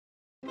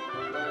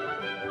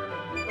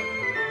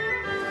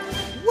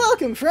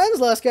Welcome, friends.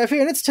 Last Guy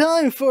here, and it's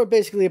time for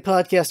basically a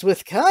podcast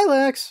with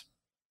Kylax.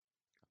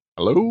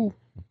 Hello.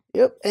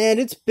 Yep, and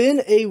it's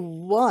been a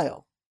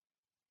while.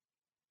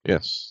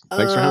 Yes.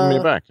 Thanks for having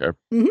me back.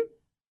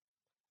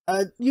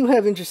 You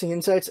have interesting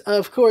insights,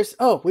 of course.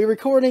 Oh, we're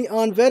recording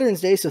on Veterans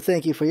Day, so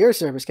thank you for your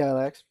service,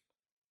 Kylax.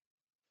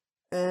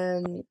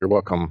 And you're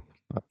welcome.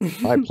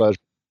 My pleasure.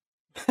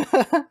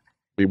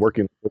 Be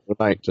working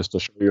tonight just to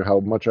show you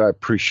how much I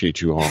appreciate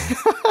you all.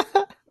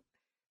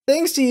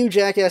 Thanks to you,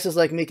 jackasses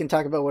like me can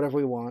talk about whatever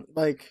we want.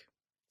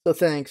 So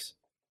thanks.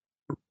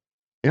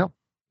 Yeah,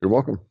 you're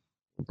welcome.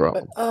 No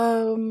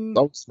problem.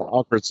 That was an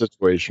awkward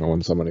situation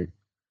when somebody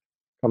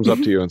comes up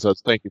to you and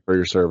says, "Thank you for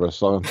your service."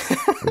 So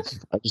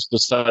I just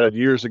decided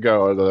years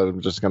ago that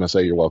I'm just going to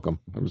say you're welcome.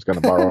 I'm just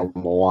going to borrow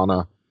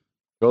Moana,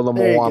 go to the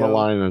Moana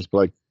line, and just be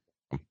like,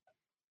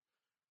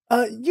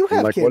 you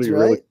have kids, right?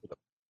 Really...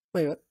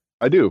 Wait, what?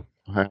 I do.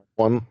 I have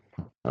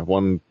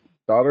one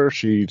daughter.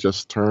 She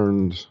just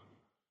turned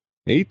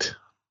 8.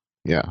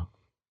 Yeah.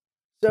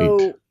 So,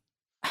 8.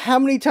 How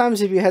many times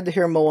have you had to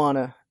hear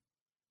Moana?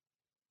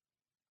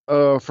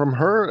 From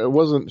her, it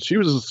wasn't.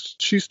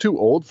 She's too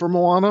old for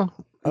Moana.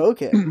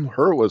 Okay.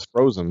 Her was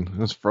Frozen. It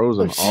was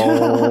Frozen.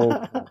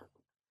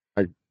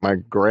 My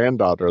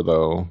granddaughter,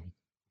 though.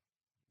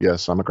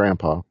 Yes, I'm a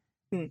grandpa.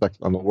 I'm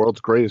the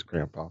world's greatest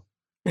grandpa.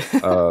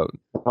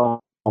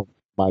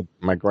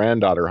 My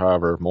granddaughter,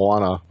 however,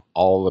 Moana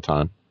all the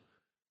time.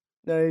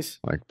 Nice.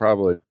 Like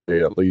probably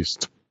at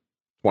least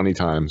 20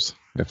 times,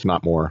 if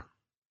not more.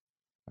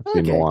 I've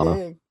seen Moana.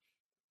 Dang.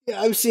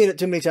 Yeah, I've seen it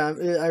too many times.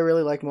 I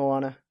really like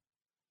Moana.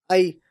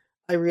 I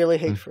really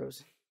hate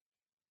Frozen.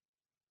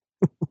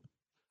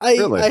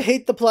 Really? I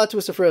hate the plot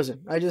twist of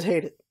Frozen. I just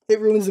hate it. It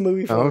ruins the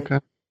movie for me. Okay.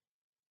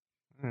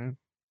 Right.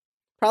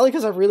 Probably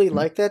because I really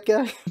like that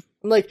guy.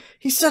 I'm like,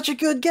 he's such a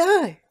good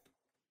guy.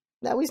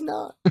 Now he's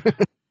not.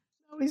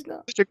 No, he's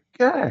not. Such a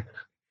guy.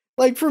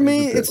 Like for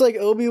me, it's like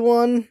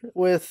Obi-Wan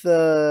with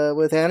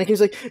Anakin.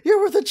 He's like, "You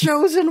were the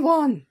chosen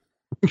one.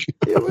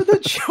 You were the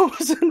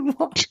chosen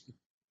one.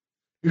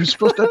 You're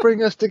supposed to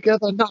bring us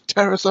together, not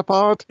tear us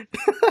apart."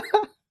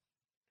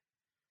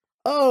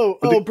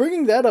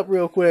 Bringing that up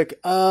real quick.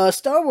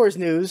 Star Wars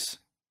news.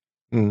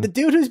 The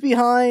dude who's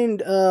behind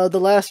The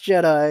Last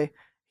Jedi,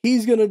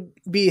 he's gonna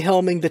be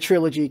helming the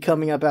trilogy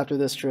coming up after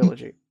this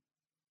trilogy.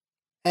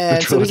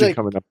 And so he's like,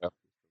 coming up after.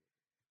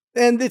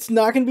 And it's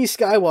not gonna be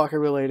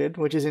Skywalker related,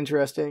 which is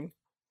interesting.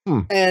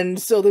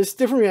 And so there's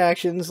different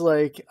reactions.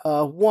 Like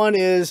one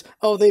is,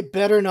 "Oh, they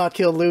better not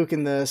kill Luke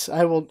in this.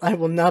 I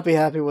will not be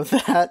happy with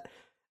that."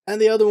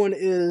 And the other one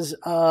is,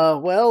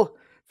 well.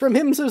 From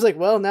him, so it was like,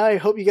 well, now I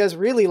hope you guys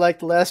really like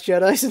The Last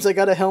Jedi since I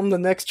got to helm the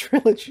next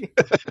trilogy.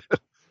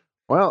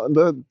 Well,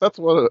 that's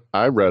what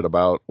I read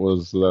about,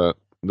 was that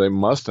they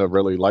must have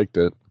really liked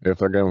it if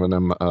they're giving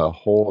him a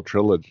whole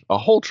trilogy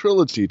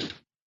to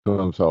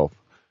himself.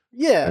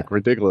 Yeah, like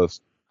ridiculous.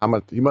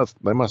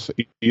 They must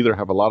either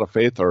have a lot of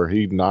faith or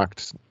he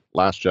knocked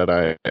Last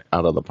Jedi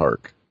out of the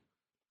park.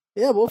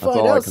 Yeah, we'll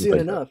find out soon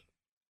enough.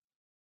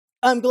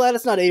 I'm glad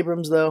it's not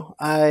Abrams, though.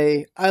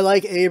 I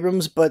like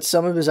Abrams, but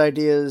some of his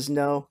ideas,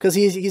 no. Because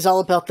he's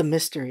all about the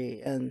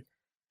mystery, and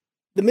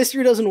the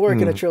mystery doesn't work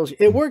in a trilogy.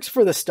 It works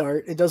for the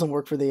start. It doesn't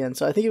work for the end.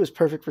 So I think it was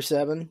perfect for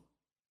 7.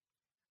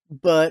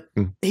 But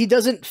he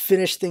doesn't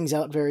finish things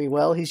out very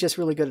well. He's just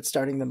really good at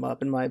starting them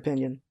up, in my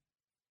opinion.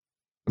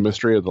 The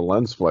mystery of the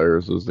lens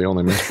flares is the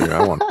only mystery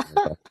I want.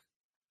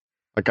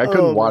 Like I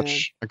couldn't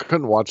watch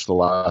the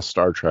last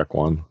Star Trek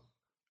one.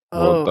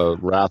 The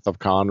Wrath of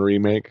Khan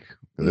remake.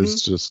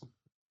 It's just...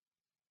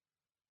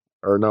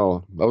 Or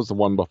no, that was the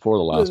one before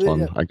the last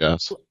one, I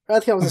guess.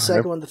 Wrath of Khan was the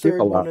second one. The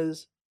third one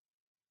is...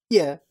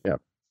 Yeah. Yeah.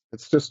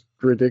 It's just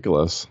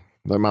ridiculous.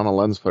 The amount of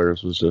lens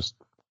flares was just...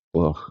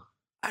 Ugh.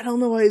 I don't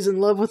know why he's in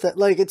love with that.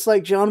 Like, it's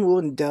like John Woo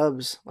and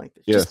doves. Like,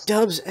 there's just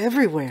doves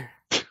everywhere.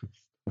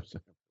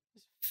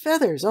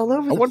 Feathers all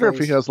over the place. I wonder if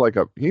he has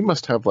he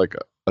must have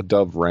a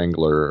dove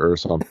wrangler or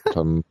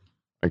something.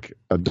 Like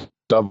a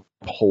dove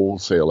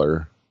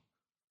wholesaler.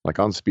 Like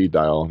on speed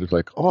dial. He's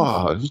like,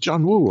 "Oh, it's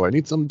John Woo. I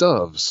need some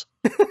doves."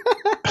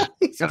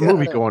 Got a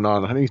movie going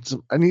on. I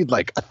need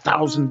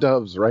 1,000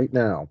 doves right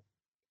now.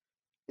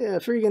 Yeah,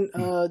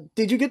 freaking.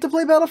 Did you get to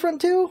play Battlefront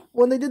 2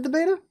 when they did the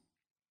beta?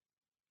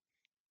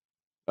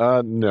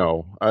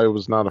 No, I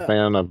was not a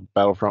fan of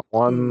Battlefront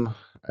 1,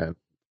 and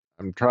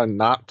I'm trying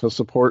not to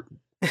support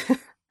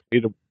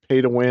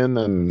pay to win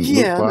and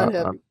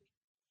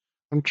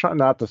I'm trying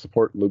not to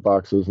support loot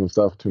boxes and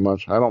stuff too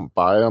much. I don't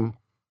buy them,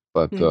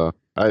 but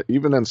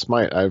even in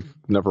Smite, I've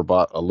never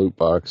bought a loot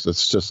box.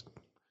 It's just,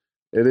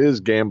 it is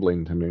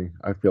gambling to me.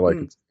 I feel like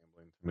it's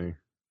gambling to me.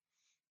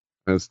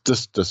 And it's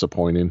just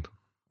disappointing,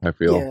 I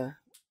feel. Yeah.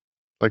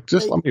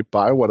 Just let me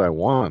buy what I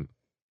want.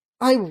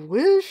 I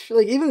wish,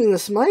 even in the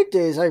Smite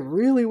days, I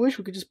really wish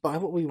we could just buy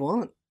what we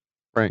want.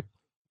 Right.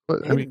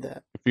 But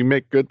if you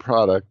make good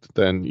product,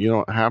 then you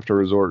don't have to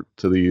resort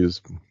to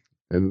these,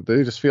 and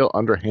they just feel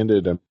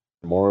underhanded and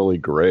morally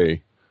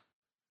gray.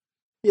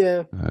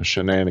 Yeah.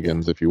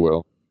 Shenanigans, if you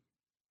will.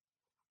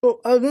 Well,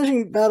 I was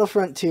mentioning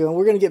Battlefront 2, and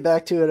we're going to get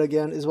back to it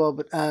again as well,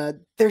 but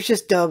there's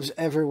just dubs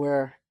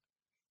everywhere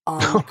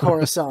on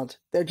Coruscant.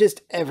 They're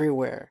just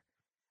everywhere.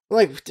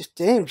 Like,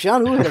 damn,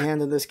 John Woo had a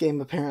hand in this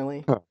game,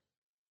 apparently.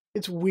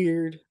 It's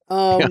weird.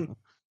 Yeah.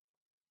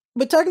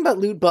 But talking about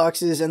loot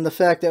boxes and the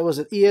fact that was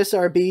it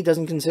ESRB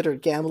doesn't consider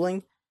it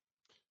gambling.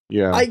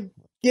 Yeah. I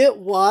get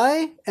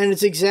why, and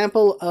it's an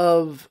example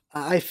of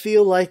I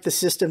feel like the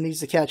system needs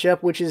to catch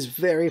up, which is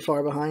very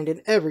far behind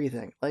in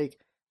everything. Like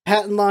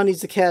patent law needs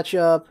to catch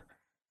up,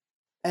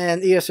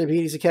 and ESRB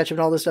needs to catch up,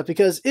 and all this stuff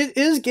because it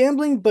is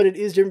gambling, but it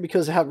is different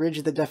because of how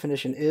rigid the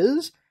definition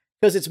is,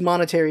 because it's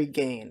monetary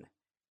gain,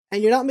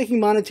 and you're not making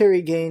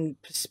monetary gain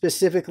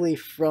specifically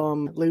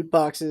from loot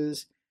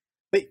boxes,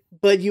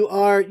 but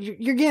you're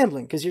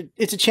gambling because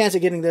it's a chance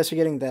of getting this or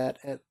getting that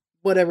at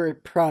whatever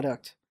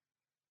product.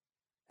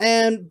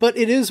 But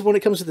it is when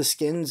it comes to the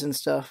skins and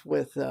stuff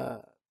with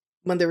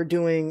when they were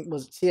doing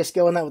was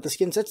CS:GO and that with the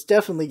skins, that's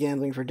definitely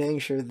gambling for dang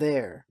sure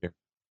there. Yeah.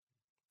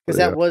 Because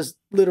that was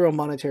literal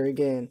monetary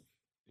gain.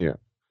 Yeah.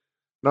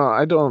 No,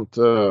 I don't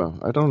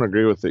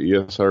agree with the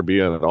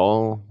ESRB at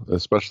all,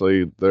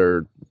 especially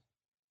their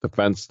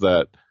defense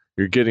that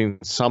you're getting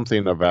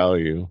something of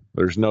value.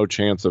 There's no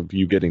chance of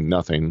you getting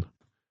nothing.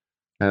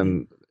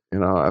 And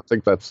I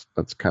think that's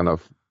kind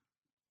of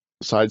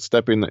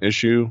sidestepping the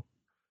issue.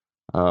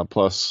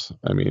 Plus,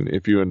 I mean,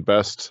 if you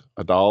invest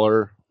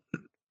 $1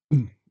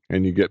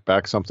 and you get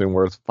back something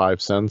worth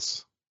 5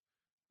 cents,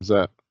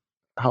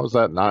 how is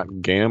that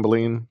not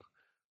gambling?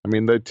 I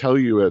mean, they tell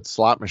you at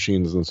slot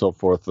machines and so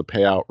forth, the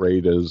payout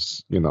rate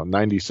is,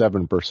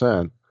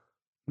 97%,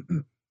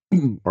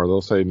 or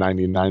they'll say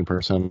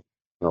 99%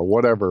 or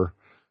whatever,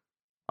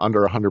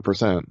 under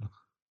 100%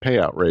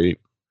 payout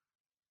rate,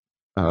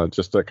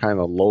 just to kind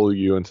of lull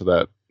you into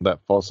that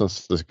false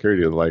sense of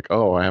security of like,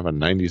 oh, I have a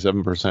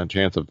 97%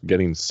 chance of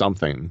getting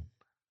something.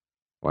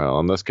 Well,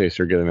 in this case,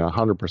 you're getting a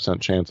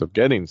 100% chance of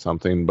getting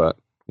something, but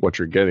what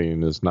you're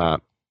getting is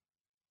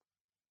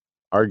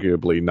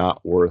arguably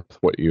not worth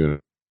what you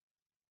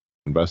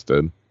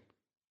invested.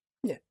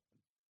 Yeah.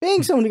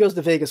 Being someone who goes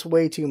to Vegas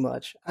way too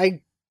much,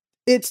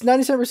 it's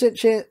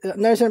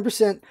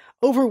 97%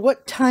 over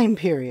what time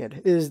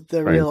period is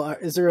the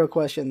real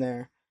question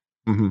there.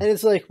 Mm-hmm. And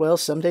it's like, well,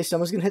 someday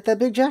someone's gonna hit that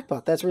big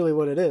jackpot. That's really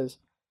what it is.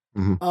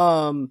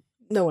 Mm-hmm.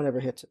 No one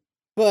ever hits it,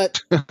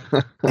 but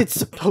it's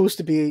supposed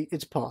to be.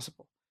 It's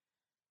possible.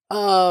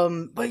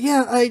 But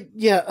yeah,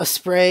 a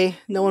spray.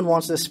 No one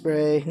wants this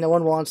spray. No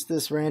one wants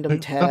this random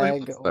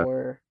tag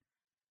or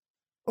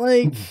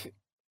like.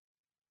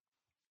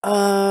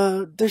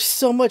 There's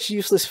so much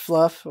useless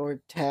fluff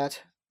or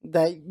tat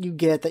that you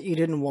get that you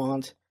didn't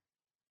want,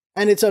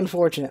 and it's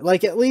unfortunate.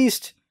 Like at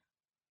least.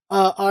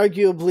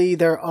 Arguably,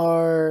 there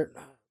are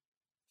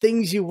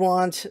things you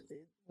want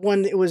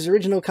when it was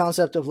original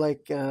concept of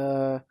like,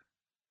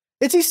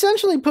 it's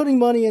essentially putting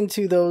money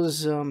into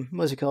those,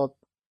 what's it called?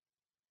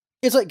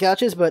 It's like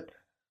gachas, but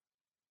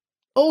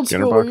old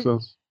Skinner school.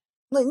 Boxes?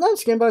 Like, not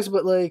skin boxes,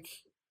 but like,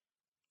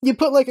 you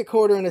put like a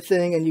quarter in a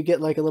thing and you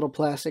get like a little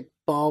plastic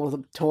ball with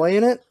a toy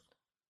in it.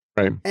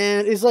 Right.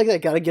 And it's like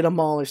that, gotta get them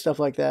all or stuff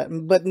like that.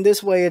 But in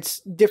this way, it's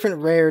different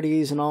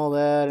rarities and all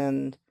that,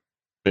 and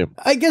yeah.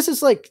 I guess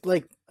it's like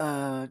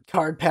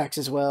card packs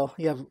as well.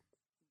 You have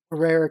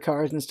rarer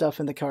cards and stuff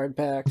in the card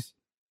packs,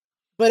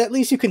 but at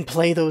least you can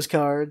play those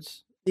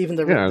cards. Even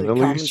the at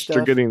least stuff.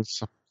 You're getting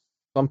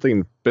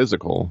something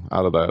physical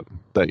out of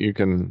that you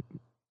can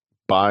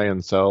buy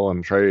and sell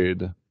and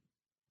trade.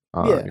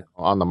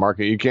 On the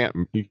market, you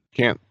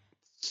can't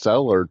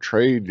sell or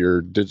trade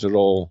your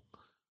digital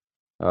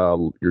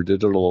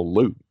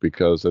loot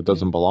because it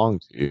doesn't belong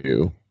to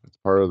you.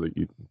 Part of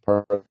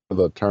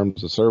the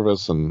terms of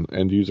service and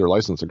end user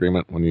license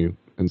agreement when you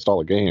install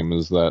a game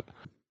is that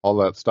all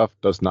that stuff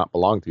does not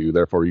belong to you.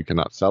 Therefore, you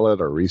cannot sell it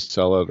or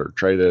resell it or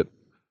trade it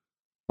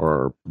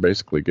or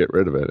basically get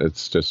rid of it.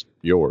 It's just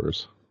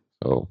yours.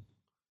 So,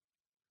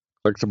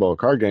 collectible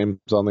card games,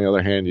 on the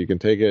other hand, you can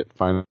take it,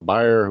 find a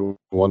buyer who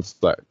wants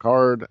that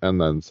card, and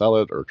then sell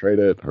it or trade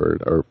it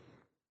or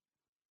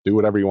do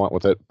whatever you want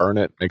with it. Burn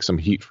it, make some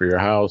heat for your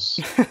house.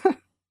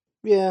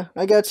 Yeah,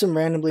 I got some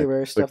randomly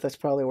rare stuff that's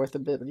probably worth a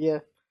bit, but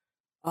yeah.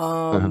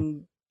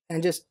 And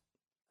just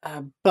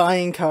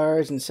buying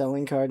cards and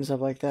selling cards and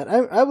stuff like that.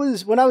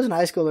 When I was in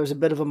high school, there was a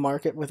bit of a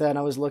market with that, and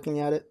I was looking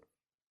at it.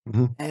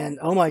 Mm-hmm. And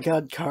oh my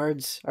god,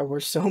 cards are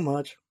worth so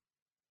much.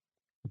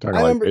 You're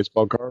talking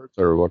baseball cards,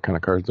 or what kind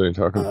of cards are you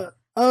talking?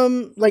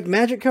 Like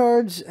Magic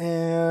cards,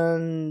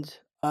 and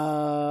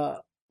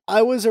I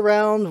was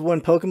around when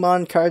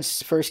Pokemon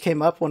cards first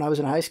came up when I was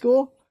in high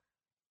school.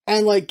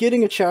 And, like,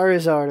 getting a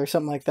Charizard or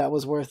something like that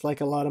was worth,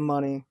 like, a lot of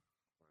money.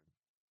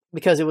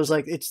 Because it was,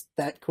 like, it's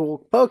that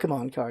cool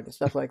Pokemon card and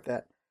stuff like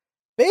that.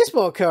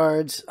 Baseball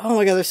cards, oh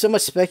my god, there's so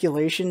much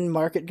speculation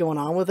market going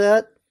on with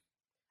that.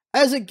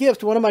 As a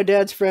gift, one of my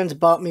dad's friends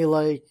bought me,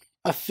 like,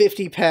 a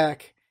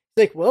 50-pack. It's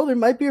like, well, there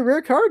might be a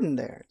rare card in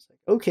there. It's like,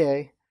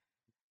 okay.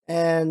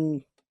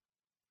 And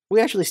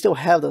we actually still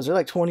have those. They're,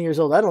 like, 20 years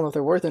old. I don't know if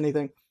they're worth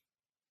anything.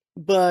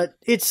 But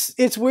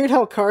it's weird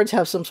how cards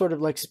have some sort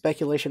of like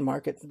speculation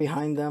market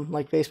behind them,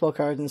 like baseball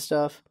cards and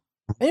stuff,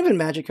 and even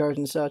Magic cards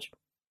and such.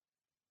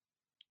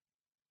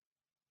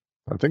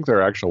 I think there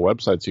are actual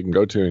websites you can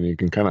go to and you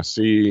can kind of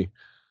see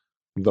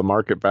the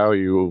market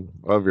value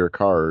of your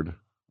card,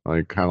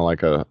 like kind of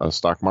like a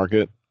stock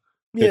market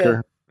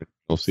ticker. Yeah.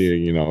 You'll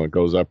see, it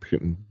goes up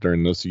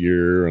during this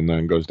year and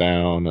then goes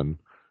down, and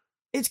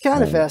it's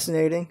kind of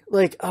fascinating.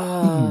 Like,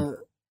 I'm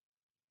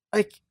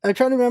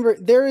trying to remember.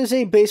 There is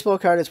a baseball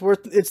card. It's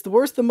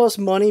worth the most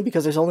money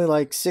because there's only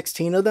like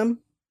 16 of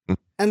them.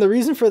 And the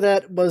reason for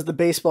that was the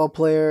baseball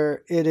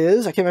player I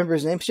can't remember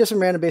his name. It's just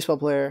some random baseball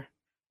player.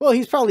 Well,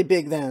 he's probably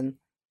big then.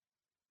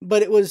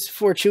 But it was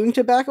for chewing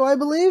tobacco, I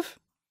believe.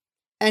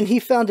 And he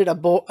found it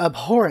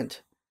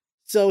abhorrent.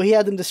 So he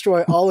had them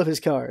destroy all of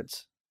his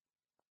cards.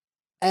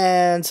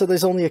 And so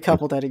there's only a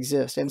couple that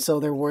exist. And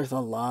so they're worth a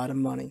lot of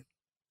money.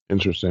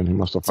 Interesting. He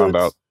must have found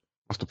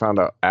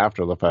out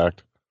after the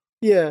fact.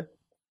 Yeah.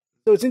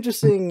 So it's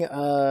interesting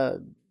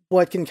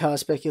what can cause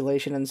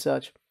speculation and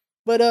such.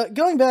 But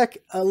going back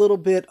a little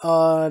bit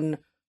on,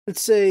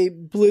 let's say,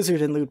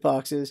 Blizzard and loot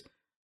boxes,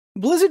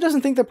 Blizzard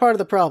doesn't think they're part of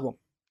the problem.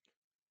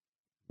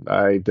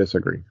 I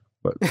disagree.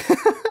 But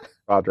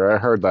Roger, I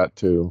heard that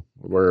too,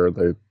 where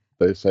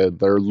they said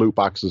their loot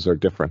boxes are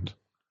different.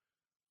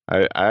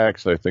 I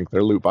actually think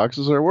their loot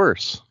boxes are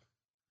worse.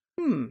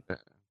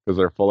 Because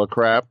they're full of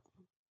crap.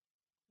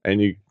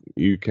 And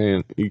you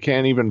can't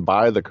even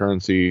buy the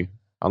currency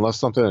unless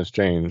something has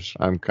changed.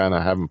 I'm kind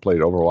of haven't played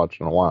Overwatch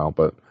in a while,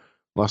 but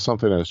unless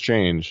something has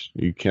changed,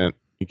 you can't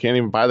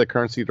even buy the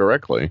currency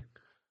directly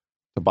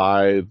to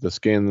buy the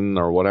skin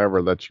or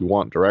whatever that you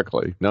want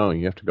directly. No,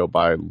 you have to go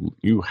buy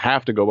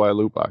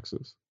loot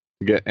boxes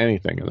to get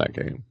anything in that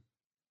game.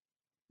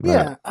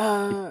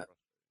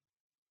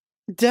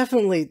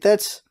 Definitely.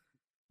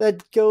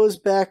 That goes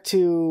back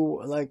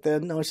to like the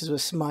notions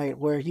with Smite,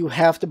 where you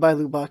have to buy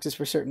loot boxes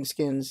for certain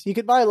skins. You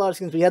could buy a lot of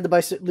skins, but you had to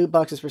buy loot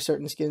boxes for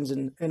certain skins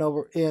in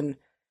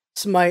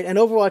Smite. And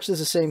Overwatch is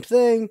the same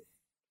thing.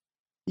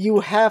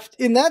 You have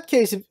in that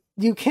case,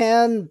 you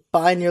can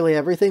buy nearly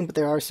everything, but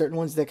there are certain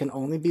ones that can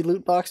only be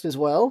loot boxed as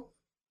well.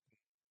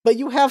 But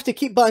you have to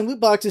keep buying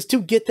loot boxes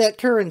to get that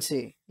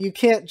currency. You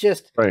can't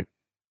just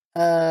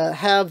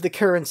have the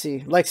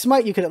currency. Like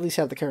Smite, you can at least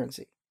have the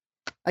currency.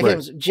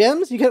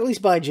 Gems, you can at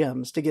least buy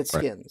gems to get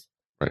skins.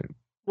 Right.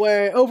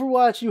 Where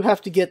Overwatch, you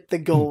have to get the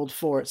gold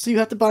for it. So you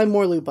have to buy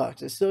more loot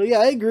boxes. So yeah,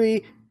 I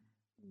agree.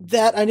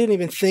 That I didn't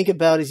even think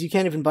about is you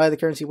can't even buy the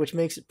currency, which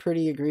makes it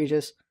pretty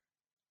egregious.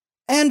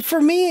 And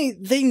for me,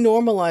 they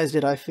normalized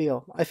it, I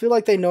feel. I feel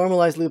like they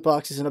normalized loot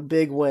boxes in a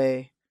big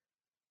way.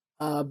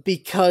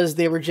 Because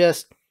they were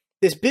just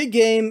this big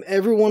game,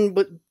 everyone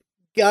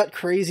got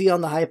crazy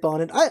on the hype on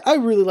it. I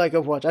really like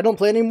Overwatch. I don't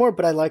play anymore,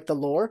 but I like the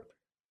lore.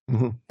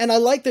 And I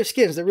like their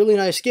skins. They're really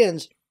nice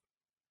skins.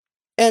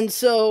 And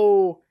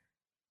so,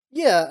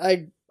 yeah,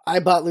 I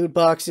bought loot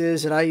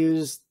boxes, and I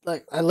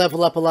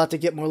level up a lot to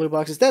get more loot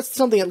boxes. That's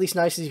something at least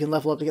nice is you can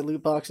level up to get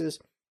loot boxes.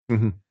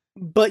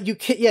 But you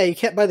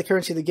can't buy the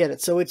currency to get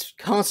it. So it's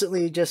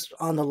constantly just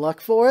on the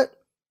luck for it.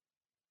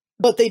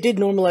 But they did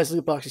normalize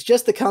loot boxes.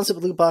 Just the concept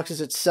of loot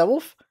boxes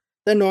itself,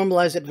 they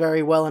normalized it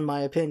very well, in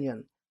my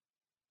opinion.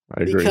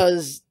 I agree.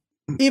 Because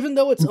even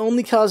though it's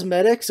only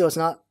cosmetic, so it's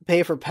not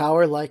pay for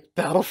power like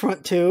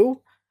Battlefront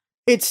 2,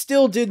 it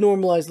still did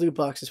normalize loot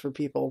boxes for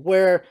people,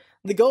 where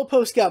the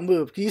goalpost got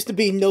moved. It used to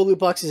be no loot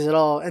boxes at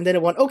all, and then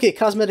it went, okay,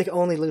 cosmetic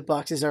only loot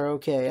boxes are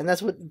okay, and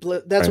that's what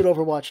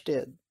Overwatch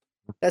did.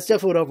 That's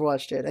definitely what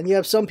Overwatch did. And you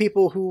have some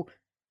people who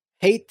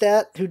hate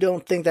that, who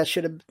don't think that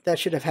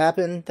should have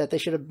happened, that they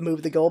should have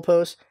moved the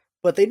goalposts,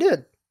 but they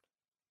did.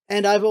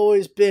 And I've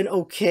always been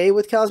okay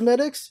with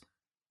cosmetics,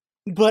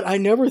 but I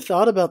never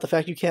thought about the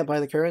fact you can't buy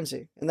the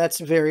currency. And that's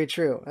very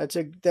true. That's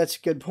a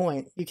good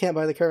point. You can't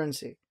buy the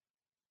currency.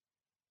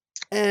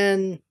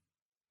 And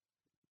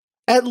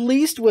at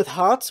least with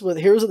HOTS, with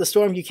Heroes of the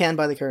Storm, you can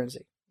buy the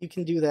currency. You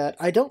can do that.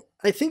 I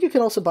think you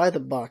can also buy the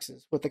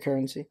boxes with the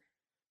currency.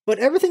 But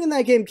everything in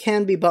that game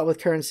can be bought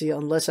with currency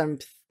unless I'm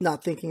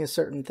not thinking of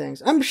certain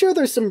things. I'm sure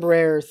there's some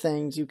rare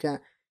things you can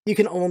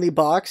only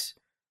box,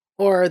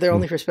 or they're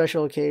only for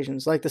special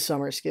occasions, like the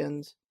summer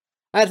skins.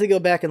 I have to go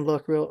back and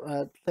look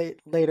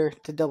later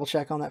to double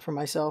check on that for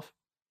myself.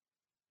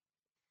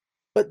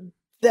 But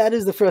that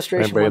is the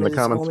frustration. Anybody in the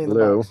comments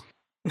below?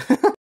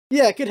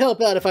 Yeah, it could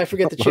help out if I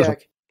forget to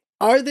check.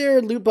 Are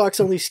there loot box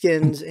only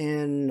skins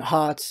in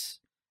HOTS?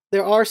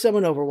 There are some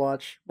in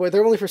Overwatch, but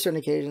they're only for certain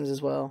occasions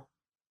as well.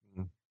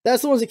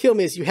 That's the ones that kill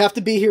me, is you have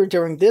to be here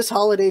during this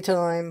holiday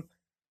time,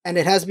 and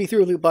it has to be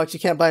through a loot box. You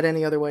can't buy it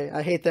any other way.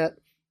 I hate that.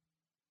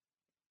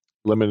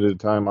 Limited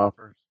time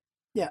offers.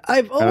 Yeah,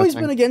 I've always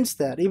been against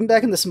that, even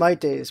back in the Smite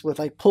days with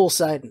like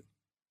Poseidon.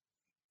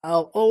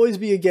 I'll always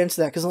be against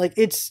that, because like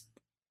it's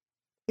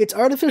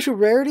artificial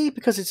rarity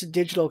because it's a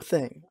digital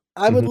thing.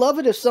 I would love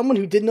it if someone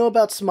who didn't know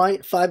about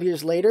Smite 5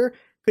 years later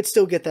could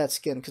still get that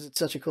skin, because it's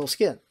such a cool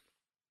skin.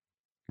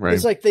 Right.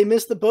 It's like they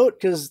missed the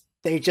boat because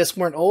they just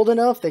weren't old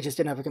enough. They just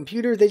didn't have a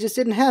computer. They just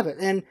didn't have it.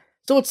 And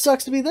so it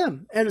sucks to be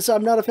them. And so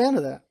I'm not a fan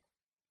of that.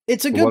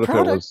 it's a good What if it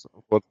product. was?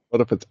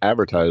 What if it's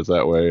advertised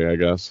that way? I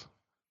guess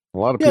Yeah, a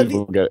lot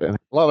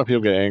of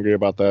people get angry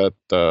about that.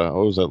 What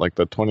was it like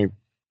the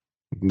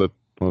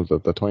what was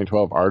it the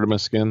 2012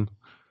 Artemis skin?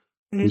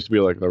 mhm. Used to be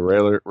like the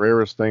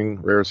rarest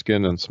thing, rarest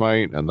skin in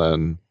Smite, and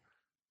then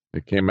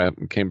it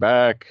came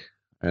back,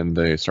 and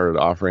they started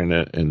offering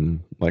it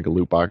in like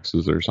loot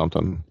boxes or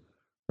something,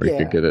 where you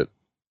could Yeah. get it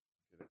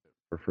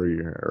for free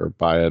or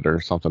buy it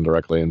or something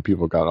directly, and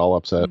people got all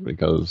upset Mhm.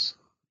 because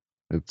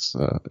it's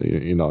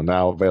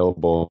now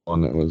available,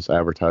 and it was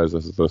advertised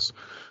as this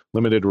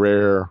limited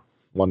rare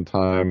one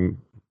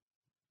time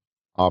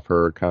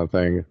offer kind of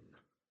thing.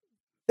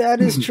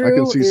 That is I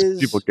can true. see some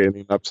people Is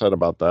getting upset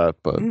about that,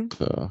 but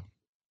mhm.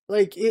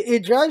 Like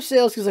it drives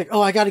sales because like,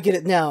 oh, I got to get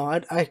it now.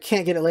 I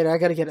can't get it later. I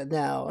got to get it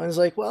now. And it's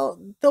like, well,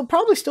 they'll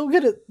probably still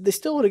get it. They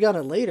still would have got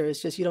it later.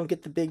 It's just you don't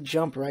get the big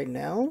jump right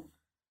now.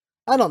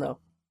 I don't know,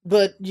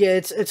 but yeah,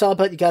 it's all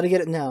about you got to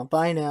get it now.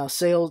 Buy now.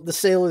 Sale. The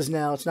sale is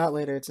now. It's not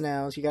later. It's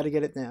now. So you got to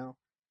get it now.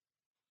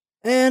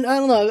 And I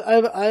don't know.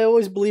 I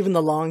always believe in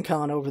the long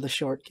con over the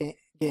short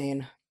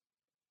gain.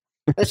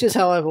 That's just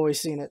how I've always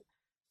seen it.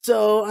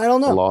 So I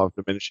don't the know. law of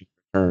diminishing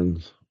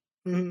returns.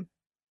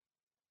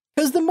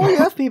 Because the more you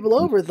have people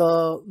over,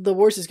 the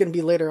worse it's going to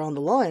be later on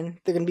the line.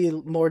 They're going to be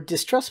more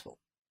distrustful.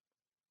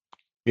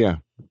 Yeah,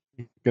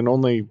 you can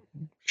only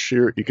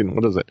shear. You can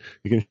what is it?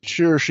 You can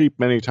shear sheep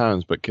many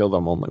times, but kill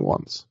them only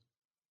once.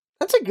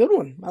 That's a good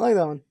one. I like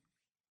that one.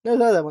 Never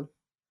thought of that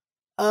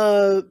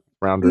one.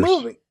 Rounders,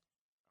 Moving.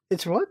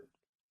 It's what?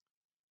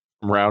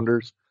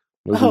 Rounders,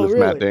 movie Oh, with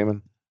Matt really?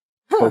 Damon,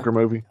 Huh. poker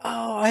movie.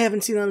 Oh, I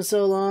haven't seen that in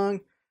so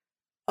long.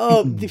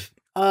 Oh,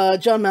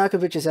 John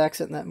Malkovich's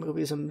accent in that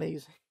movie is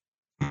amazing.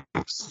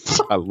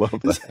 I love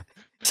that.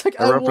 It's like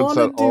I reference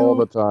that all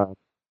the time.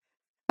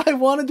 I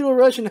want to do a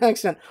Russian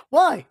accent.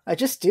 Why? I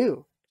just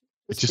do.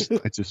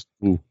 I just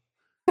ooh.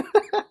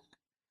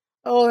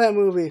 Oh, that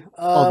movie.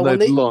 All When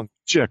night they long.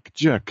 Jack.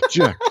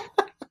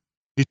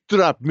 He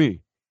trapped me.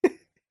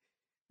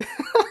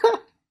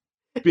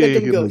 let Pay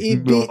him him go. his He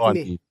beat me.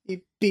 money.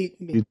 He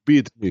beat me. He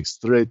beat me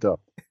straight up.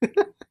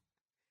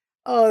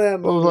 Oh, that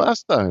Well, movie.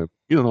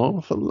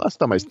 last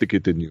time I stick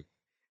it in you.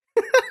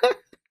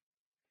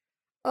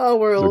 Oh,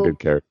 we're He's a old. good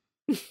character.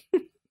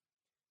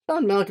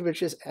 John Malkovich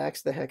just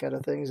acts the heck out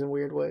of things in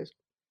weird ways.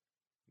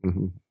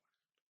 Mm-hmm.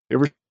 You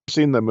ever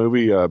seen the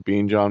movie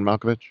Being John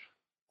Malkovich?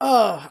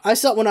 Oh, I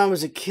saw it when I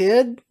was a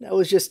kid. That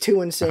was just too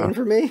Uh-huh. insane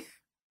for me.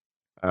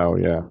 Oh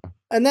yeah.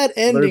 And that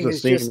There's ending a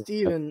is scene. just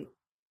even.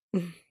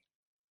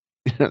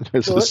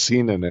 There's a What?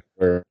 scene in it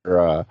where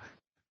I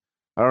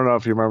don't know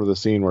if you remember the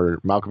scene where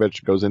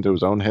Malkovich goes into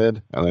his own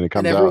head and then he And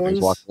comes out and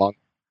he's walking everyone's. along.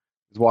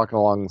 He's walking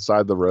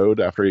alongside the road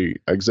after he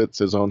exits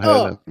his own head,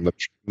 Oh, and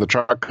the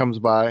truck comes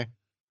by.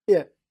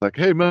 yeah. Like,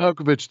 hey,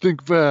 Malkovich,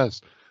 think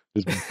fast.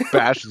 Just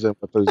bashes him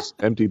with his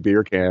empty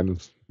beer can.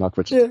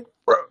 Malkovich is Yeah. like,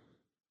 bro,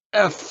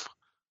 F.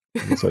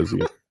 And says,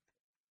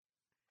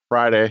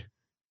 Friday.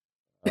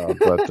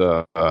 But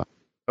that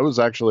was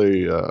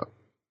actually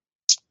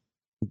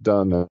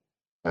done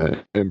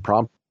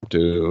impromptu.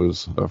 It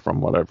was,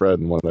 from what I've read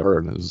and what I've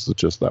heard, is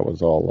just that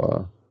was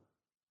all.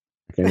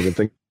 I can't even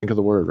think of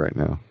the word right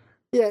now.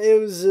 Yeah, it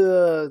was,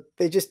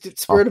 they just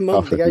spurred a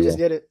moment. Off, The if guy you just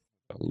will. did it.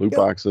 Loot Go,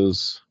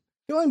 boxes,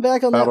 Going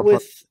back on that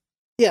Battlefront. with,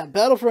 yeah,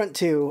 Battlefront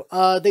 2.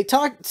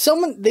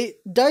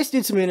 Dice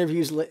did some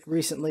interviews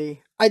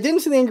recently. I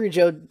didn't see the Angry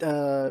Joe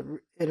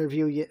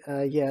interview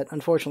yet,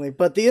 unfortunately.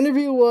 But the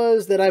interview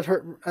was that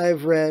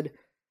I've read,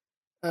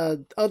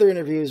 other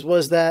interviews,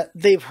 was that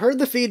they've heard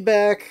the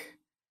feedback,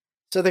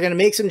 so they're going to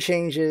make some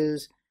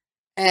changes,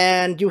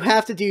 and you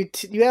have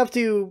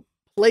to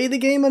play the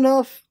game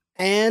enough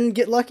and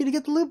get lucky to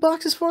get the loot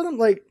boxes for them.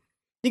 Like,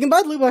 you can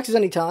buy the loot boxes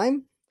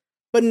anytime,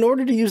 but in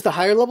order to use the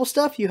higher level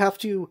stuff, you have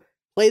to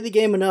play the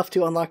game enough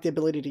to unlock the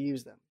ability to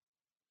use them.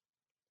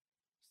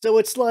 So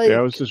it's Yeah, like,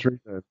 I was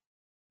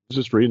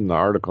just reading the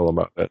article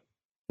about it.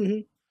 mm-hmm.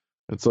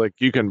 It's like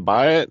you can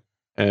buy it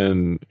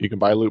and you can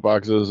buy loot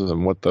boxes,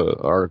 and what the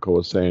article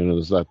was saying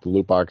is that the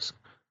loot box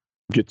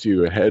gets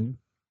you ahead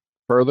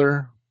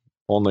further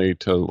only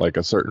to like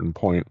a certain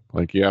point.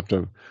 Like you have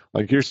to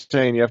like you're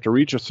saying you have to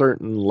reach a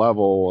certain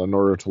level in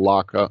order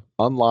to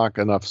unlock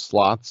enough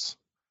slots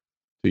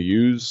to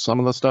use some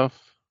of the stuff.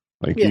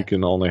 Like you Yeah,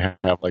 can only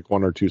have like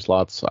one or two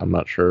slots, I'm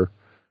not sure.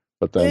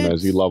 But then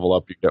as you it's level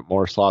up you get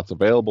more slots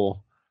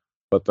available.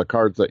 But the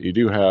cards that you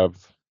do have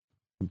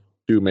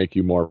do make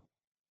you more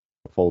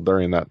powerful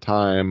during that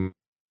time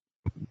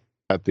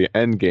at the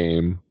end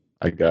game,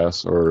 I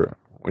guess, or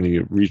when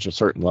you reach a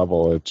certain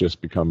level, it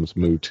just becomes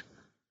moot.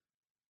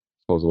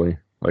 Supposedly,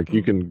 like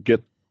you can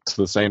get to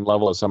the same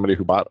level as somebody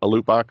who bought a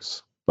loot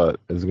box, but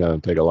it's gonna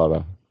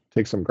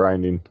take some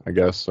grinding, I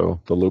guess. So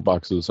the loot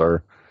boxes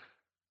are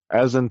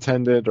as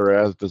intended or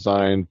as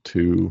designed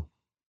to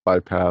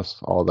bypass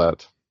all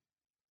that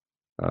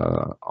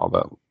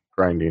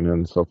grinding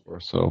and so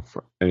forth. So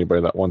for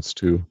anybody that wants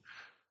to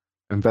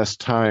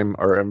invest time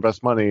or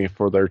invest money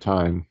for their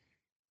time.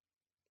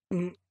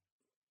 mm,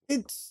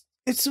 it's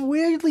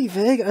weirdly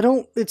vague. I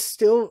don't. It's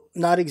still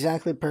not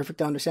exactly perfect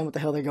to understand what the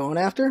hell they're going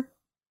after.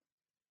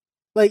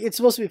 Like, it's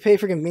supposed to be pay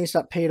for convenience,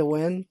 not pay to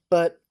win,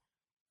 but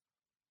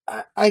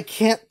I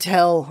can't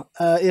tell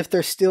if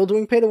they're still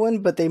doing pay to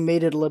win, but they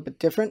made it a little bit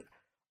different,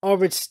 or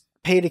if it's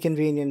pay to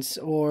convenience,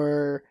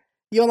 or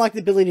you unlock the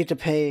ability to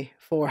pay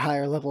for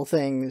higher level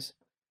things.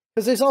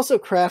 Because there's also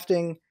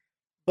crafting,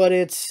 but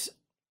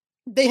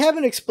they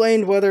haven't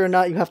explained whether or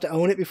not you have to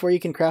own it before you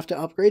can craft to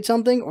upgrade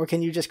something, or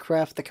can you just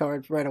craft the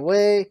card right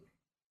away.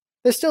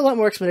 There's still a lot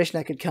more explanation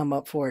I could come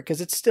up for it,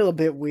 because it's still a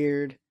bit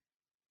weird.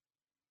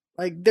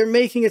 Like, they're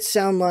making it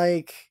sound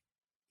like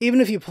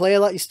even if you play a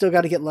lot, you still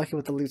got to get lucky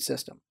with the loot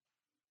system,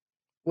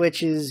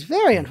 which is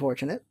very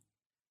unfortunate.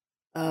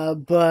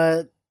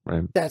 But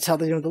right. That's how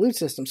they're doing the loot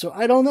system. So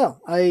I don't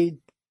know.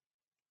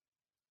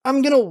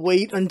 I'm gonna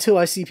wait until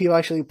I see people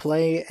actually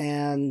play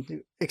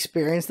and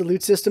experience the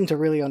loot system to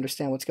really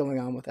understand what's going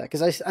on with that.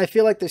 Because I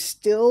feel like they're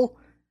still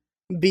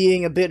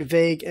being a bit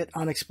vague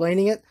on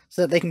explaining it,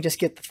 so that they can just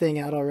get the thing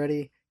out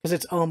already, because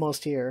it's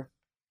almost here.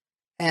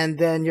 And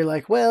then you're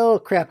like, well,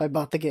 crap, I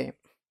bought the game.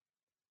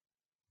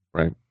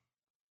 Right.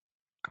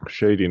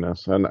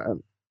 Shadiness. And I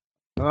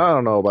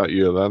don't know about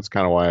you. That's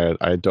kind of why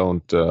I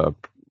don't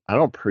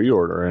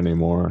pre-order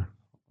anymore.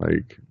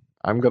 Like,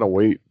 I'm going to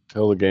wait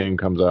till the game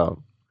comes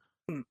out.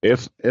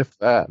 If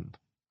that.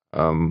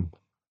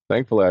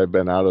 Thankfully I've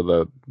been out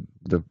of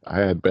I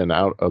had been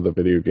out of the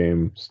video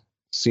games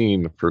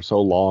scene for so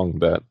long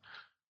that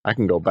I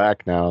can go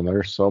back now, and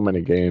there's so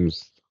many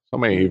games, so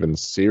many even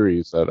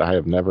series that I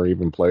have never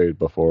even played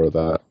before,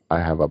 that I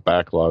have a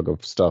backlog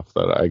of stuff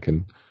that I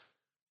can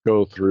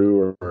go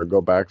through or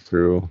go back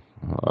through.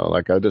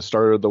 Like, I just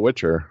started The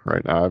Witcher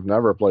right now. I've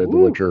never played The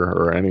Witcher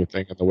or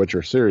anything in the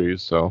Witcher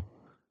series, so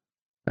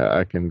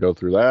I can go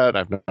through that.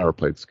 I've never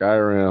played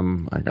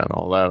Skyrim. I got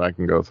all that I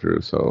can go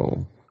through,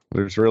 so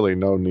there's really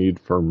no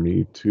need for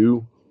me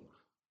to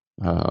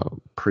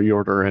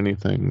pre-order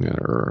anything,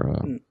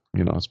 or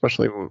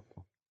especially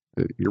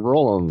you're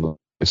rolling the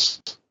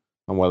dice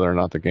on whether or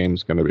not the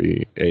game's going to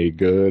be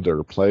good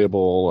or playable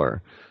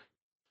or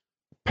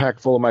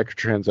packed full of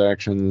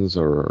microtransactions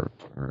or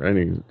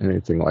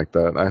anything like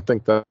that. I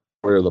think that's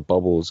where the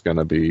bubble is going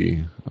to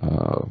be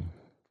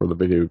for the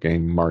video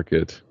game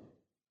market,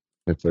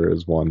 if there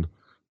is one,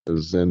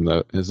 is in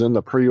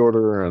the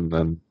pre-order. And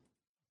then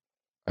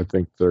I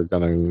think they're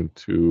going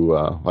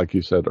to, like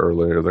you said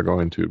earlier, they're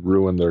going to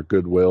ruin their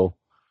goodwill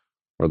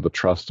or the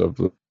trust of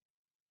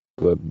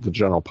the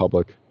general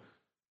public.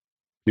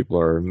 People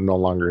are no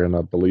longer going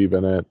to believe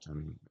in it,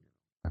 and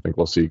I think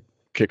we'll see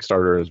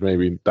Kickstarter is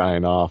maybe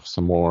dying off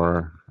some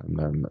more, and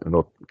then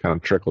it'll kind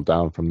of trickle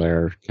down from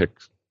there.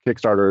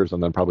 Kickstarters,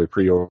 and then probably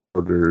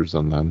pre-orders,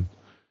 and then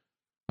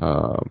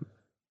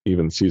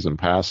even season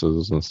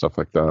passes and stuff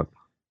like that.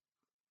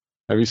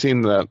 Have you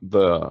seen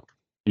that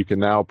you can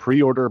now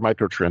pre-order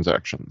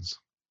microtransactions?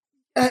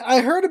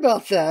 I heard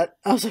about that.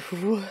 I was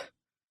like,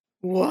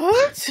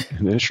 what?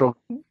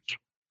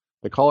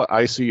 They call it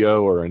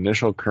ICO, or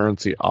initial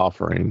currency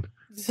offering.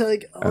 It's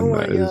like, oh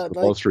my god, it's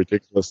the most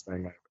ridiculous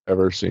thing I've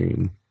ever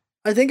seen.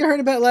 I think I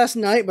heard about it last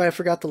night, but I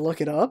forgot to look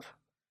it up.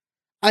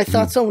 I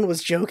thought someone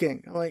was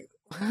joking. I'm like,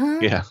 huh?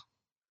 Yeah.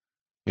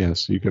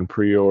 Yes, you can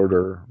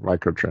pre-order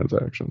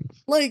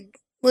microtransactions. Like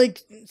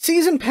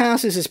season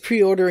passes is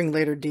pre-ordering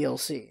later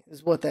DLC,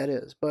 is what that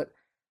is. But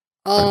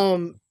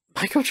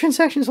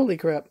microtransactions, holy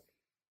crap.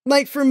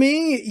 Like, for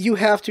me, you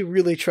have to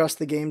really trust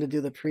the game to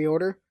do the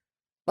pre-order.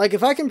 Like,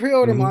 if I can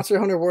pre-order Monster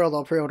Hunter World,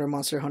 I'll pre-order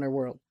Monster Hunter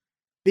World.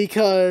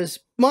 Because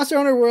Monster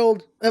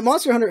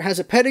Hunter has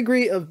a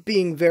pedigree of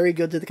being very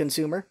good to the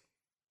consumer.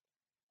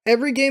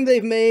 Every game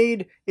they've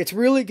made, it's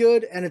really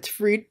good, and it's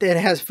free. It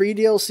has free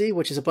DLC,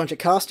 which is a bunch of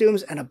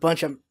costumes and a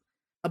bunch of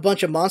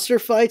monster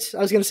fights. I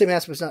was going to say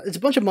mass, but it's not. It's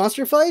a bunch of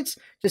monster fights,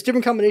 just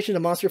different combinations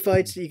of monster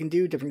fights that you can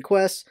do, different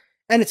quests,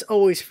 and it's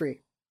always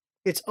free.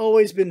 It's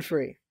always been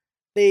free.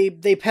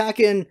 They pack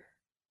in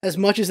as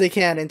much as they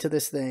can into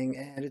this thing,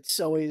 and it's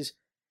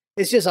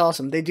just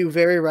awesome. They do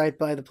very right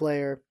by the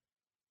player,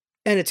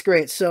 and it's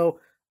great. So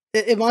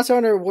if Monster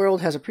Hunter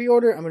World has a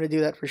pre-order, I'm going to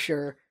do that for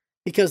sure,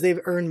 because they've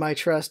earned my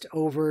trust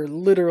over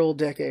literal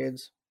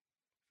decades,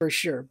 for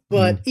sure.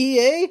 But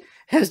EA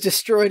has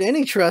destroyed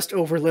any trust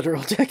over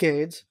literal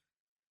decades,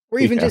 or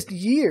even just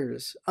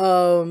years. They've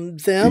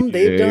done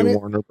it.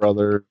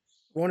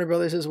 Warner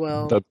Brothers as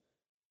well.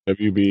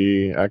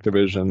 WB,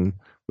 Activision,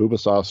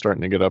 Ubisoft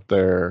starting to get up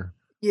there.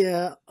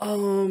 Yeah,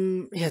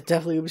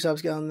 definitely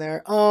Ubisoft's gotten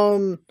there.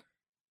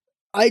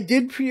 I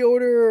did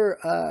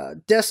pre-order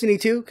Destiny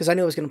 2 because I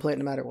knew I was going to play it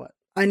no matter what.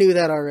 I knew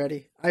that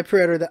already. I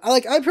pre-ordered that.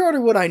 I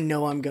pre-ordered what I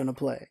know I'm going to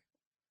play.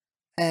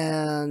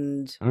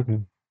 And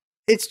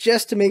it's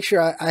just to make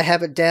sure I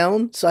have it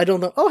down, so I don't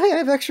know, oh, hey, I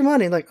have extra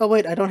money. Like, oh,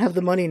 wait, I don't have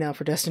the money now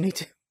for Destiny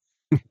 2.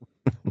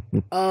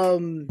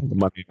 The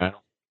money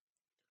now.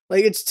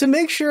 Like, it's to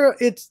make sure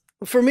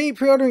for me,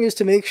 pre-ordering is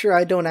to make sure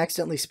I don't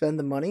accidentally spend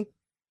the money,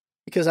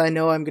 because I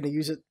know I'm going to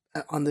use it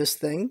on this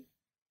thing.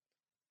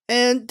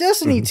 And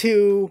Destiny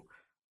 2,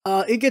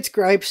 it gets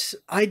gripes.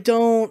 I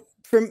don't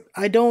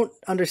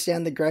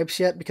understand the gripes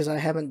yet, because I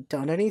haven't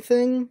done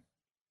anything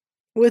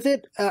with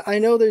it. I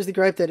know there's the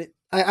gripe that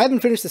I haven't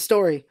finished the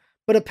story,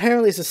 but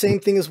apparently it's the same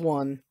thing as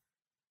 1,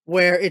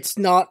 where it's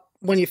not,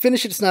 when you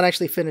finish it, it's not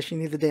actually finished. You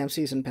need the damn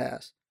season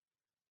pass.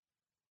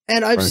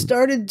 And I've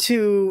started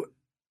to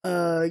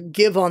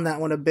give on that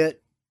one a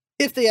bit,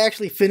 if they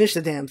actually finish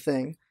the damn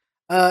thing.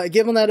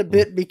 Give on that a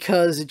bit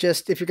because it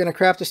just, if you're going to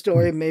craft a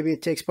story, maybe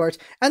it takes parts.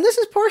 And this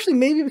is partially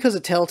maybe because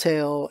of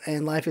Telltale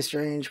and Life is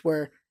Strange,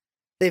 where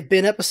they've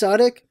been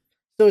episodic.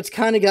 So it's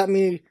kind of got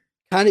me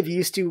kind of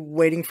used to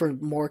waiting for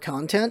more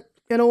content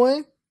in a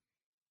way.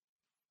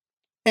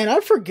 And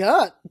I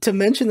forgot to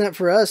mention that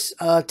for us,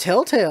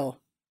 Telltale,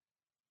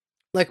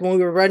 like when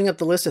we were writing up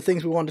the list of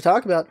things we wanted to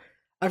talk about,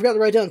 I forgot to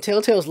write down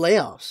Telltale's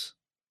layoffs.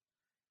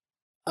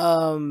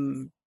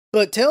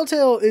 But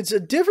Telltale, it's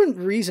a different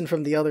reason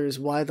from the others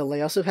why the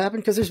layoffs have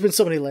happened, because there's been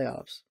so many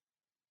layoffs.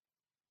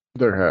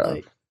 There have.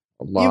 Like,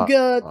 a lot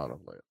of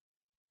layoffs.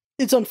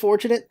 It's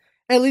unfortunate.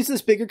 At least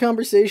this bigger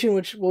conversation,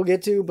 which we'll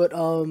get to, but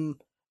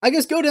I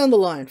guess go down the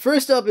line.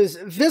 First up is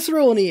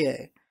Visceral and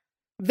EA.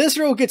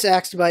 Visceral gets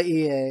axed by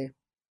EA.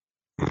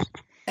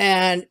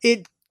 And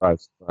it...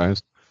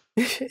 Surprise.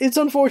 It's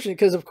unfortunate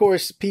because, of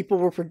course, people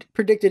were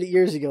predicted it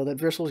years ago that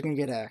Visceral was going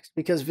to get axed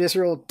because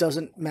Visceral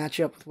doesn't match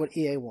up with what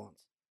EA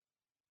wants.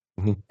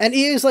 Mm-hmm. And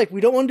EA is like,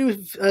 we don't want to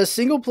do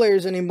single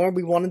players anymore.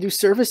 We want to do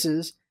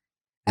services.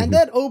 And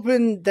that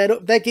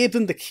gave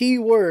them the key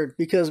word,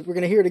 because we're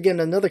going to hear it again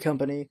in another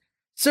company,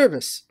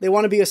 service. They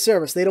want to be a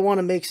service. They don't want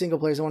to make single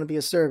players. They want to be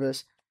a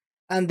service.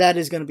 And that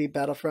is going to be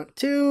Battlefront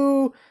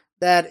 2.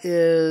 That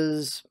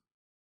is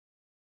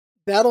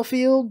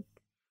Battlefield.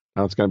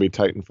 Now it's going to be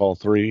Titanfall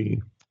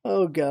 3.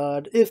 Oh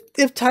god. If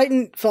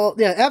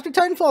Titanfall, after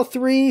Titanfall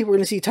 3, we're going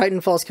to see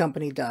Titanfall's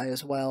company die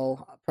as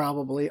well,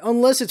 probably,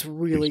 unless it's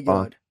really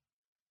good.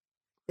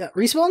 Yeah,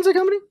 Respawn's a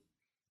company?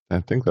 I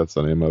think that's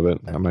the name of it.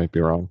 I might be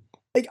wrong.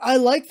 Like, I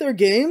like their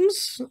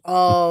games,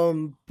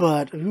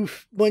 but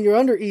when you're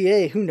under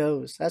EA, who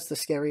knows? That's the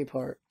scary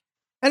part.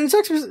 And it's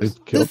actually,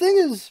 the thing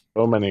is,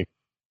 so many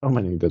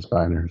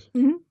designers.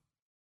 Mm-hmm.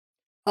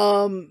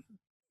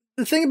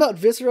 The thing about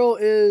Visceral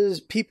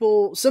is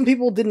some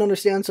people didn't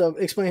understand, so I'll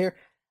explain here.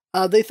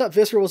 They thought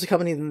Visceral was a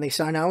company, then they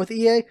signed on with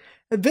EA.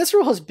 And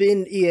Visceral has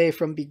been EA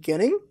from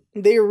beginning.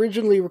 They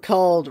originally were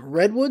called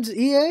Redwoods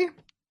EA,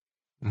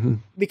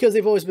 because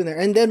they've always been there.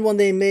 And then when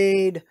they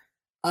made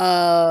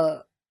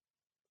the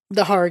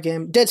horror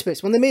game Dead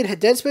Space, when they made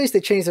Dead Space,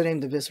 they changed their name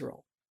to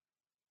Visceral.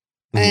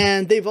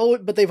 And they've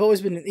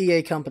always been an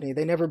EA company.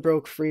 They never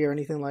broke free or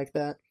anything like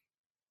that.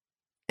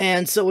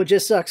 And so it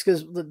just sucks,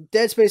 because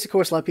Dead Space, of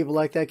course, a lot of people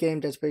like that game,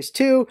 Dead Space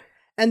 2.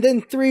 And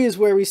then 3 is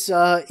where we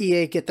saw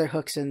EA get their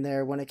hooks in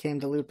there when it came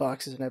to loot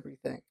boxes and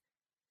everything.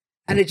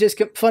 And it just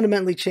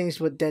fundamentally changed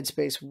what Dead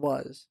Space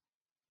was.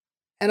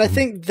 And I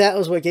think that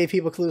was what gave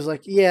people clues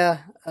like, we're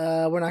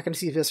not going to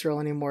see Visceral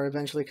anymore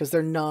eventually, because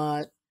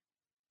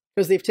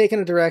they've taken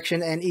a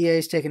direction and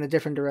EA's taken a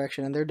different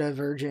direction, and they're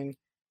diverging.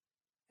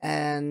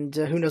 And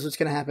who knows what's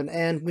going to happen.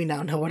 And we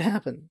now know what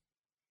happened.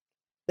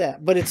 Yeah,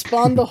 but it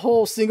spawned the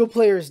whole single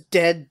player's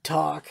dead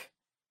talk.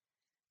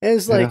 And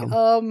it's like,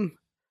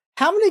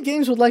 how many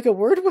games would like a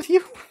word with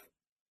you?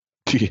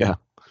 Yeah.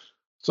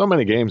 So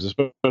many games,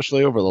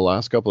 especially over the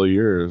last couple of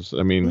years.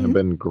 I mean, have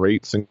been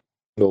great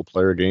single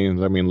player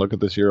games. I mean, look at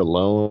this year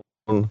alone.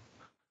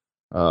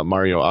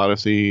 Mario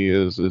Odyssey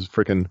is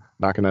freaking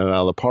knocking it out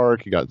of the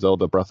park. You got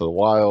Zelda Breath of the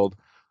Wild.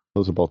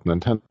 Those are both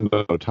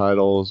Nintendo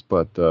titles,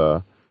 but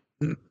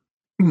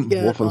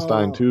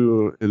Wolfenstein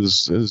 2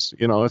 is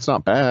it's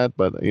not bad,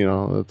 but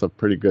it's a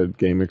pretty good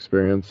game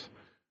experience.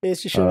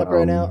 It's just showing up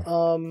right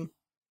now.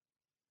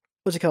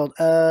 What's it called?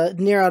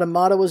 Nier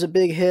Automata was a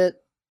big hit.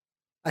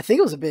 I think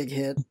it was a big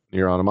hit.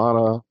 Nier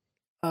Automata,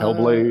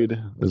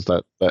 Hellblade is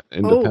that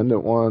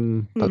independent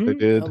one that they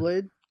did.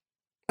 Hellblade.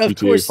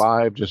 GTA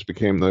 5 just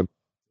became the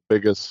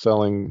biggest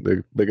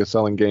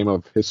selling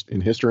game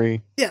in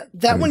history. Yeah,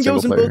 that one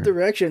goes in both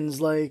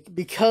directions. Like,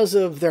 because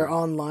of their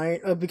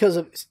online, because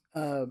of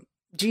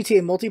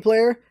GTA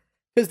multiplayer,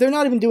 because they're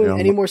not even doing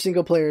any more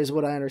single player, is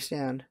what I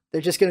understand.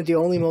 They're just going to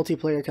do only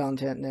multiplayer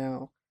content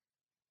now.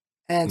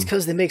 And it's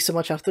because they make so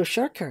much off those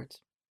shark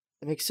cards.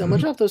 They make so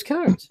much off those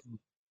cards.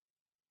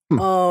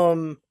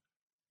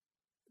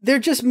 They're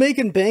just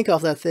making bank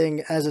off that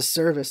thing as a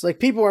service. Like,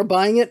 people are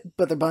buying it,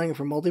 but they're buying it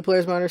for multiplayer,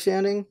 is my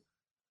understanding.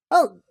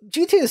 Oh,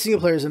 GTA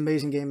single player is an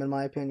amazing game in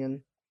my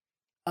opinion.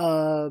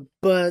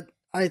 But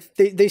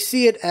they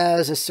see it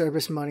as a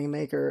service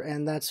moneymaker,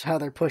 and that's how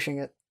they're pushing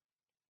it.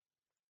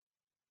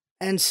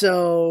 And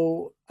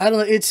so, I don't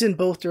know, it's in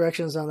both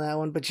directions on that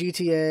one, but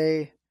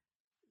GTA,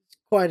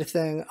 quite a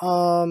thing.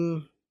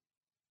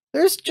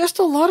 There's just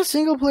a lot of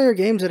single player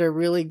games that are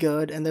really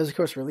good, and there's of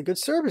course really good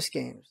service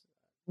games,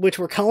 which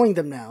we're calling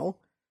them now.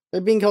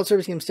 They're being called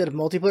service games instead of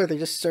multiplayer. They're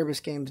just service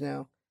games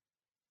now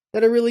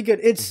that are really good.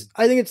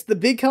 I think it's the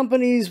big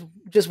companies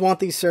just want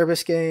these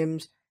service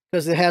games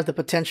because they have the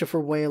potential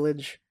for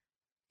whalage.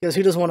 Because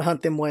who doesn't want to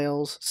hunt them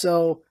whales?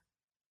 So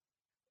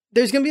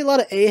there's going to be a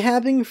lot of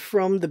AHABing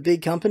from the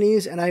big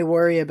companies, and I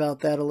worry about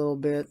that a little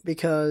bit,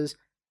 because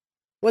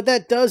what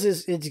that does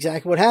is it's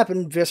exactly what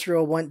happened.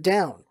 Visceral went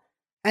down.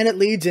 And it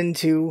leads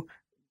into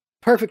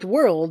perfect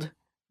world.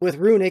 with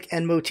Runic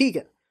and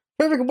Motiga.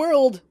 Perfect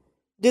World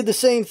did the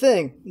same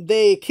thing.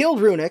 They killed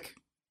Runic,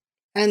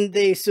 and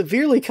they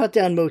severely cut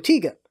down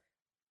Motiga.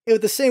 It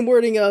was the same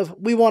wording of,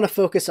 we want to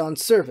focus on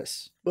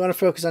service. We want to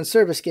focus on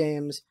service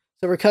games,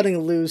 so we're cutting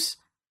loose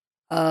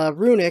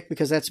Runic,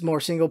 because that's more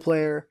single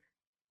player,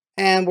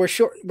 and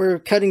we're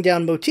cutting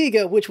down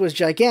Motiga, which was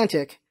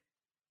gigantic,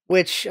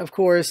 which, of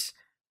course,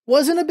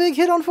 wasn't a big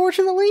hit,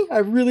 unfortunately. I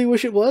really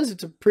wish it was.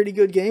 It's a pretty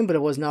good game, but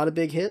it was not a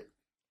big hit.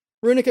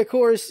 Runic, of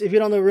course, if you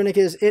don't know what Runic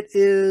is, it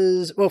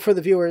is, well, for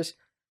the viewers,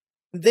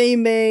 they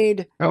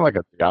made... kind of like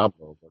a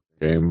Diablo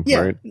game, yeah,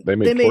 right? They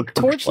made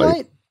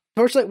Torchlight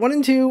 1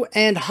 and 2,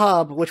 and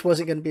Hob, which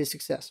wasn't going to be a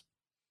success.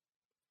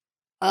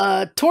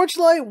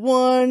 Torchlight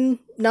 1,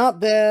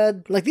 not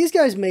bad. Like, these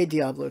guys made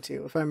Diablo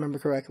 2, if I remember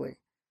correctly.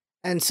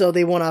 And so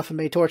they went off and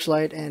made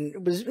Torchlight, and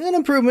it was an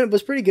improvement, it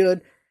was pretty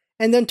good.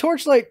 And then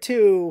Torchlight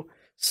 2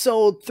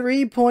 sold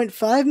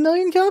 3.5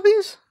 million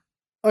copies?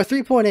 Or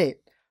 3.8.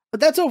 But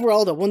that's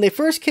overall, though. When they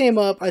first came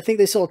up, I think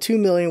they sold 2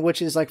 million,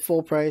 which is like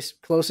full price,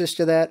 closest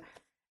to that.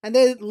 And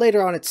then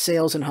later on, it's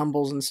sales and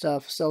humbles and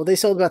stuff. So they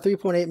sold about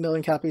 3.8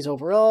 million copies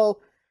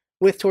overall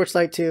with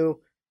Torchlight 2.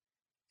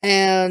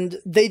 And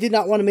they did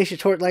not want to make a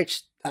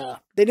Torchlight.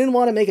 They didn't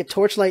want to make a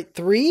Torchlight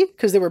 3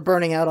 because they were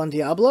burning out on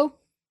Diablo.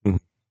 Mm-hmm.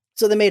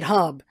 So they made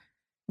Hob,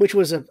 which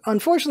was a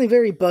unfortunately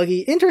very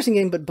buggy, interesting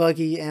game, but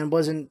buggy, and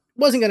wasn't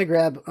going to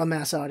grab a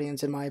mass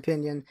audience, in my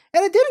opinion.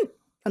 And it didn't,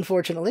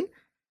 unfortunately.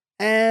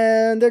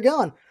 And they're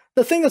gone.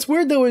 The thing that's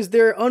weird, though, is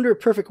they're under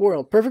Perfect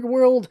World. Perfect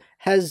World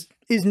is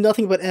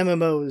nothing but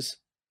MMOs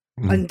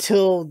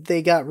until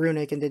they got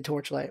Runic and did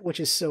Torchlight, which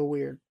is so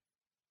weird.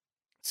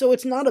 So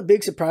it's not a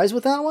big surprise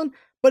with that one,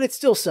 but it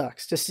still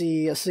sucks to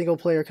see a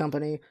single-player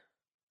company,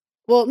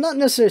 well, not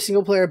necessarily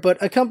single-player,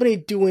 but a company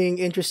doing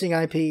interesting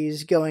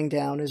IPs going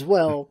down as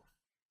well,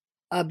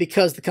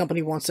 because the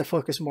company wants to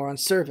focus more on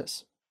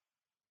service.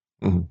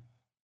 Mm-hmm.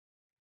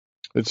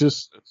 It's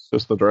just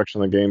the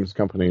direction the games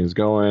company is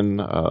going.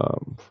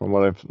 From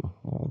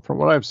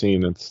what I've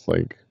seen, it's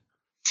like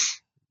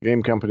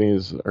game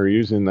companies are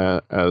using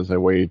that as a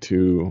way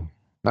to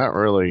not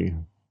really,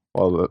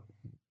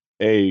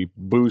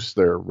 boost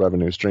their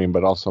revenue stream,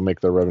 but also make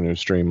their revenue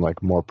stream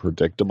like more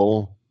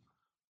predictable.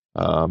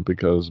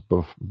 Because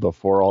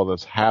before all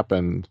this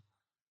happened,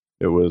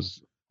 it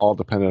was all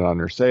dependent on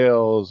your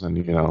sales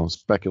and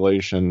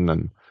speculation,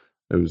 and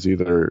it was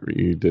either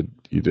you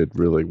did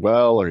really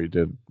well or you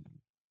did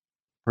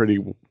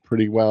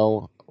pretty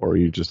well, or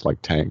you just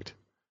like tanked.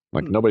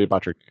 Like nobody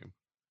bought your game.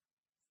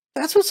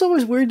 That's what's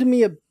always weird to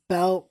me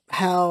about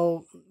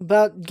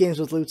games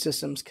with loot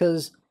systems,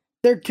 because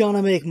they're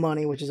gonna make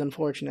money, which is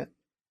unfortunate.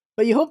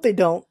 But you hope they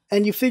don't,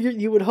 and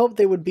you would hope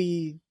they would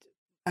be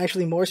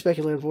actually more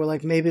speculative, where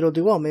like maybe it'll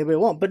do well, maybe it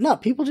won't. But no,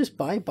 people just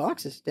buy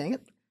boxes, dang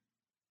it.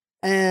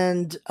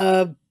 And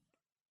I've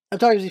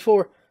talked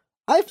before,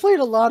 I've played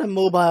a lot of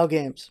mobile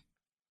games.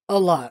 A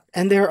lot.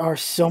 And there are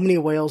so many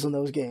whales in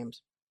those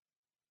games.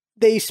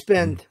 They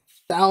spend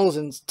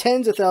thousands,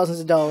 tens of thousands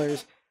of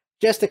dollars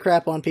just to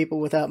crap on people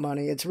without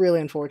money. It's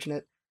really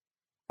unfortunate.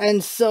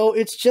 And so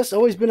it's just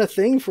always been a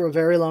thing for a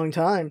very long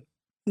time.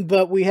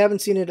 But we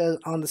haven't seen it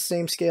on the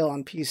same scale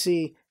on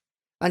PC,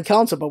 on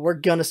console, but we're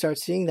going to start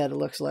seeing that, it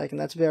looks like. And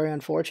that's very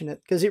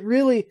unfortunate, because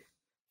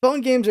phone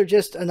games are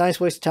just a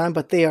nice waste of time,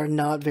 but they are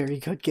not very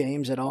good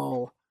games at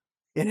all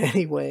in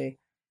any way.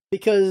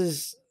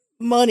 Because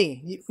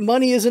money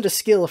isn't a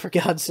skill, for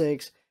God's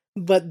sakes.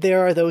 But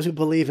there are those who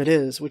believe it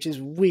is, which is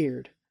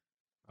weird.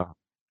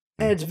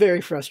 And it's very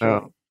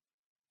frustrating.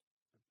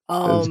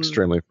 It's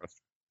extremely frustrating.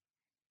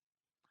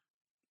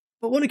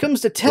 But when it comes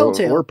to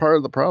Telltale... we're part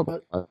of the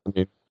problem. I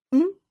mean,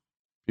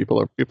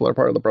 people are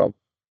part of the problem.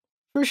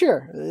 For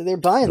sure. They're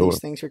buying these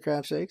things, for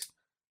crap's sakes.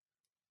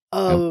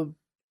 But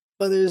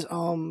there's...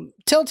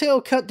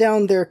 Telltale cut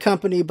down their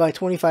company by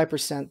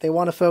 25%. They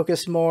want to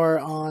focus more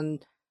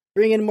on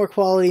bringing in more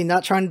quality,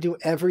 not trying to do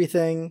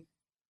everything.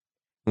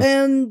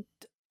 And...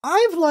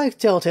 I've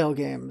liked Telltale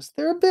games.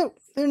 They've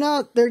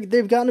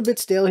gotten a bit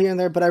stale here and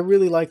there, but I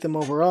really like them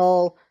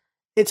overall.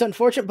 It's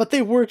unfortunate, but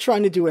they were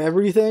trying to do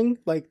everything.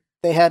 Like,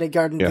 they had a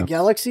Guardian of the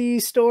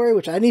Galaxy story,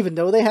 which I didn't even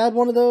know they had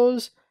one of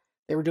those.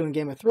 They were doing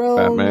Game of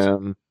Thrones.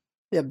 Batman.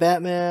 Yeah,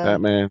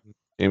 Batman.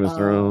 Game of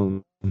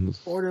Thrones.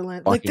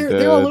 Borderlands. Like,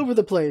 they're all over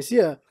the place,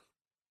 yeah.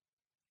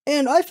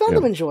 And I found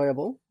them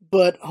enjoyable,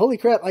 but holy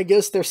crap, I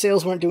guess their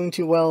sales weren't doing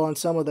too well on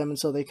some of them, and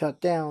so they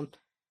cut down.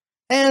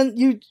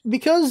 And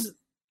because...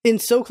 in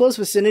so close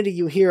vicinity,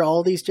 you hear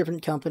all these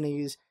different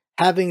companies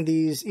having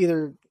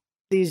either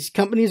these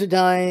companies are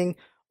dying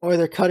or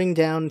they're cutting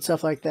down and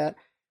stuff like that.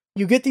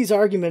 You get these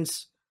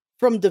arguments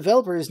from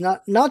developers,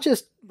 not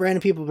just random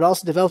people, but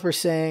also developers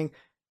saying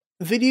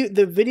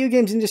the video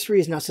games industry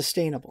is not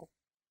sustainable.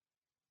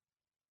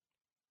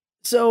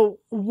 So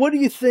what do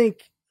you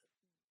think?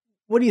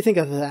 What do you think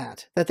of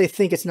that? That they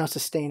think it's not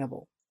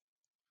sustainable?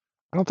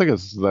 I don't think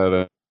it's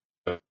that.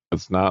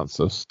 It's not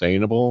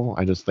sustainable.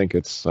 I just think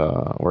it's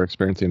we're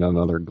experiencing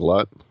another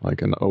glut,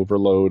 like an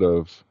overload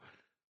of.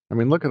 I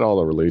mean, look at all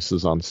the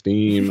releases on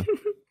Steam.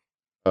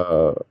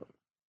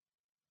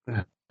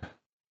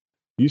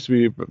 used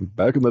to be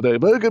back in the day.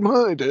 Back in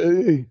my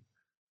day,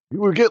 you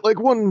would get like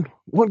one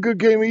good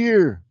game a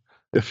year,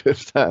 if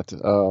that.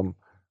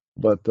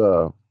 But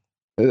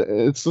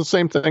it's the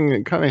same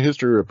thing, kind of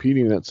history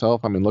repeating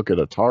itself. I mean, look at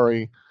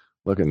Atari,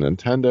 look at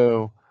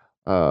Nintendo.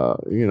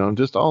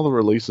 Just all the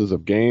releases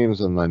of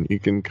games, and then you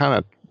can kind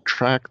of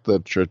track the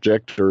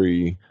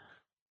trajectory.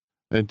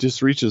 It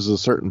just reaches a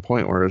certain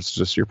point where it's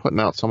just you're putting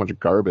out so much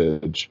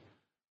garbage,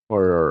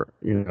 or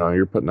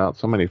you're putting out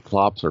so many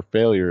flops or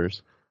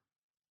failures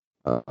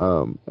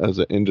as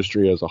an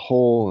industry as a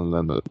whole, and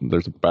then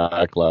there's a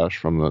backlash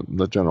from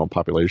the general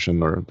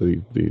population, or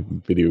the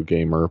video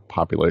gamer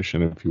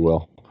population, if you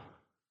will.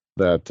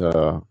 That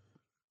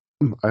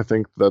I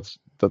think that's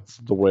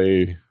the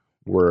way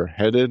we're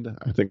headed.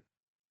 I think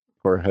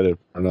we're headed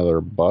for another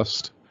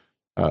bust,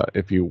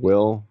 if you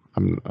will.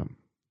 I'm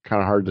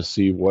kind of hard to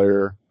see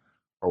where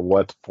or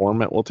what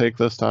form it will take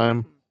this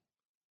time.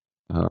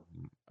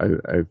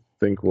 I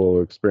think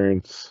we'll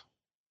experience.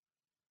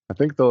 I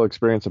think they'll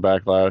experience a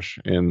backlash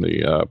in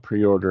the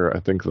pre-order. I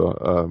think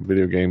the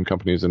video game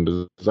companies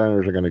and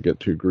designers are going to get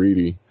too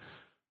greedy,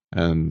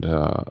 and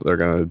they're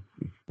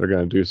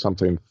gonna do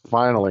something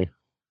finally,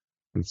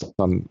 and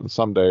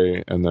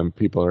someday, and then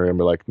people are gonna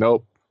be like,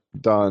 "Nope,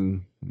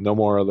 done. No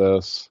more of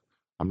this.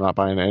 I'm not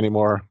buying it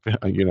anymore."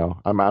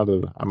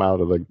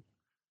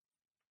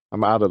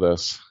 I'm out of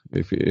this,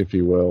 if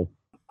you will.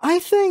 I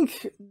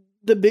think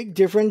the big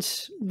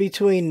difference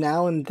between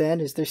now and then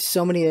is there's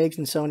so many eggs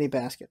in so many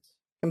baskets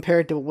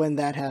compared to when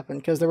that happened,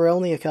 because there were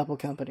only a couple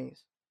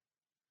companies.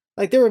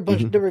 Like there were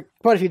there were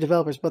quite a few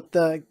developers, but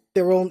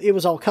it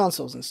was all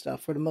consoles and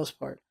stuff for the most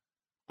part.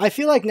 I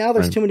feel like now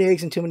there's too many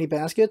eggs in too many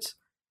baskets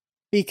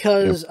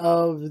because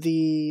of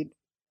the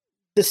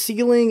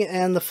ceiling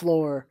and the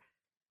floor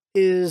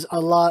is a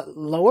lot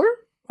lower,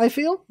 I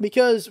feel,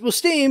 because with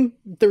Steam,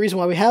 the reason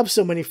why we have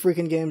so many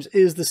freaking games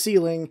is the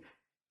ceiling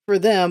for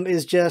them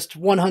is just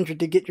 100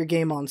 to get your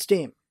game on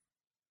Steam.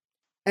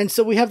 And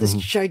so we have this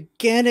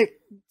gigantic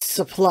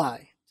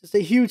supply, just a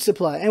huge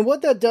supply. And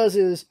what that does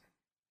is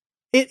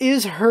it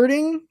is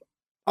hurting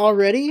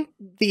already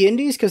the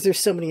indies, because there's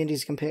so many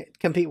indies to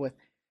compete with.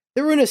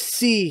 They're in a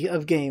sea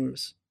of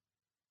games,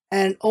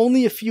 and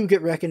only a few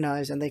get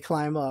recognized and they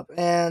climb up.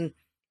 And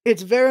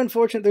it's very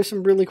unfortunate. There's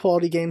some really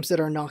quality games that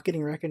are not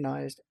getting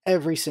recognized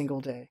every single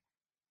day.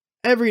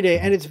 Every day.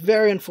 And it's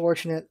very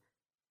unfortunate.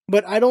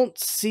 But I don't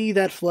see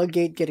that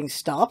floodgate getting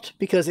stopped,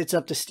 because it's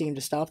up to Steam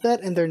to stop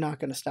that, and they're not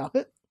going to stop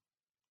it.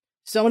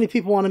 So many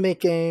people want to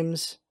make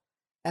games,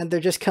 and they're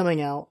just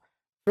coming out.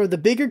 For the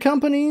bigger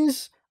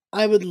companies,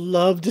 I would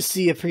love to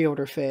see a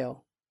pre-order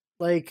fail.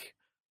 Like,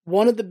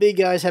 one of the big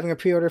guys having a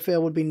pre-order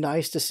fail would be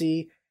nice to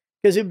see,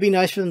 because it would be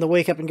nice for them to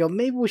wake up and go,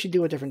 maybe we should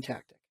do a different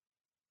tactic.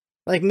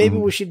 Like, maybe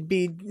we should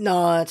be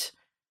not...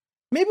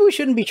 Maybe we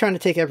shouldn't be trying to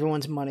take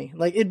everyone's money.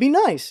 Like, it'd be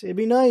nice. It'd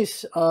be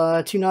nice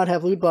to not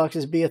have loot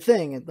boxes be a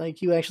thing.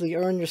 Like, you actually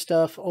earn your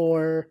stuff,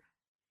 or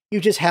you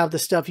just have the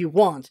stuff you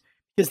want.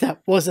 Because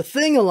that was a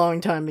thing a long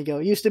time ago.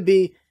 It used to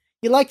be,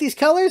 you like these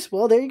colors?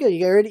 Well, there you go.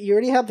 You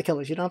already have the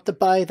colors. You don't have to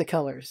buy the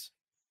colors.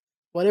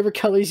 Whatever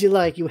colors you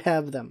like, you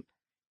have them.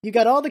 You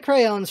got all the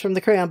crayons from the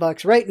crayon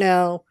box right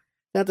now.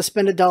 You have to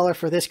spend $1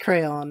 for this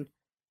crayon.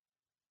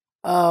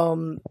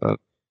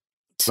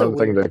 Another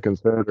thing to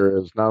consider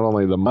is not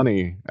only the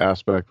money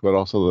aspect, but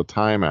also the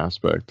time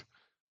aspect.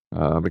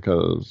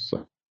 Because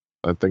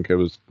I think it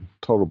was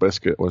Total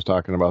Biscuit was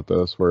talking about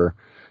this, where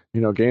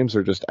games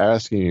are just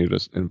asking you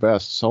to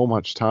invest so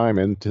much time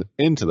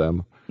into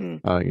them.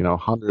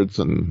 Hundreds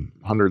and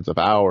hundreds of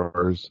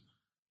hours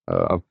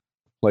of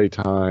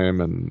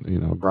playtime,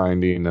 and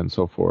grinding and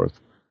so forth.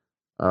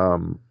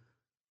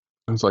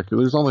 It's like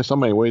there's only so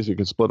many ways you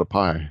can split a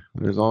pie.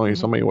 There's only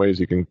so many ways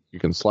you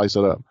can slice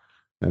it up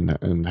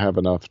and have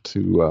enough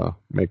to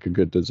make a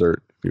good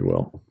dessert, if you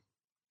will.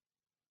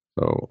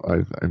 So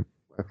I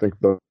think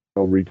they'll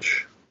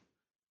reach,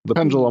 the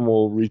pendulum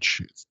will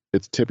reach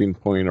its tipping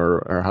point,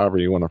 or however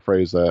you want to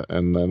phrase that,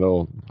 and then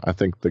I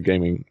think the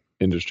gaming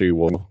industry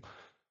will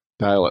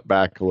dial it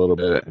back a little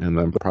bit, and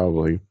then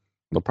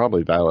they'll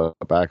probably dial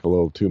it back a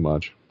little too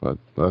much, but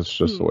that's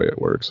just the way it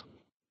works.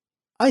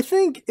 I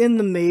think in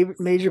the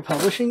major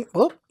publishing,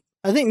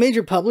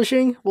 major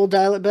publishing will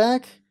dial it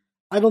back.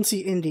 I don't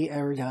see indie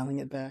ever dialing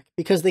it back,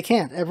 because they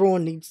can't.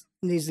 Everyone needs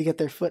to get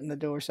their foot in the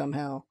door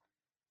somehow,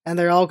 and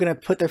they're all going to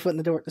put their foot in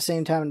the door at the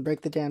same time and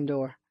break the damn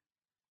door.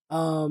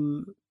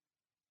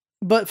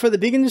 But for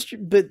big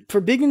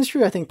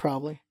industry, I think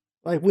probably,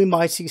 like, we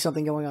might see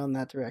something going on in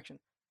that direction.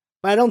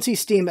 But I don't see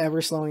Steam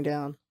ever slowing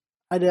down.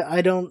 I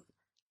don't.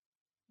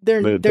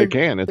 They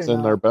can. It's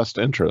in their best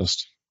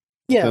interest.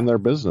 Yeah. It's in their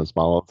business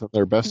model. It's in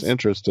their best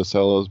interest to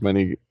sell as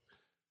many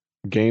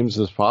games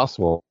as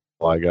possible,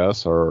 I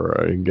guess,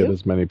 or get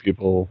as many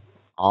people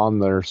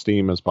on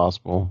Steam as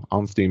possible.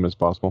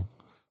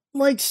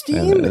 Like,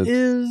 Steam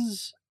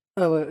is...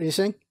 Oh, what are you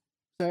saying?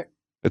 Sorry.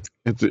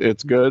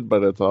 It's good,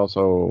 but it's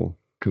also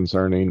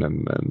concerning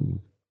and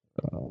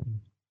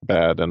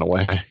bad in a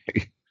way.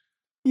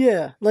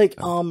 Yeah, like,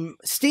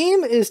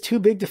 Steam is too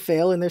big to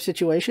fail in their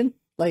situation.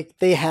 Like,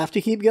 they have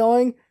to keep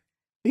going,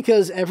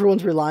 because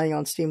everyone's relying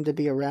on Steam to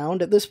be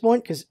around at this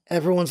point, because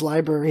everyone's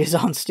library is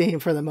on Steam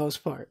for the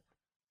most part.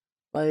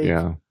 Like,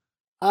 yeah.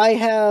 I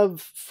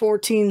have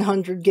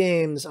 1,400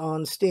 games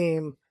on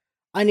Steam.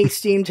 I need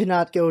Steam to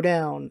not go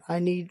down. I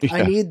need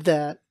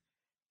that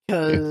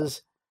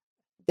because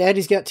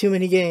Daddy's got too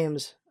many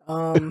games.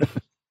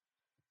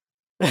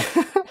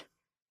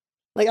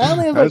 Like, I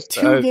only have like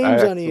two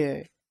games on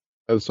EA.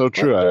 That's so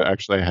true. I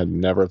actually had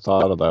never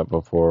thought of that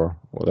before.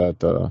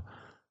 That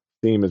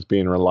Steam is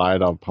being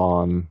relied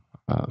upon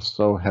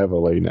so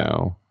heavily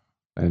now,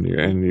 and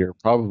you're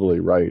probably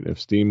right. If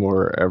Steam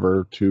were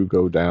ever to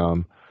go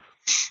down,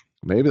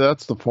 maybe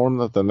that's the form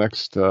that the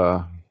next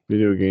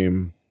video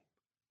game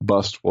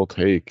bust will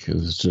take.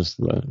 Is just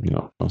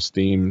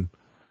Steam.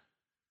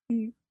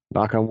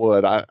 Knock on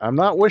wood. I'm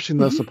not wishing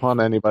this upon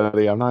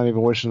anybody. I'm not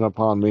even wishing it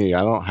upon me. I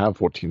don't have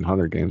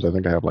 1,400 games. I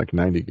think I have like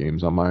 90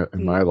 games in my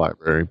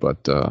library,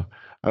 but I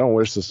don't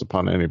wish this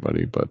upon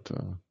anybody. But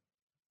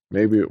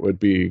maybe it would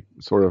be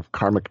sort of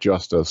karmic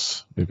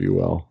justice, if you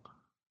will,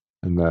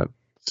 and that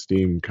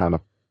Steam kind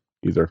of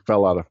either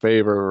fell out of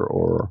favor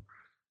or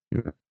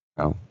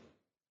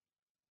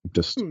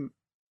just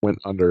went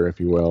under, if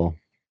you will.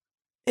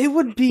 It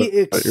would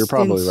be but you're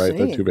probably right.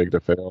 They're too big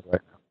to fail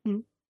right now.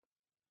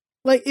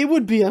 Like, it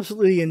would be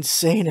absolutely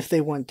insane if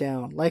they went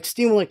down. Like,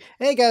 Steam was like,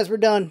 hey guys, we're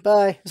done,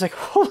 bye. It's like,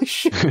 holy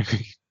shit.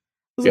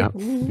 Like,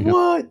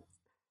 what?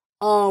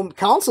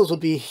 Consoles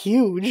would be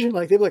huge.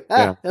 Like, they'd be like,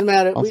 doesn't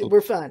matter,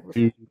 we're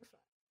fine.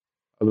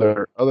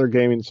 Other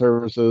gaming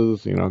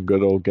services,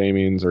 good old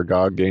gamings or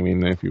GOG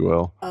gaming, if you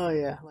will. Oh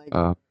yeah, like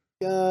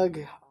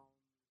GOG,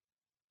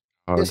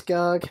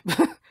 Discog.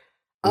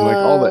 Like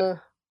all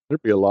that,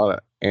 there'd be a lot of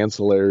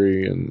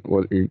ancillary and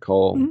what we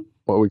call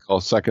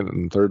second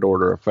and third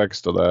order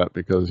effects to that,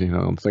 because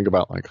think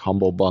about like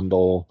Humble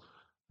Bundle,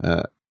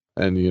 and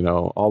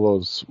all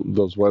those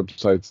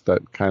websites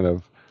that kind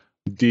of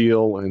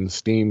deal in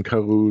Steam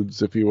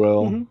codes, if you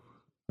will.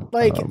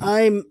 Like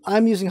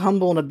I'm using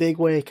Humble in a big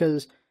way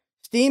because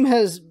Steam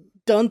has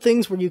done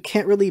things where you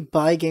can't really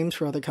buy games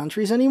for other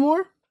countries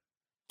anymore.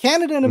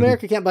 Canada and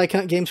America can't buy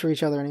games for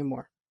each other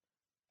anymore.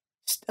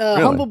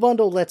 Really? Humble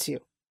Bundle lets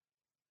you.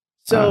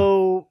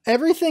 So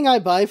everything I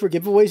buy for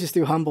giveaways is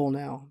through Humble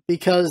now,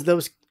 because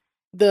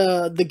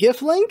the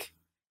gift link,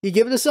 you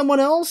give it to someone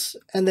else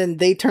and then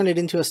they turn it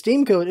into a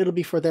Steam code, it'll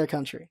be for their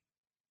country.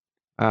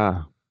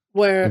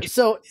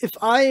 So if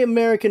I,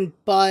 American,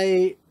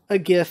 buy a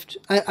gift,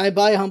 I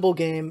buy a Humble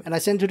game and I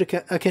send it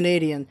to a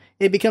Canadian,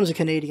 it becomes a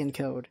Canadian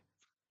code.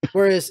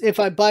 Whereas if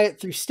I buy it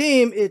through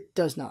Steam, it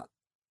does not.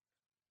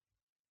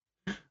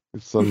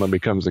 It suddenly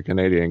becomes a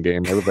Canadian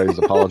game. Everybody's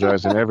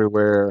apologizing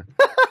everywhere.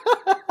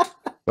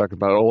 Talking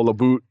about all the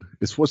boot.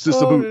 What's this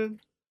about? Man.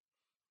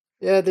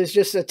 Yeah, there's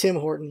just a Tim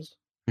Hortons.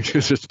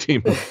 It's just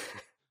Tim.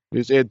 You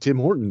just add Tim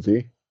Hortons,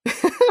 eh?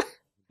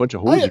 Bunch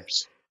of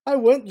hosers. I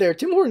went there.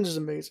 Tim Hortons is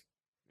amazing.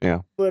 Yeah.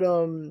 But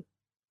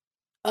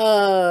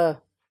that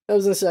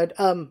was an aside.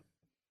 Yeah,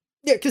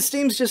 because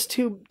Steam's just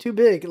too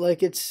big.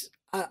 Like, it's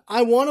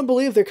I want to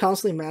believe they're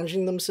constantly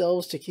managing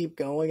themselves to keep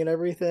going and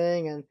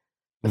everything, and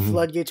the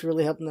floodgates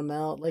really helping them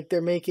out. Like, they're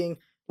making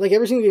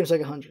every single game's like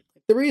 100.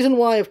 The reason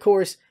why, of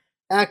course,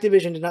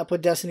 Activision did not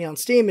put Destiny on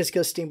Steam is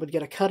because Steam would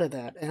get a cut of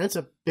that, and that's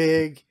a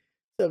big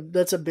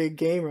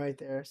game right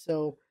there.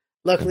 So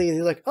luckily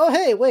they're like, oh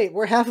hey, wait,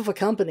 we're half of a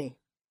company.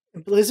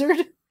 Blizzard,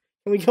 can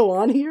we go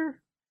on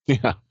here?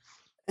 Yeah.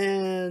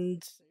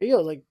 And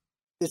like,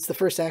 it's the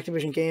first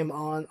Activision game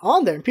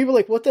on there, and people are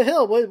like, what the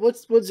hell?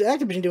 What's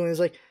Activision doing? It's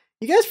like,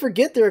 you guys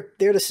forget they're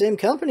the same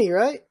company,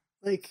 right?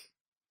 Like,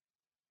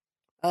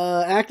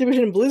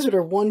 Activision and Blizzard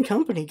are one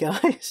company,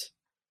 guys.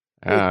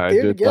 Yeah,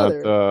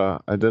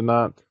 I did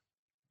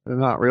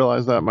not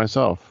realize that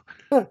myself.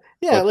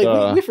 Yeah,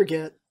 but, we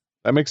forget.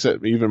 That makes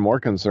it even more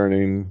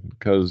concerning,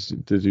 because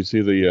did you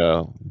see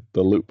the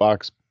loot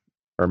box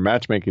or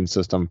matchmaking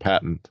system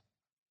patent?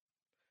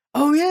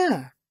 Oh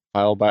yeah,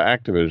 filed by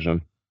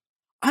Activision.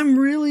 I'm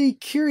really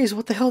curious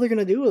what the hell they're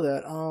gonna do with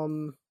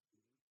that.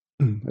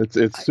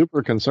 It's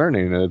super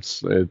concerning.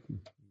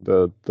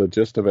 The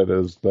gist of it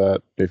is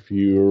that if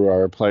you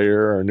are a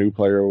player or a new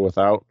player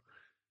without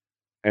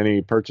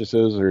any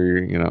purchases,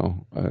 or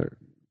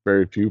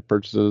very few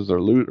purchases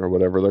or loot or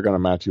whatever, they're going to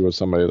match you with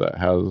somebody that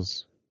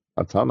has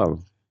a ton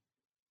of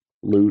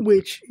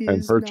loot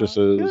and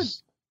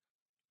purchases,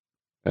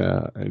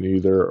 and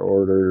in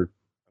order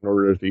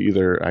to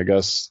either, I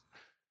guess,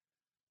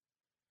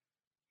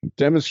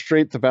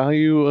 demonstrate the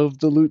value of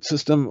the loot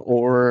system,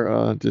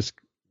 or just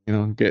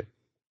get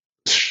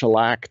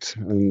shellacked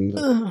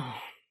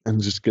and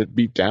just get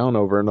beat down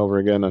over and over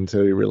again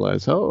until you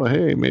realize, oh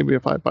hey, maybe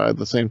if I buy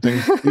the same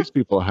things these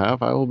people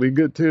have, I will be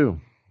good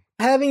too.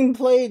 Having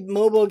played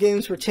mobile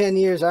games for 10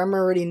 years, I'm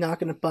already not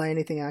going to buy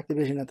anything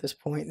Activision at this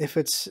point. If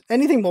it's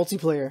anything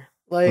multiplayer,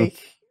 like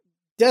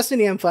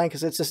Destiny, I'm fine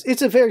because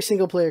it's a very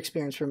single player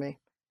experience for me.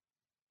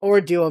 Or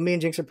a duo. Me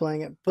and Jinx are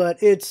playing it, but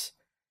it's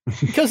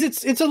because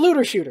it's a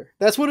looter shooter.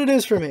 That's what it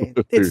is for me.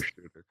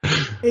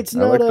 It's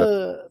not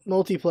a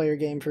multiplayer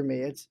game for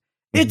me.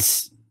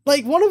 It's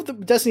like, one of the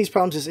Destiny's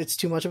problems is it's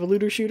too much of a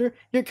looter shooter.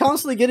 You're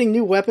constantly getting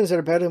new weapons that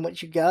are better than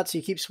what you got, so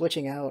you keep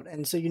switching out,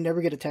 and so you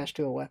never get attached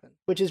to a weapon,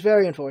 which is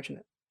very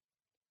unfortunate.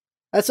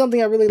 That's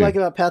something I really like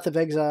about Path of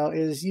Exile,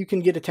 is you can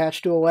get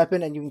attached to a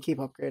weapon and you can keep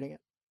upgrading it,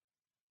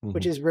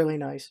 which is really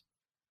nice.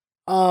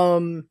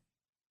 But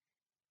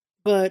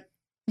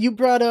you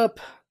brought up...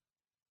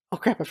 Oh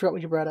crap, I forgot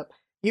what you brought up.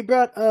 You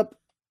brought up...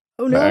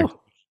 Oh no!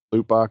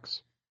 Loot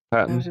box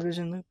patents.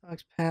 Division loot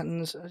box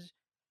patents.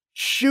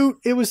 Shoot,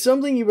 it was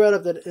something you brought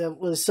up that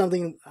was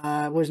something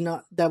was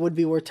not that would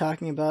be worth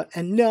talking about,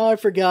 and no, I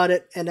forgot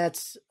it, and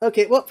that's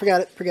okay. Well,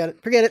 forget it. I forgot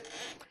it.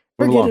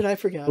 Move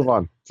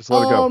on. Just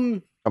let it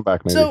go. Come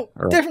back, maybe. So,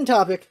 different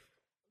topic.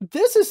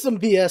 This is some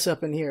BS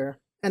up in here,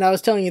 and I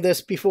was telling you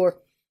this before.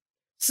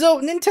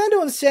 So,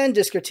 Nintendo and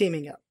SanDisk are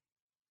teaming up.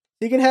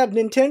 You can have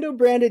Nintendo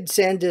branded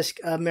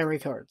SanDisk memory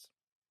cards.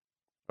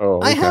 Oh,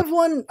 okay. I have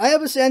one. I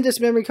have a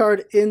SanDisk memory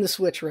card in the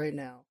Switch right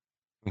now.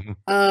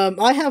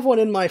 I have one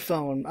in my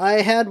phone.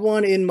 I had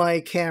one in my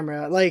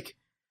camera. Like,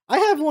 I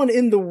have one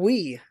in the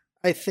Wii,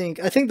 I think.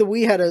 I think the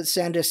Wii had a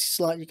SanDisk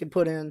slot you could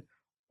put in,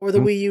 or the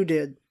Wii U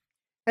did.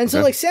 And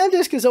so, like,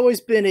 SanDisk has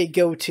always been a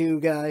go-to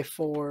guy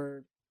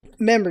for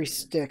memory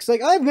sticks.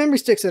 Like, I have memory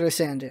sticks that are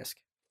SanDisk.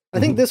 I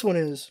think this one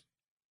is.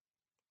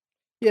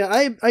 Yeah,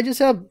 I just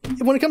have...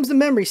 When it comes to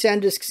memory,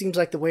 SanDisk seems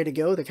like the way to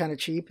go. They're kind of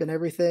cheap and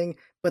everything,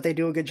 but they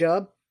do a good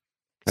job.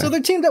 So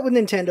they're teamed up with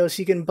Nintendo, so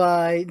you can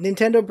buy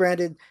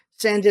Nintendo-branded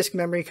SanDisk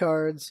memory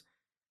cards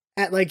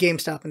at, like,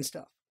 GameStop and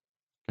stuff.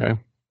 Okay.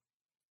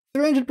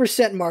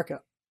 300%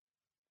 markup.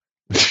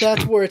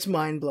 That's where it's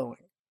mind-blowing.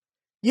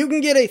 You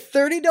can get a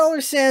 $30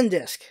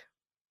 SanDisk,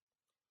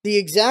 the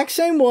exact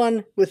same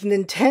one with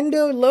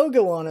Nintendo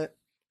logo on it,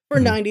 for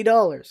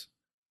 $90.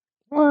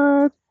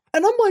 What?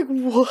 And I'm like,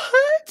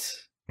 what?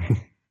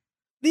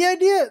 The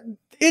idea,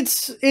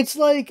 it's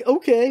like,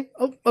 okay.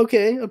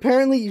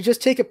 Apparently you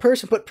just take a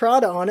purse and put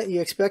Prada on it and you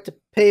expect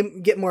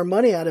to get more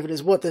money out of it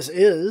is what this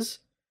is.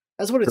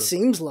 That's what it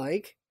seems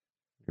like.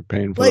 You're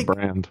paying for the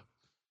brand.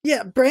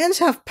 Yeah, brands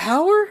have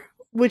power,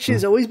 which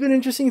has always been an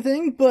interesting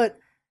thing, but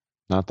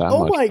not that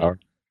much power.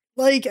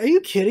 Like, are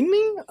you kidding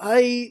me?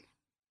 I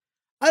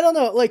don't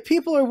know. Like,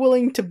 people are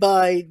willing to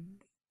buy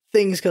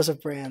things because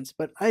of brands,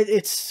 but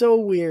it's so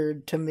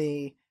weird to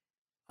me.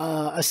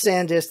 A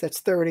SanDisk that's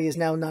 30 is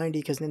now 90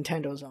 because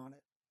Nintendo's on it.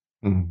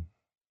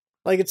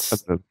 Like,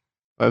 it's...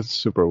 That's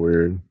super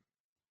weird.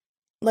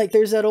 Like,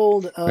 there's that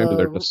old... maybe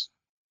they're just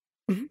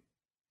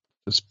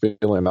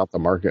feeling out the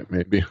market,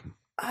 maybe.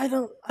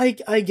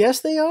 I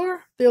guess they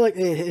are. They're like,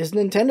 hey, is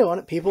Nintendo on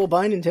it? People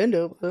buy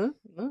Nintendo.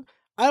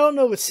 I don't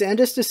know if it's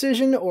SanDisk's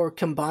decision or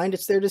combined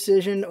it's their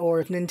decision, or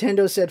if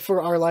Nintendo said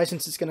for our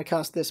license it's going to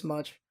cost this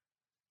much.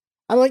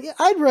 I'm like,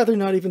 I'd rather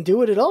not even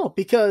do it at all,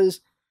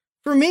 because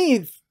for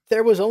me...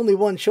 There was only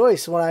one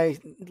choice when I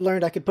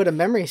learned I could put a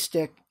memory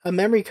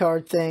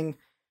card thing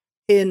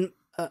in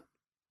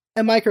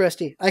a micro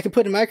SD. I could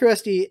put a micro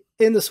SD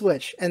in the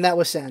Switch, and that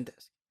was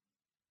SanDisk.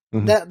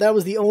 That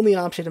was the only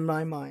option in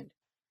my mind.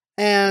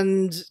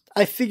 And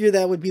I figured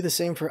that would be the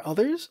same for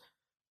others.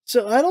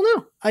 So I don't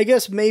know. I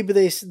guess maybe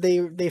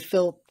they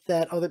felt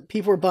that other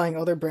people were buying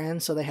other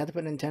brands, so they had to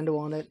put Nintendo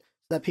on it,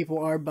 that people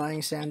are buying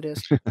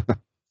SanDisk.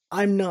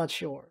 I'm not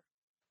sure.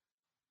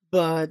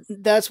 But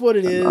that's what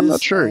it is. I'm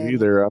not sure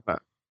either. I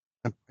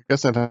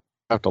guess I'd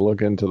have to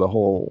look into the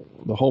whole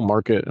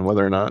market and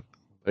whether or not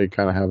they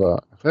kind of have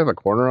if they have a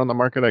corner on the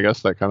market. I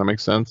guess that kind of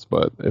makes sense.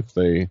 But if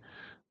they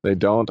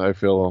don't, I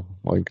feel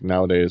like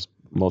nowadays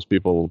most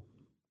people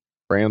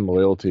brand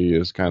loyalty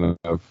is kind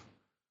of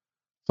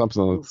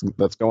something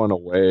that's going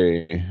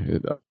away.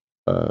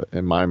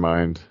 In my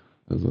mind,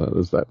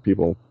 is that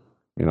people,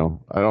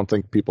 I don't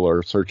think people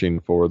are searching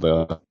for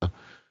the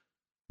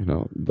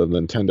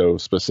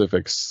Nintendo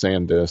specific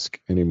SanDisk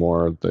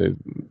anymore.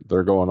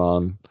 They're going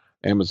on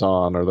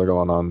Amazon, or they're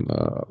going on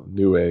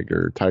Newegg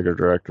or Tiger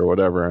Direct or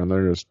whatever, and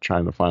they're just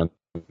trying to find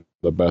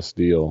the best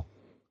deal.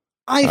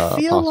 I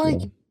feel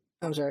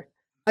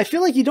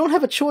like you don't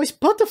have a choice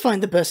but to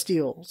find the best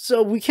deal.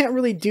 So we can't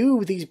really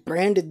do these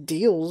branded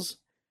deals.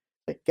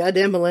 Like,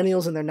 goddamn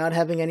millennials, and they're not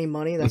having any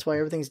money. That's why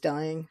everything's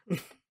dying.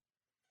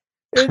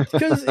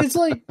 Because it's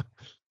like...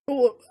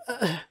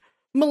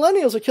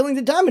 millennials are killing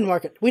the diamond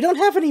market. We don't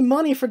have any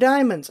money for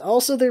diamonds.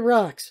 Also, they're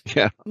rocks.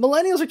 Yeah.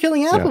 Millennials are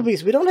killing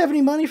Applebee's. We don't have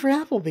any money for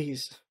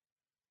Applebee's.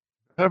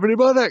 Have any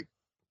money?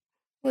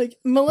 Like,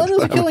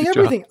 millennials are killing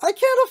everything. I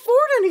can't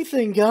afford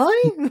anything, guy.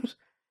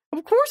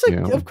 Of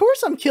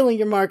course I'm killing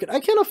your market. I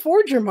can't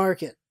afford your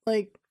market.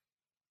 Like,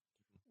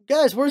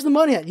 guys, where's the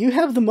money at? You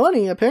have the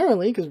money,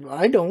 apparently, because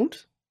I don't.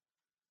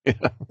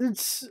 Yeah.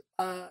 It's,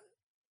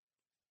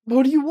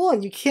 what do you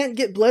want? You can't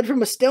get blood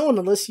from a stone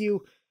unless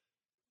you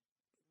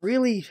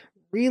really,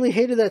 really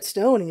hated that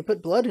stone and you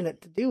put blood in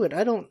it to do it.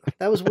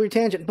 That was a weird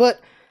tangent,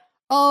 but,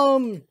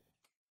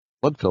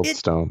 blood-filled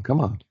stone, come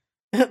on.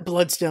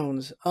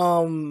 Bloodstones.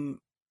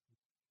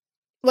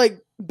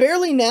 Like,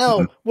 barely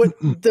now, what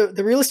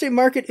the real estate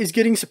market is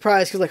getting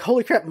surprised because, like,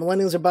 holy crap,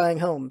 millennials are buying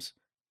homes.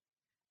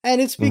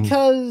 And it's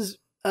because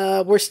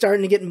we're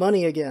starting to get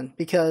money again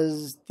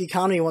because the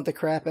economy went to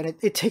crap, and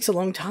it takes a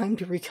long time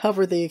to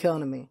recover the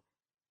economy.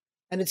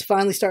 And it's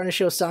finally starting to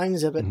show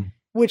signs of it,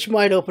 which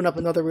might open up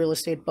another real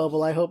estate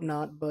bubble. I hope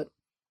not, but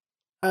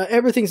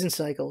everything's in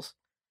cycles.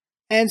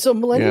 And so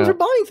millennials are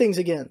buying things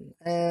again.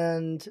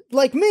 And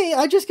like me,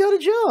 I just got a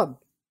job.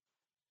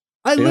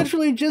 I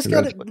literally just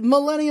got a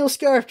millennial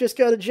scarf, just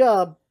got a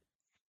job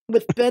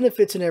with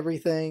benefits and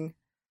everything.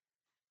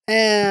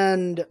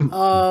 And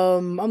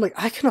I'm like,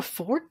 I can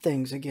afford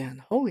things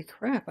again. Holy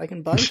crap, I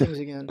can buy things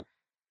again.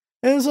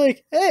 And it's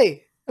like,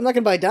 hey, I'm not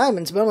gonna buy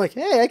diamonds, but I'm like,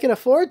 hey, I can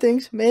afford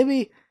things.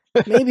 Maybe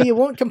you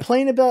won't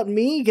complain about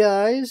me,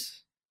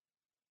 guys.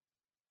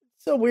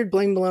 It's so weird,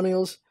 blame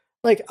millennials.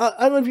 Like,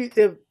 I don't know if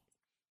you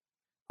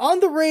on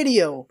the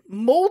radio,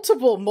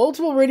 multiple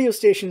radio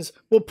stations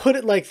will put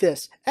it like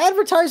this: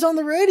 advertise on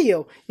the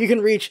radio. You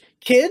can reach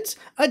kids,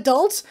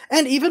 adults,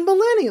 and even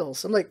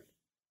millennials. I'm like,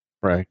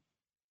 right.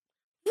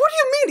 What do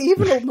you mean,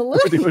 even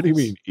millennials? What do you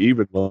mean,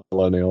 even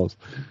millennials?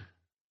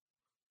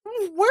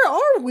 Where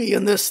are we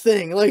in this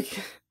thing? Like,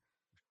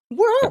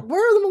 where are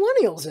the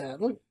millennials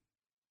at? Like,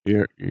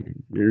 you're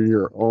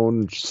your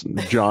own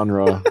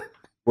genre,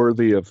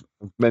 worthy of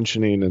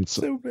mentioning, and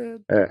so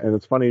bad. And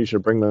it's funny you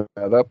should bring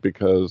that up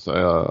because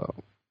I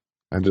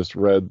just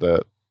read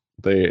that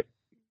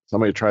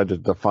somebody tried to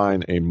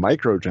define a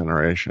micro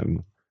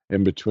generation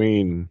in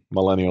between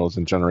millennials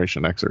and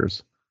Generation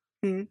Xers.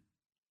 Mm-hmm.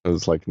 It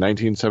was like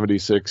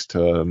 1976 to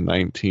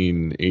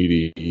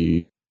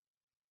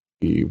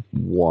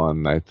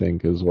 1981, I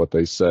think, is what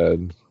they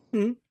said.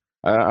 Mm-hmm.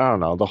 I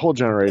don't know. The whole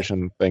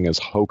generation thing is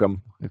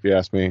hokum, if you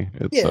ask me.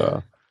 It's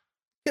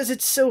because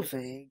it's so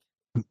vague.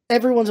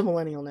 Everyone's a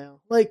millennial now.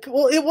 Like,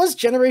 well, it was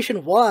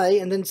Generation Y,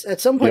 and then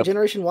at some point,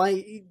 Generation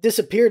Y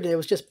disappeared, and it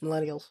was just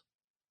millennials.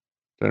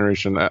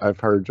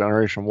 I've heard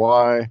Generation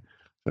Y,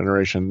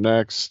 Generation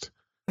Next.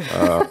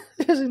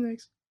 Generation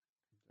Next.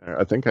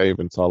 I think I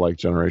even saw like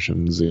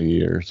Generation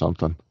Z or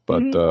something.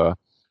 But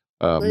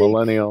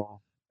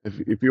millennial.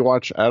 If you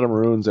watch Adam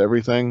Ruins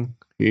Everything,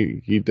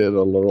 he did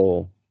a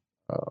little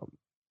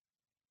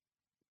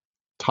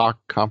talk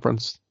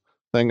conference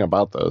thing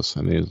about this,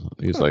 and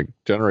he's like,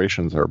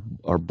 generations are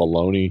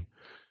baloney.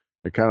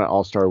 It kind of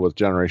all started with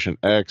Generation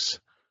X,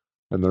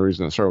 and the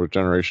reason it started with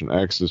Generation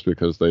X is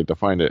because they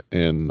defined it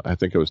in, I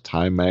think it was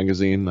Time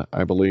magazine,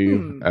 I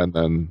believe, and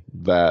then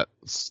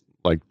that's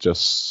like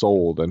just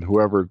sold, and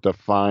whoever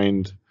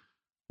defined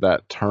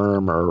that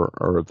term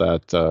or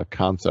that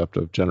concept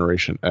of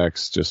Generation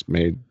X just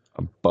made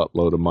a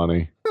buttload of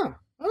money.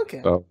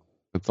 Okay. So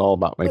it's all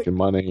about making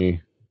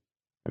money.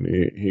 And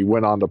he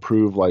went on to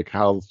prove like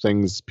how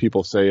things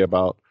people say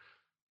about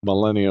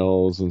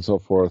millennials and so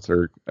forth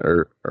are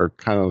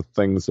kind of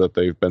things that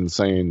they've been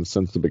saying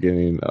since the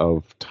beginning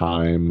of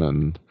time.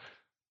 And,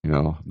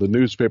 the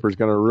newspaper's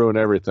going to ruin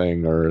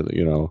everything, or,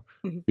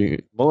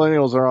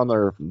 millennials are on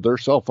their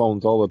cell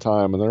phones all the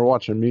time and they're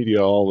watching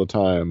media all the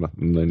time.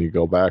 And then you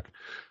go back,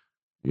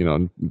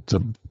 to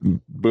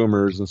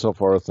boomers and so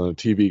forth, and the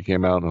TV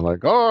came out and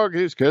like, oh,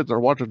 these kids are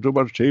watching too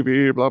much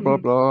TV, blah, blah,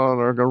 blah.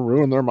 They're going to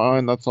ruin their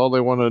mind. That's all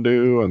they want to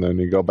do. And then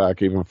you go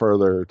back even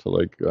further to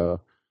like, I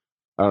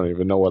don't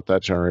even know what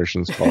that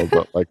generation's called,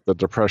 but like the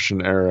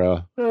Depression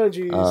era kind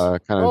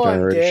of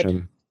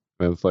generation.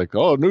 And it's like,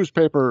 oh,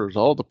 newspapers,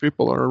 all the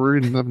people are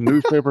reading the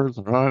newspapers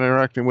and not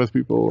interacting with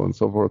people and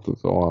so forth and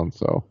so on.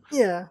 So,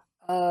 yeah.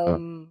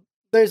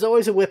 There's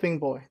always a whipping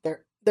boy.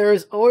 There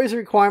is always a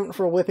requirement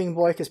for a whipping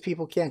boy because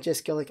people can't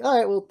just go like, all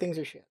right, well, things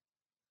are shit.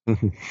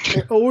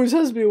 There always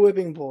has to be a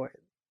whipping boy.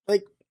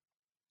 Like,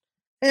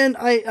 and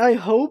I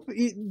hope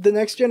the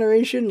next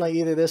generation, like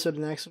either this or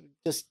the next,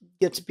 just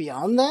gets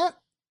beyond that.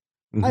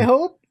 I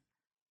hope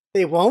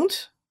they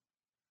won't,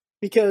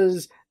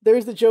 because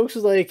there's the jokes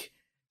like,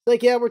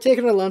 yeah, we're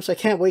taking our lumps. I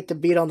can't wait to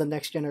beat on the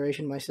next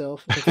generation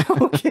myself. Like,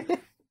 okay.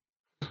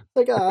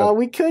 Like,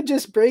 we could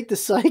just break the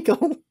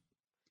cycle.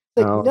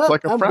 Like, it's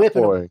like a frat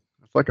boy.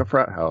 It's like a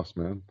frat house,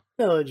 man.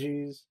 Oh,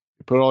 jeez.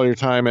 You put all your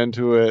time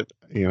into it.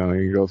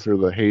 You go through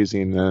the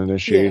hazing and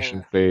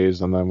initiation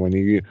phase, and then when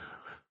you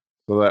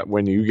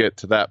get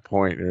to that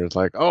point, it's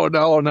like, oh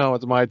no,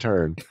 it's my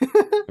turn.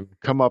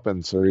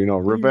 Comeuppance,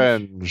 or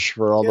revenge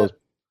for all those,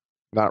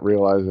 not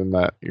realizing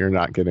that you're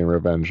not getting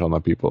revenge on the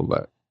people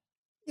that.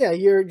 Yeah,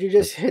 you're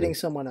just hitting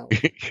someone else.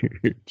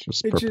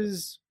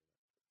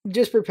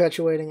 just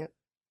perpetuating it.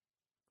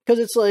 Because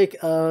it's like,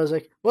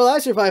 well, I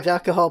survived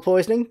alcohol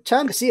poisoning.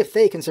 Time to see if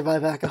they can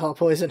survive alcohol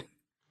poisoning.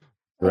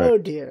 Right. Oh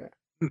dear.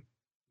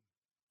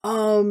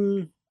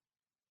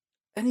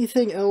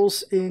 Anything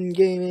else in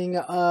gaming?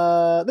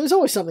 There's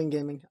always something in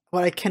gaming,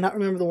 but I cannot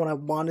remember the one I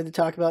wanted to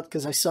talk about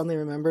because I suddenly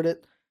remembered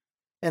it,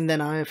 and then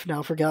I have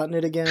now forgotten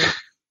it again.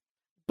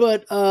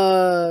 But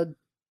the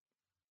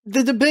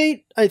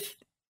debate,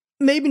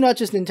 maybe not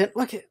just Nintendo.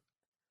 Look,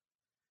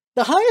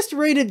 the highest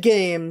rated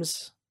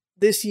games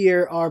this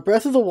year are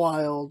Breath of the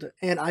Wild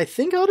and I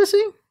think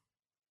Odyssey.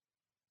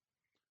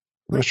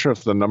 I'm not sure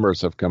if the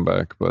numbers have come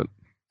back, but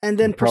and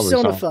then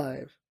Persona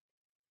 5.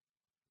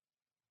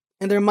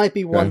 And there might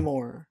be one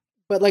more.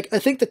 But like I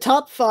think the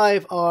top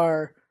 5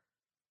 are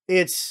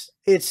It's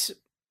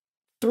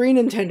 3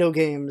 Nintendo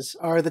games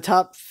are the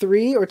top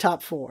 3 or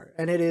top 4,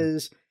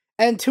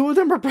 and 2 of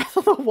them are Breath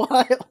of the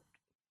Wild.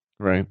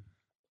 Right.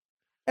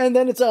 And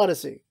then it's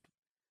Odyssey.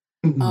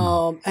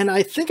 And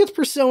I think it's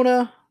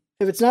Persona.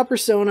 If it's not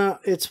Persona,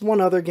 it's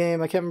one other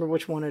game. I can't remember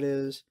which one it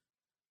is.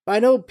 But I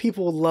know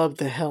people love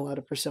the hell out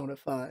of Persona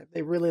 5.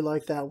 They really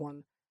like that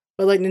one.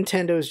 But like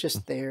Nintendo is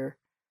just there.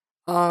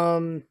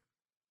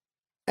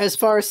 As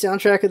far as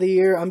soundtrack of the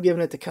year, I'm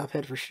giving it to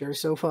Cuphead for sure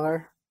so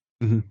far.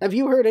 Have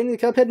you heard any of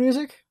the Cuphead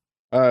music?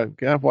 Yeah,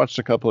 I've watched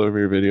a couple of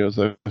your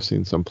videos. I've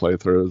seen some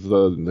playthroughs.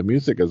 The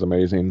music is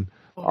amazing.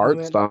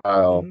 Art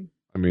style.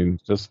 I mean,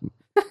 just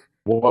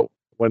what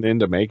went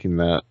into making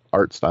that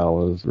art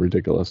style is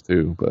ridiculous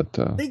too.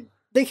 But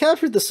they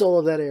captured the soul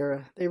of that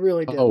era. They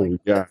really did. Oh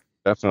yeah,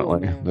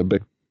 definitely.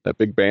 That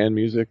big band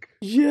music.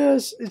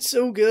 Yes, it's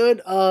so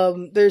good.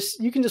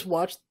 You can just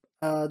watch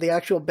the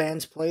actual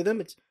bands play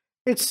them.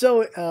 It's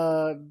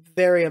so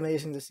very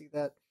amazing to see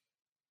that.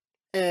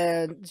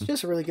 And it's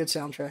just a really good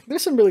soundtrack.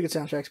 There's some really good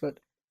soundtracks, but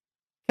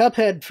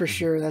Cuphead for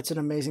sure, that's an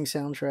amazing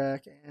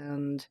soundtrack.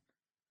 And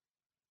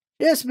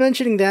just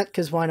mentioning that,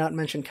 because why not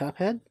mention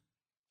Cuphead?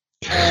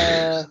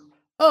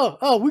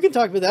 We can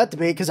talk about that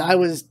debate, because I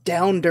was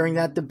down during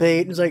that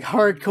debate. It was like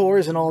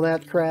hardcores and all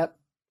that crap.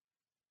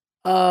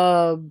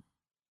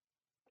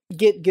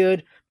 Get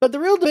good. But the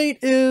real debate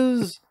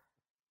is,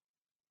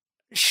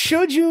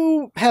 should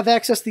you have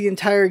access to the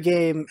entire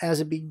game as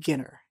a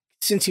beginner,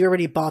 since you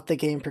already bought the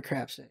game for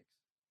crap's sake?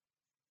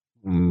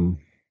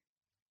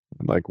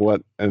 Like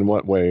what? In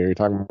what way are you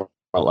talking about?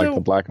 Like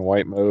the black and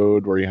white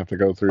mode where you have to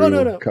go through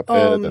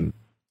Cuphead and.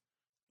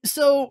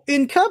 So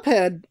in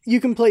Cuphead,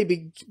 you can play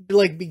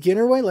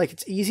beginner way, like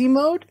it's easy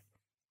mode,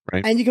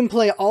 right? And you can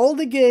play all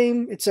the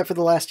game except for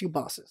the last 2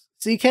 bosses.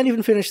 So you can't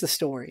even finish the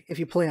story if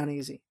you play on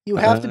easy. You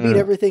have to beat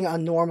everything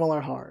on normal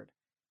or hard.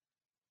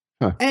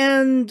 Huh.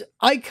 And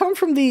I come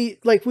from the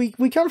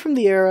we come from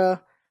the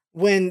era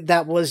when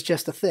that was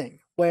just a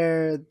thing,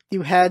 where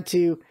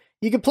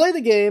you could play the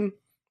game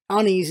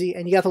on easy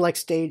and you got to like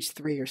stage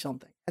 3 or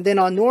something. And then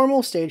on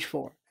normal, stage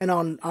 4. And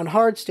on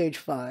hard, stage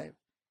 5.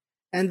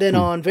 And then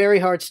on very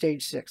hard,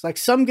 stage 6. Like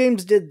some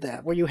games did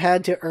that, where you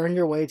had to earn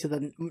your way to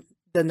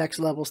the next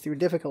levels through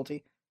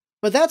difficulty.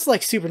 But that's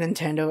like Super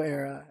Nintendo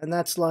era. And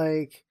that's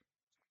like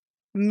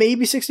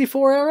maybe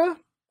 64 era?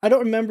 I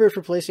don't remember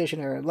for PlayStation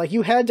era. Like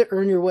you had to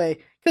earn your way.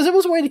 Because it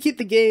was a way to keep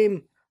the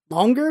game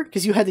longer,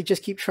 because you had to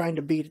just keep trying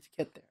to beat it to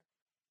get there.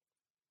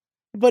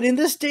 But in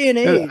this day and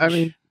age... I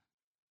mean...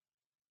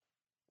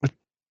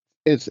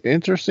 It's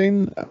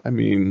interesting. I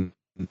mean,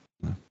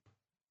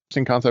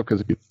 interesting concept,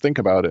 because if you think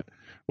about it,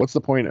 what's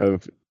the point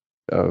of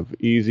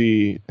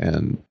easy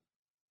and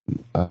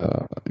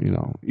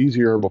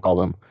easier, we'll call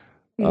them.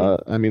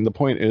 I mean, the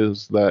point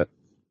is that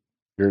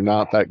you're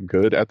not that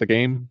good at the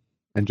game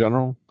in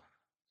general,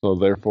 so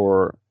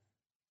therefore,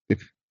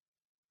 if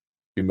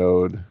you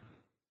mode,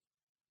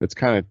 it's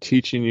kind of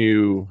teaching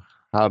you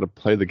how to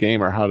play the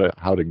game, or how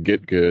to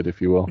get good,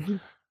 if you will.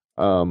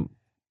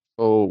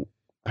 So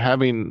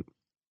having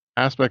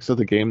aspects of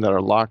the game that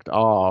are locked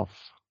off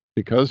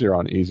because you're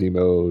on easy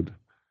mode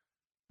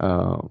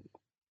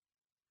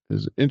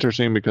is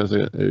interesting, because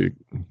it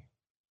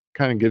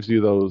kind of gives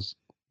you those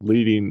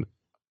leading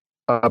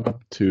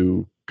up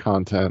to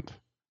content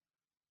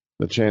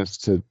the chance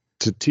to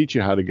teach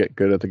you how to get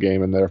good at the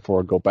game, and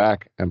therefore go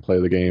back and play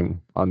the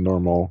game on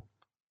normal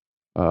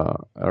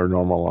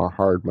or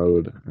hard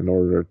mode in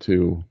order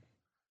to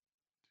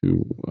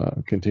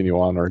continue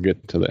on, or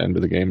get to the end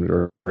of the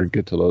game, or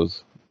get to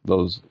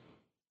those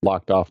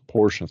locked off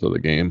portions of the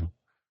game.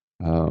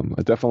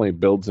 It definitely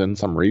builds in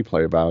some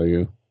replay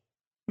value.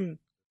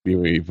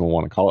 You even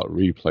want to call it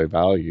replay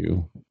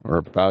value,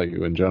 or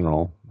value in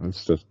general.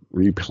 It's just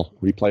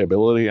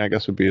replayability, I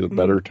guess, would be the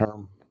better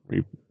term.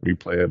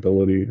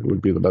 Replayability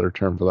would be the better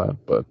term for that.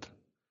 But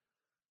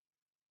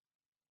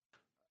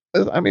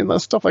I mean, that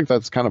stuff like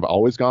that's kind of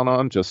always gone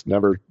on, just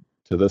never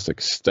to this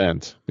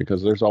extent,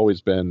 because there's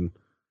always been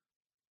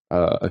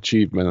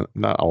achievement,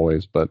 not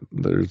always, but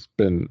there's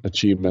been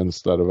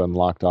achievements that have been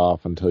locked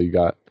off until you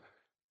got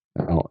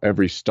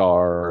every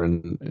star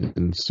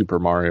in Super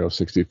Mario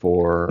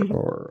 64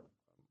 or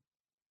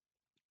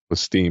with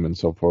Steam and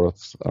so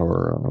forth,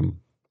 or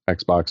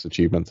Xbox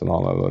achievements and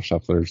all that other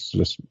stuff. There's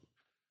just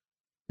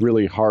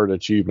really hard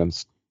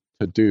achievements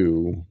to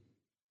do.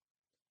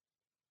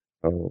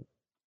 So,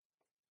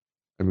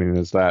 I mean,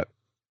 is that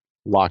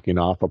locking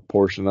off a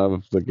portion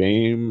of the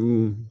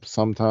game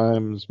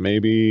sometimes?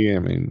 Maybe. I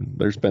mean,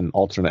 there's been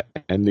alternate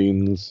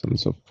endings and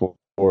so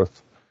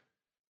forth.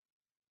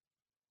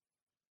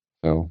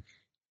 So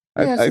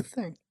I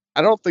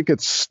don't think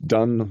it's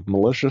done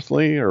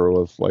maliciously or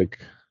with like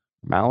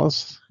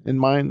malice in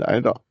mind.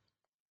 I don't.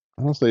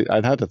 Honestly,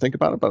 I'd had to think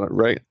about it, but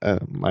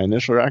my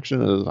initial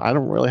reaction is I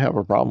don't really have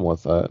a problem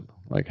with that.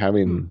 Like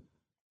having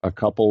a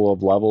couple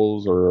of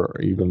levels, or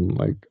even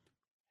like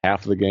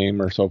half the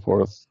game or so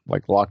forth,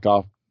 like locked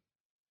off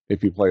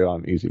if you play it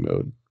on easy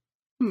mode.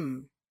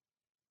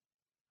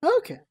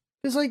 Okay.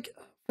 Because like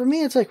for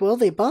me, it's like, well,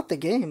 they bought the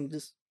game.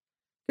 Just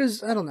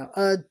Because, I don't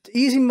know,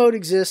 easy mode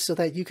exists so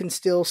that you can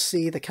still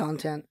see the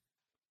content,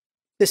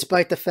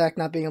 despite the fact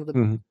not being able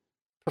to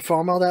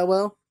perform all that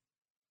well.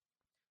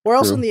 We're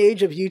also in the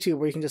age of YouTube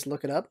where you can just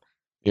look it up.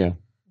 Yeah.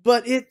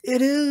 But it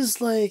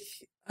is like,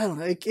 I don't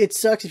know, it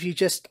sucks if you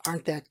just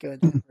aren't that good,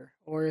 ever,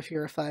 or if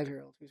you're a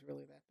 5-year-old who's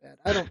really that bad.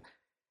 I don't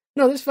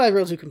know, there's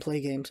 5-year-olds who can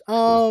play games.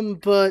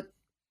 But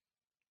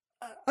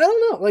I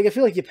don't know, like, I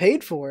feel like you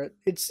paid for it.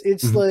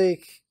 It's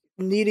like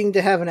needing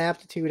to have an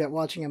aptitude at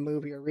watching a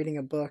movie or reading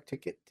a book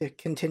to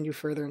continue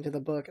further into the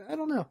book. I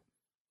don't know.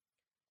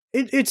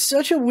 It's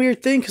such a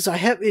weird thing because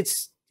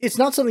it's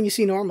not something you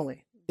see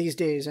normally these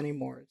days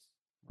anymore.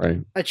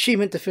 Right.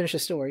 Achievement to finish a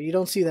story. You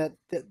don't see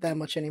that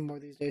much anymore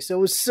these days. So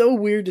it was so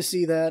weird to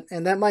see that,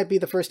 and that might be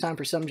the first time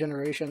for some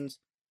generations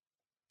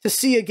to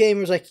see a game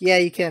where it's like, yeah,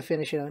 you can't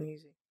finish it on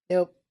easy.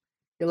 Nope,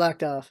 you're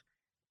locked off.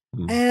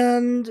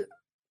 And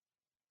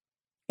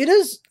it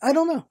is, I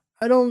don't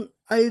know.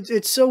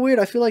 It's so weird.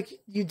 I feel like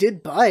you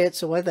did buy it,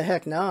 so why the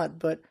heck not?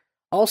 But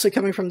also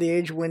coming from the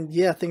age when,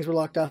 yeah, things were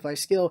locked off by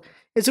skill,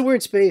 it's a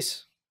weird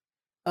space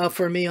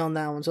for me on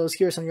that one. So I was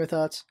curious on your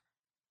thoughts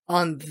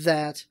on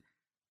that.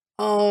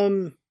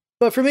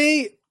 But for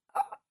me,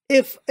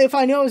 if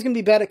I knew I was going to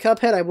be bad at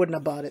Cuphead, I wouldn't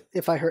have bought it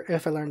if I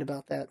learned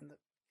about that.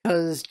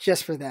 Because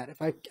just for that,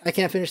 if I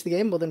can't finish the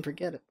game, well then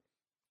forget it.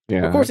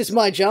 Yeah. Of course, it's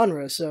my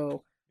genre,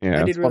 so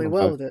I did really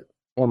well with it.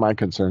 One of my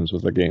concerns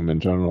with the game in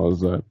general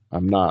is that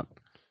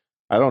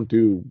I don't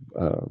do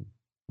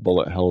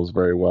bullet hells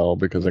very well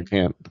because I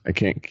can't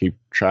keep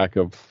track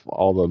of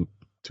all the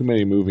too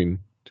many moving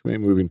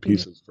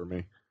pieces for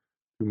me,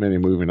 too many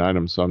moving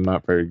items. So I'm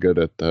not very good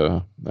at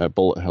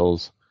bullet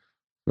hells.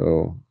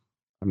 So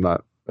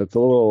it's a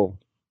little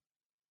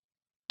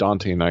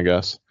daunting, I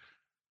guess.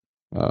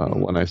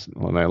 When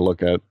I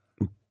look at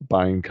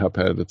buying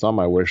Cuphead, it's on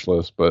my wish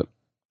list, but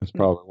it's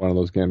probably one of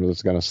those games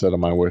that's going to sit on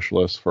my wish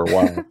list for a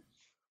while.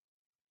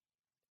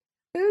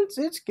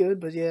 It's good,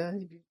 but yeah,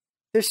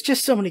 there's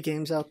just so many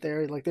games out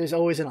there. Like, there's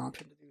always an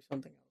option to do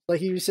something else.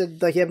 Like you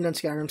said, like, you haven't done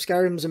Skyrim.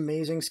 Skyrim's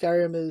amazing.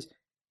 Skyrim is,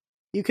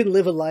 you can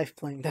live a life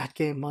playing that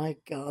game. My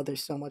God,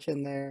 there's so much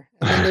in there.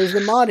 And then there's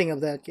the modding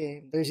of that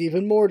game. There's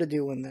even more to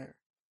do in there.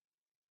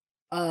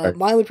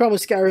 My only problem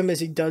with Skyrim is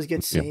he does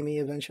get samey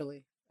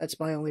eventually. That's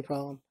my only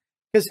problem.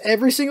 Because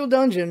every single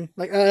dungeon,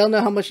 like, I don't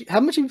know how much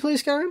you play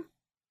Skyrim?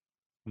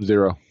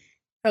 0.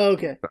 Oh,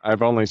 okay.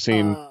 I've only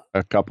seen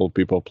a couple of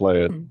people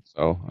play it,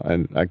 so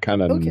I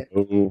kind of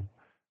know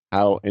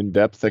how in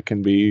depth it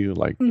can be.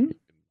 Like,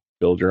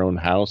 build your own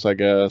house, I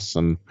guess,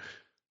 and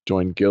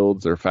join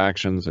guilds or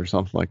factions or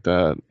something like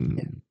that.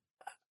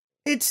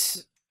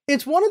 It's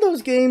one of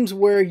those games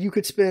where you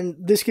could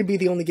this could be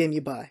the only game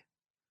you buy.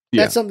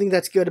 That's something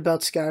that's good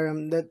about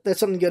Skyrim. That's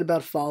something good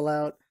about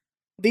Fallout.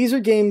 These are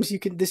games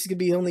this could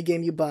be the only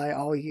game you buy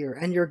all year,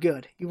 and you're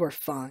good. You are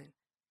fine.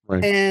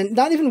 Right. And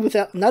not even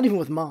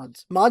with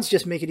mods. Mods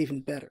just make it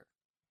even better.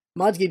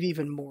 Mods give you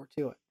even more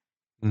to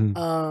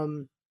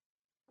it.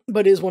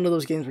 But it is one of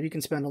those games where you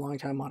can spend a long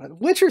time on it.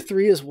 Witcher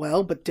 3 as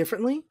well, but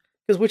differently.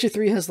 Because Witcher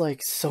 3 has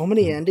like so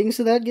many endings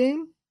to that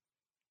game.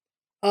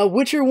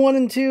 Witcher 1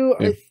 and 2,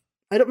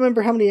 I don't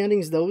remember how many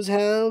endings those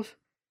have.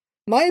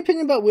 My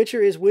opinion about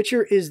Witcher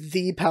is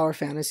the power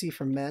fantasy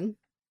for men.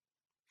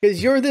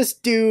 Because you're this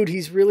dude,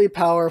 he's really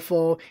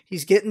powerful,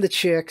 he's getting the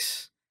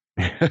chicks,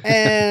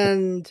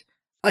 and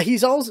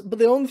he's also, but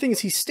the only thing is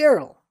he's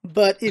sterile.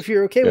 But if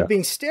you're okay with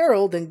being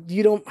sterile, then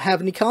you don't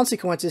have any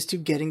consequences to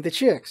getting the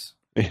chicks.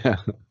 Yeah.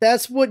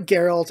 That's what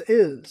Geralt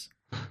is.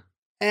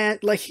 And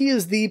like, he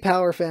is the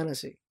power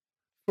fantasy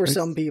for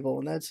some people,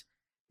 and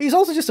he's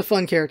also just a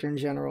fun character in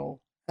general.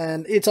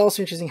 And it's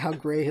also interesting how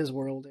gray his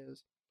world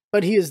is.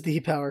 But he is the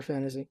power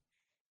fantasy.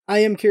 I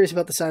am curious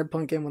about the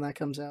Cyberpunk game when that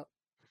comes out.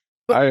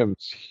 I am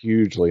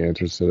hugely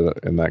interested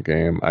in that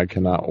game. I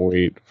cannot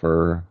wait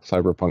for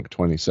Cyberpunk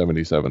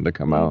 2077 to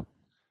come out.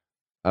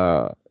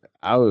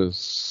 I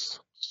was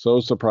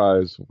so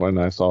surprised when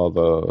I saw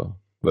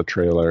the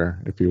trailer.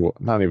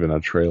 Not even a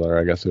trailer,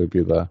 I guess it would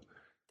be that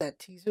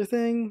teaser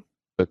thing.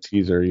 The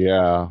teaser,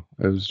 yeah,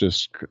 it was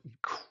just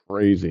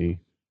crazy.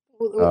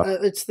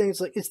 It's things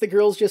like it's the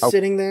girl's just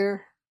sitting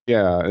there.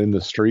 Yeah, in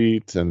the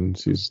street, and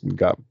she's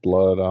got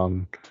blood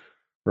on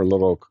her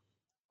little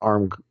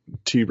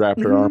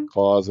T-Raptor arm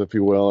claws, if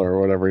you will, or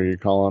whatever you're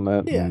calling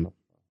it. Yeah,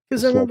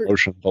 because I remember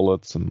motion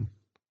bullets and.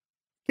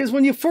 Because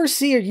when you first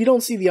see her, you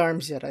don't see the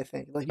arms yet. I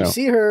think you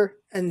see her,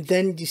 and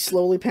then you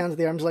slowly pan to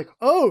the arms, like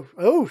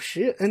oh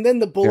shit, and then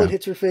the bullet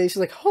hits her face.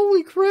 You're like,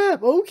 holy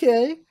crap,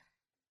 okay,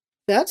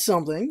 that's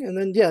something. And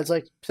then it's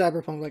like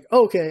Cyberpunk, like,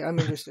 okay, I'm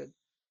interested.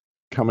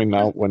 Coming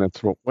out when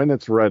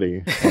it's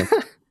ready.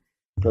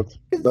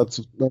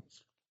 That's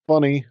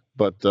funny,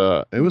 but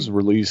it was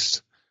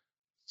released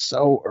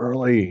so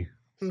early.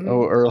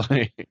 So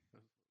early.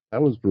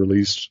 That was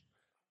released.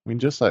 I mean,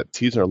 just that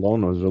teaser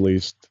alone was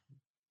released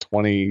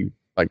 3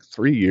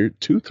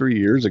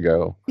 years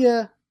ago.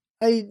 Yeah.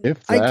 I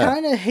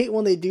kind of hate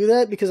when they do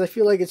that because I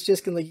feel like it's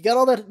just gonna, you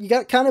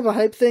got kind of a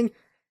hype thing,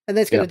 and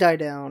then it's gonna die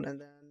down, and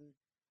then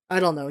I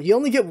don't know. You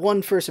only get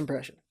one first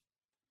impression.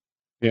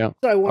 Yeah.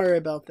 So I worry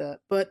about that.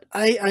 But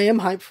I am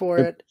hyped for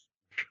it.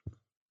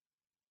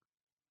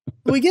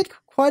 We get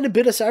quite a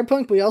bit of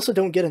Cyberpunk, but we also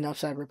don't get enough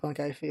Cyberpunk,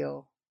 I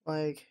feel.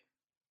 Like,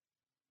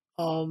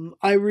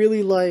 I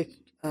really like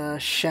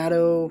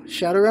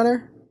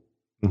Shadowrunner.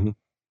 Mm-hmm.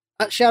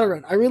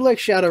 Shadowrun. I really like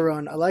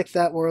Shadowrun. I like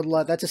that world a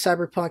lot. That's a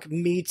Cyberpunk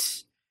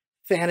meets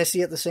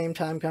fantasy at the same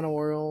time kind of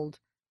world.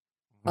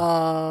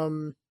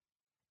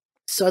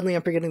 Suddenly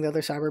I'm forgetting the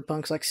other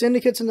Cyberpunks. Like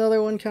Syndicate's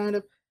another one, kind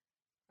of.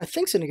 I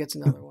think Syndicate's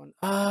another one.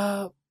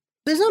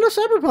 There's not enough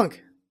Cyberpunk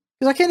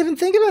because I can't even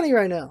think of any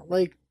right now.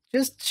 Like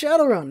just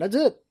Shadowrun. That's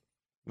it.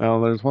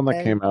 No, there's one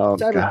that came out.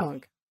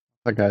 Cyberpunk. God,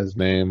 that guy's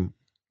name.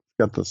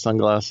 Got the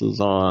sunglasses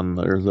on.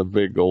 There's a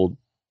big old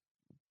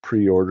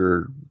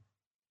pre-order.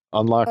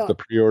 Unlock the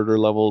pre-order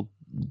level.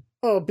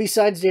 Oh,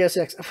 besides Deus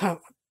Ex,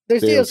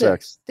 there's Deus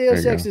Ex.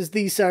 Deus Ex is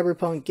the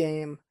Cyberpunk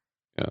game.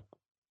 Yeah.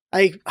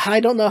 I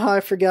don't know how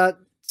I forgot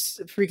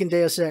freaking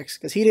Deus Ex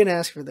because he didn't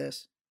ask for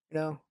this. You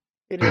know,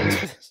 he didn't ask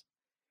for this.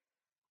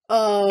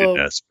 Didn't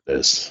ask for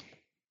this.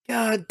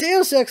 God,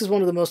 Deus Ex is one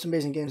of the most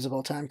amazing games of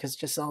all time because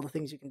just all the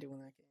things you can do in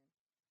that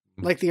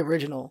game, like the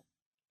original.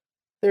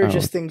 There are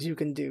just things you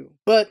can do,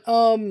 but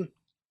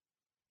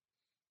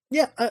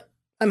yeah,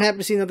 I'm happy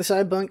to see another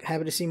Cyberpunk.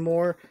 Happy to see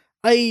more.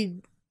 I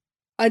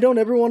don't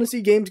ever want to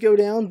see games go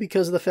down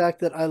because of the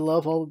fact that I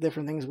love all the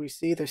different things we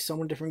see. There's so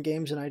many different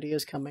games and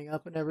ideas coming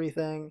up and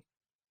everything.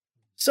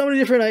 So many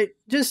different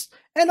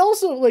and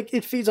also like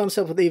it feeds on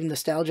stuff with even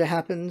nostalgia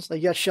happens.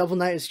 Like yeah, Shovel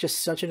Knight is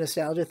just such a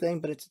nostalgia thing,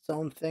 but it's its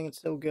own thing.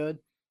 It's so good.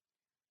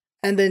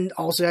 And then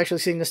also actually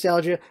seeing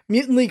nostalgia.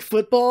 Mutant League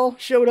Football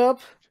showed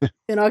up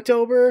in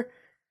October,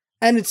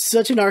 and it's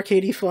such an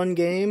arcadey fun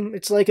game.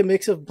 It's like a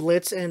mix of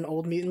Blitz and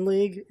old Mutant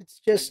League.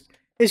 It's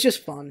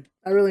just fun.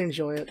 I really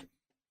enjoy it.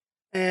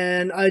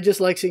 And I just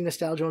like seeing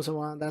nostalgia once in a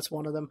while. That's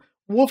one of them.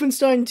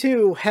 Wolfenstein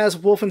 2 has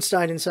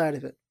Wolfenstein inside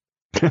of it.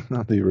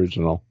 Not the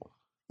original.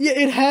 Yeah,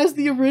 it has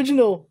the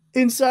original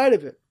inside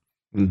of it.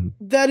 Mm-hmm.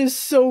 That is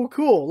so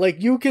cool.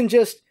 Like, you can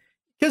just...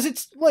 Because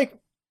it's, like,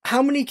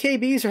 how many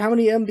KBs or how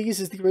many MBs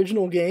is the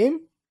original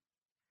game?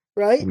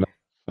 Right?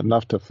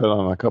 Enough to fit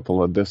on a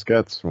couple of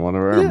diskettes from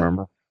whatever I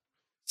remember.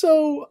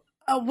 So,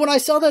 when I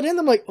saw that in,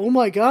 I'm like, oh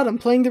my god, I'm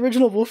playing the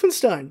original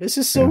Wolfenstein. This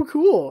is so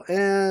cool.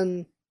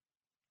 And...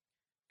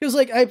 Because,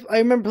 like, I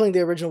remember playing the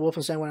original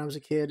Wolfenstein when I was a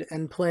kid,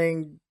 and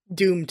playing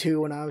Doom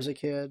 2 when I was a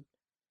kid.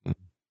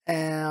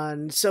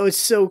 And so it's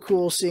so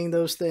cool seeing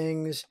those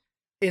things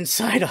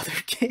inside other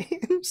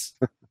games.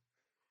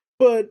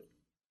 But,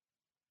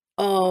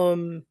 what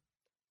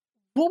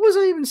was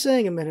I even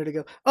saying a minute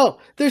ago? Oh,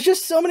 there's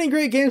just so many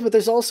great games, but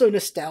there's also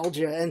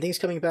nostalgia and things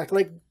coming back.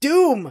 Like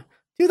Doom!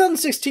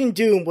 2016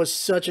 Doom was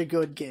such a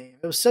good game.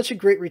 It was such a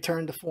great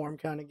return to form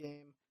kind of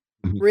game.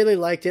 Really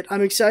liked it.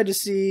 I'm excited to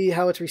see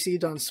how it's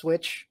received on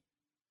Switch.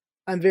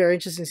 I'm very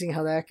interested in seeing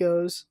how that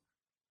goes.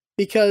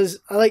 Because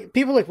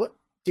people are like, what?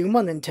 Doom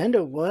on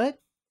Nintendo? What?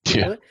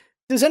 Yeah. What?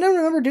 Does anyone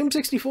remember Doom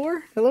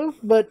 64? Hello?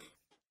 But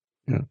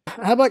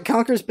how about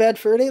Conker's Bad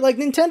Fur Day? Like,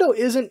 Nintendo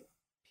isn't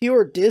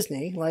pure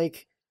Disney.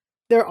 Like,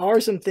 there are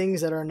some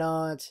things that are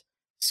not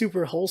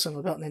super wholesome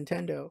about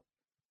Nintendo.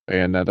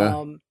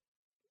 Bayonetta.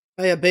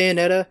 Yeah,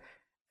 Bayonetta.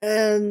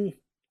 And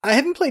I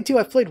haven't played 2.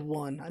 I've played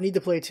 1. I need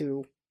to play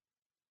 2.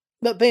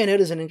 But Bayonetta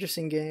is an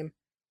interesting game.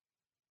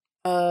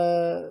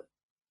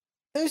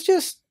 There's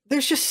just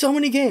so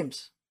many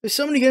games. There's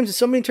so many games and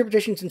so many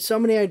interpretations and so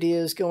many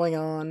ideas going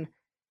on.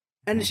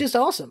 And it's just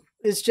awesome.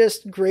 It's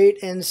just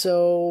great. And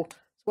so that's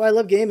why I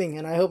love gaming.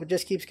 And I hope it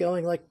just keeps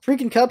going. Like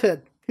freaking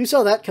Cuphead. Who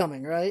saw that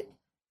coming, right?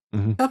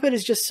 Cuphead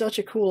is just such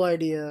a cool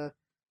idea.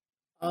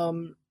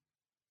 I'm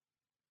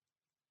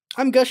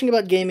gushing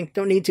about gaming.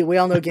 Don't need to. We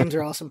all know games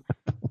are awesome.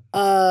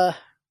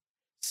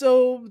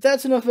 So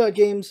that's enough about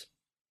games.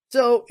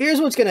 So here's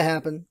what's going to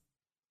happen.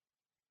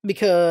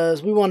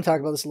 Because we want to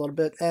talk about this a little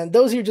bit. And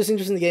those of you who are just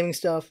interested in the gaming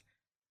stuff,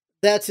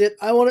 that's it.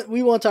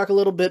 We want to talk a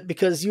little bit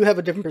because you have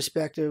a different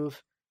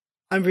perspective.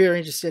 I'm very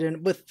interested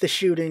in with the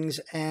shootings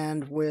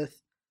and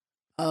with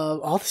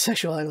all the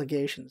sexual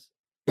allegations.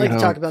 I'd like to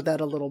talk about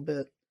that a little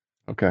bit.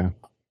 Okay.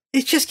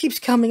 It just keeps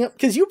coming up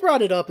because you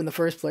brought it up in the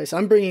first place.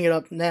 I'm bringing it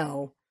up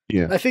now.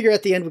 Yeah. I figure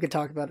at the end we can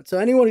talk about it. So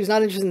anyone who's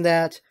not interested in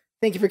that,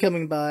 thank you for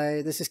coming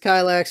by. This is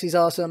Kylax. He's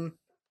awesome.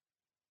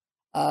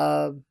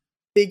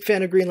 Big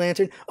fan of Green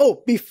Lantern.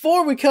 Oh,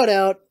 before we cut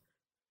out,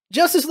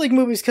 Justice League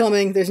movie's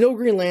coming. There's no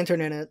Green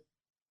Lantern in it.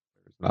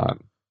 There's not.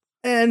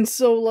 And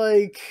so,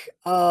 like,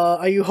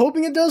 are you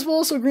hoping it does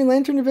well so Green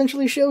Lantern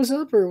eventually shows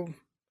up? Or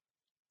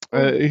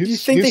do you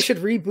think they should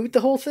reboot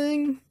the whole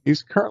thing?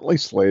 He's currently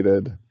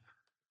slated.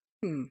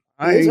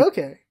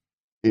 Okay.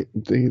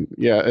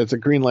 It's a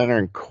Green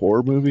Lantern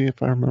Corps movie,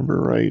 if I remember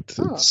right.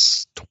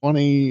 It's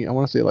I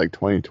want to say like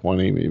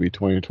 2020, maybe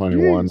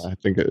 2021. Jeez. I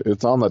think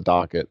it's on the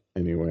docket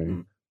anyway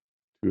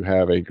to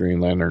have a Green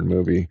Lantern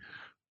movie.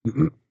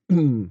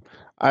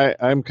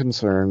 I'm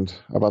concerned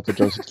about the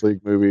Justice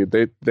League movie.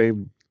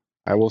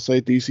 I will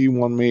say DC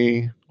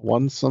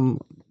won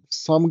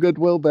some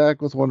goodwill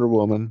back with Wonder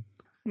Woman.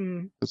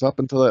 Because up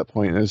until that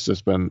point, it's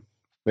just been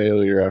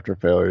failure after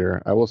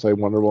failure. I will say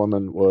Wonder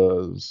Woman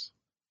was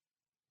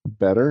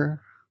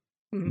better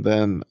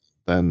than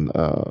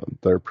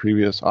their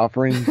previous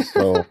offerings.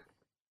 So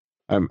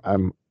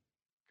I'm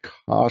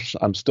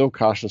still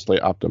cautiously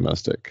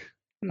optimistic.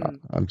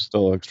 I'm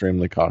still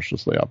extremely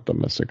cautiously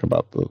optimistic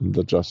about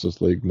the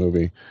Justice League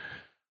movie.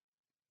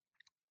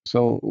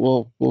 So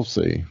we'll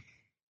see.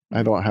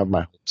 I don't have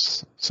my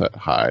hopes set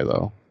high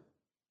though.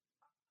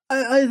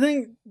 I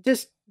think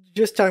just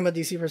talking about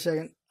DC for a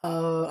second.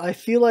 I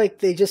feel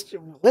like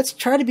let's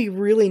try to be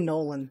really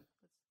Nolan.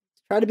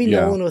 Try to be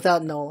Nolan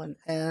without Nolan,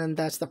 and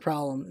that's the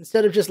problem.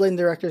 Instead of just letting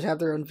directors have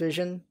their own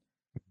vision,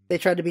 they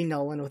tried to be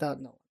Nolan without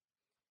Nolan.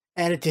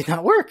 And it did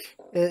not work.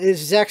 It's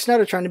Zack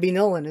Snyder trying to be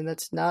Nolan, and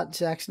that's not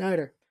Zack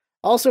Snyder.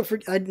 Also,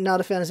 I'm not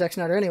a fan of Zack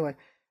Snyder anyway.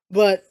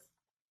 But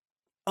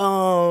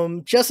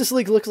Justice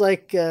League looks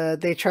like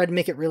they tried to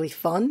make it really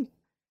fun.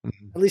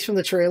 At least from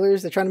the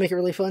trailers, they're trying to make it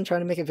really fun,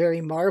 trying to make it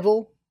very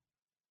Marvel.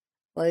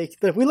 Like,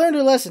 look, we learned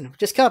our lesson.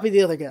 Just copy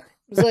the other guy.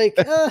 It's like,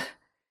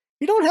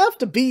 you don't have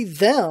to be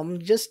them.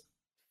 Just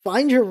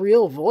find your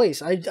real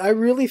voice. I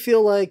really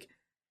feel like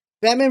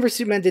Batman vs.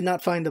 Superman did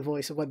not find the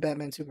voice of what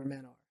Batman and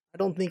Superman are. I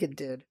don't think it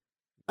did.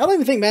 I don't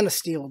even think Man of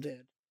Steel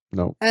did.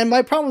 No. And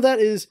my problem with that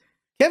is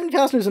Kevin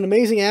Costner's an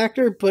amazing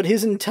actor, but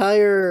his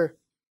entire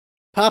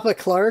Papa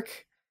Clark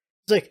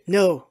is like,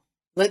 no,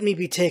 let me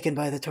be taken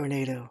by the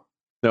tornado.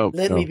 No,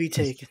 let me be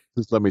taken.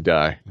 Just let me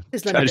die.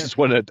 I just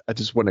want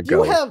to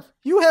go.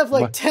 You have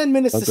like 10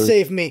 minutes to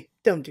save me.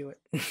 Don't do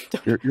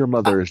it. Your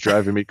mother is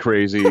driving me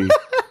crazy.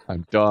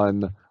 I'm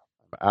done.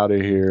 I'm out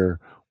of here.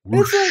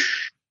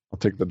 Whoosh. I'll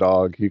take the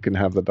dog. You can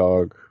have the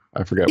dog.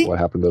 I forget what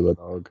happened to the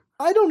dog.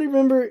 I don't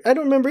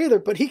remember either,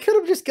 but he could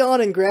have just gone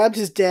and grabbed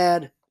his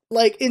dad,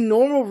 like in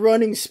normal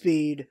running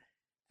speed,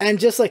 and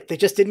just like they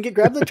just didn't get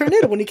grabbed the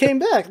tornado when he came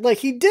back. Like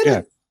he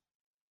didn't.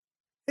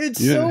 Yeah. It's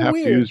you so didn't have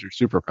weird. To use your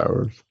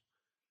superpowers.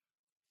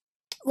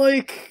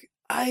 Like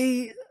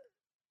the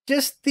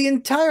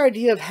entire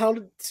idea of how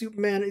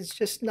Superman is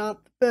just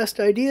not the best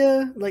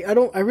idea. Like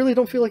I really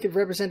don't feel like it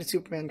represented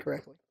Superman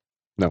correctly.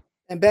 No.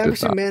 And Batman vs.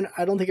 Superman,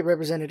 I don't think it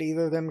represented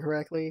either of them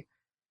correctly.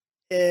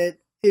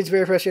 It's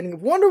very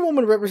frustrating. Wonder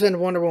Woman represented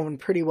Wonder Woman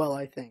pretty well,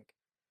 I think.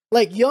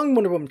 Like young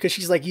Wonder Woman, because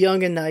she's like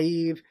young and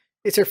naive.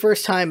 It's her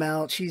first time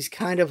out. She's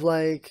kind of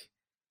like,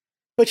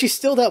 but she's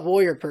still that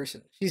warrior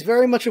person. She's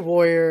very much a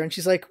warrior, and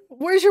she's like,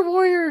 "Where's your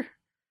warrior?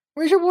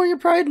 Where's your warrior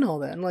pride and all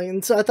that?"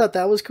 And so I thought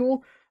that was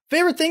cool.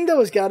 Favorite thing though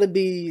has got to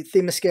be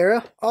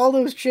Themyscira. All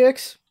those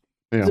chicks.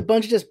 Yeah. There's a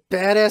bunch of just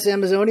badass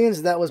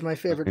Amazonians. That was my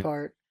favorite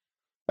part.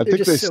 I think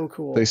just so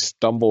cool. They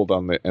stumbled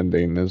on the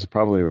ending. Is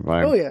probably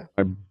my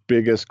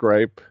biggest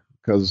gripe.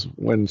 Because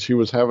when she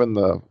was having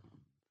the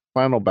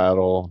final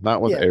battle,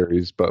 not with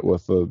Ares, but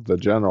with the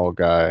general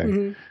guy,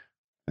 and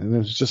it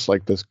was just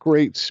like this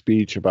great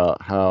speech about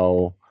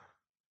how,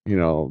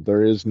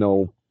 there is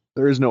no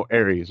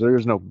Ares, there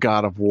is no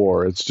god of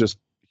war. It's just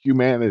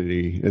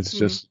humanity. It's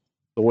just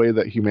the way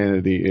that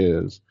humanity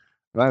is.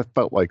 And I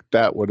felt like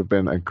that would have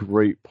been a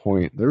great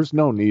point. There's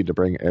no need to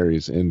bring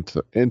Ares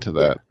into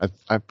that. Yeah.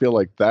 I feel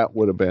like that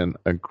would have been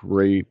a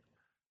great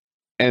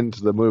end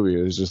to the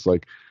movie. It's just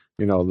like,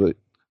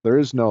 there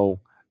is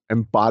no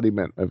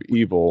embodiment of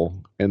evil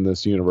in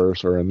this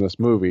universe or in this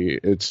movie.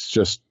 It's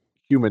just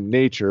human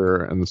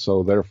nature. And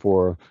so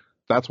therefore,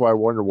 that's why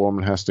Wonder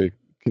Woman has to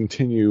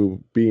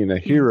continue being a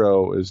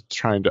hero, is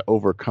trying to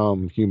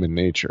overcome human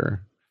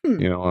nature.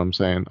 You know what I'm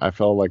saying? I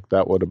felt like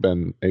that would have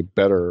been a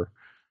better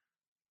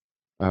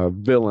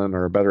villain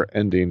or a better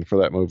ending for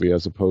that movie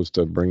as opposed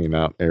to bringing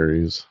out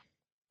Ares.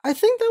 I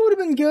think that would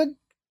have been good.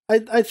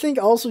 I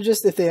think also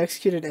just if they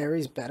executed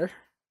Ares better.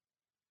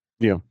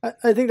 Yeah.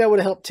 I think that would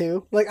have helped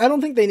too. Like, I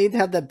don't think they need to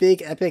have that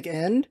big epic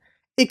end.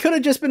 It could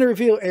have just been a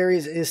reveal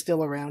Ares is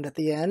still around at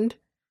the end.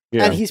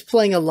 Yeah. And he's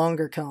playing a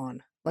longer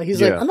con. Like,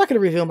 he's like, I'm not going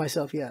to reveal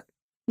myself yet.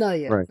 Not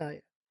yet. Right. Not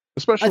yet.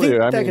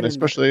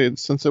 Especially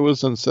since it was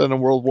set in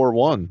World War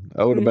I.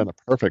 That would have been a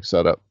perfect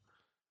setup.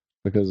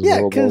 Because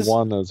World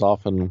War I is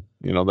often,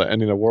 the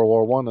ending of World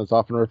War I is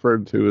often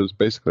referred to as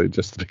basically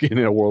just the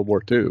beginning of World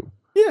War II.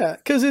 Yeah,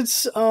 because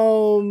it's,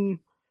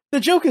 the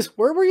joke is,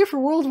 where were you for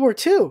World War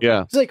II?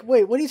 Yeah. It's like,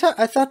 wait, what are you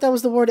talking? I thought that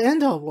was the war to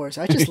end all wars.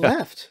 I just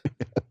left.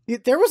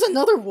 There was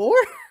another war?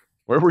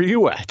 Where were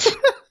you at?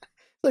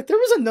 Like, there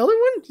was another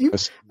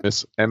one?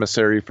 Miss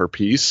Emissary for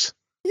Peace?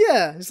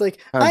 Yeah. It's like,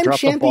 I'm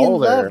champion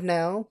love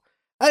now.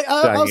 I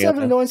also have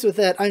an annoyance with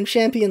that. I'm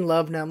champion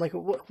love now. I'm like,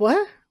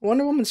 what?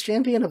 Wonder Woman's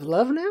champion of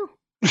love now?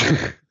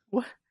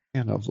 What?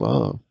 Champion of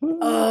love.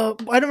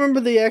 I don't remember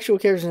the actual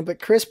character's name, but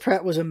Chris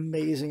Pratt was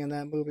amazing in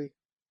that movie.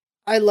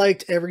 I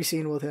liked every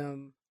scene with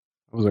him.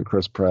 It wasn't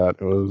Chris Pratt.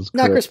 It was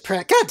not Chris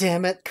Pratt. God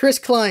damn it. Chris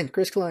Klein.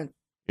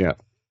 Yeah.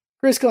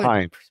 Chris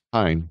Klein.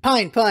 Pine.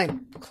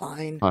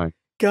 Klein.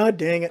 God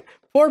dang it.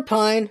 Poor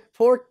Pine.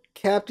 Poor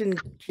Captain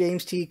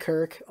James T.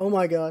 Kirk. Oh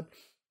my god.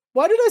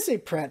 Why did I say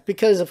Pratt?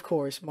 Because of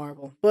course,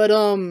 Marvel. But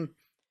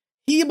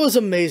he was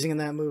amazing in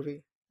that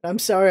movie. I'm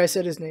sorry I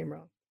said his name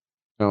wrong.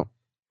 No.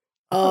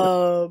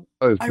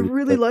 I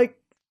really like,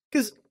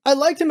 because I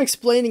liked him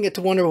explaining it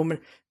to Wonder Woman.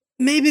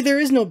 maybe there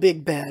is no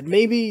big bad.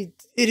 Maybe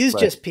it is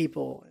just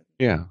people.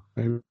 Yeah,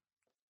 maybe.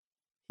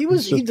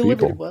 He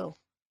delivered it well.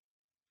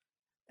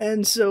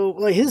 And so,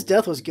 like, his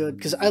death was good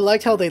because I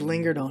liked how they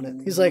lingered on it.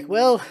 He's like,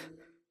 well,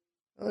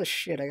 oh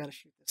shit, I gotta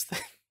shoot this thing.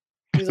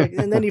 He's like,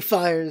 and then he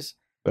fires.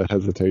 The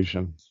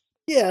hesitation.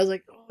 Yeah, I was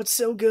like, oh, it's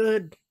so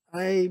good.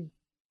 I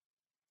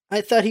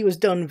thought he was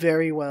done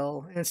very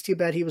well, and it's too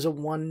bad he was a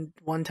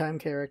one-time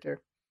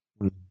character.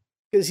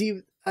 Because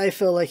I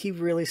felt like he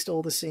really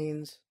stole the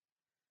scenes.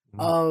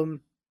 But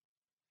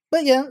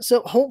yeah,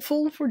 so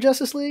hopeful for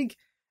Justice League.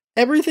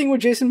 Everything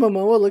with Jason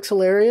Momoa looks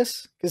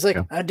hilarious. Because, like,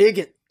 I dig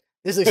it.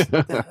 This is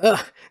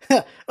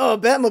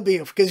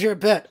Batmobile, because you're a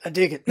bat. I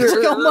dig it. It's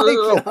like, oh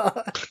my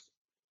god.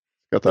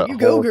 Got that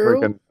whole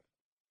freaking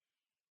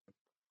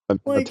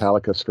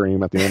Metallica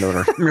scream at the end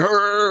of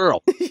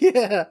it.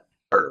 Yeah.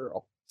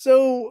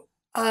 So,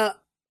 I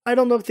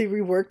don't know if they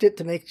reworked it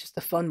to make just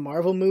a fun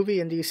Marvel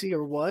movie in DC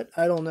or what.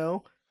 I don't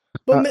know.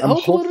 But I'm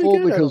hopeful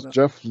because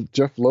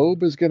Jeff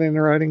Loeb is getting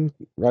a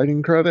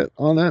writing credit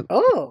on it.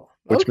 Oh,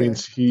 which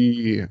means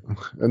in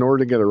order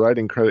to get a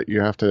writing credit,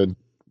 you have to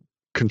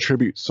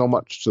contribute so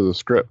much to the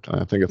script.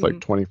 And I think it's like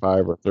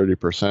 25 or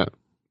 30%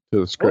 to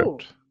the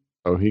script.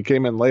 So he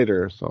came in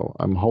later. So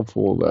I'm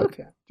hopeful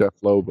that Jeff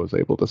Loeb was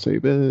able to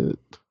save it.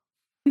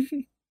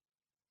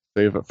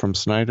 Save it from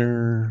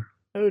Snyder.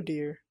 Oh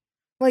dear.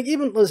 Like,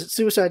 even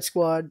Suicide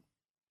Squad,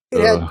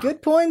 it had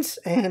good points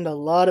and a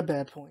lot of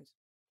bad points.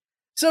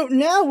 So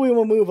now we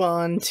will move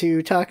on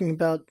to talking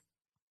about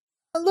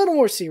a little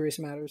more serious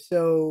matters.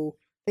 So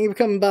thank you for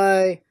coming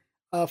by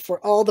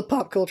for all the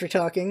pop culture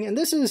talking. And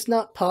this is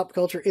not pop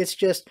culture, it's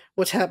just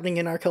what's happening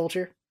in our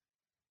culture.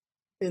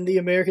 In the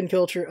American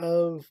culture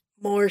of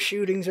more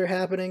shootings are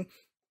happening.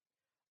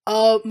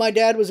 My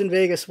dad was in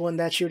Vegas when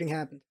that shooting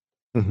happened.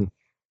 Mm-hmm.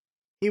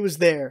 He was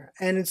there.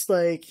 And it's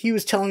like, he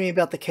was telling me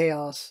about the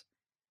chaos.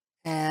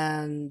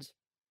 And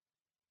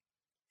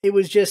it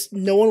was just,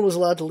 no one was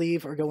allowed to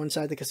leave or go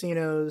inside the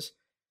casinos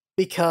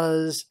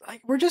because,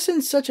 like, we're just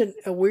in such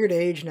a weird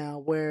age now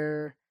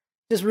where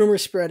there's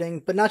rumors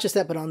spreading, but not just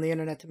that, but on the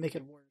internet to make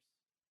it worse.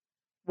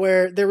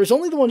 Where there was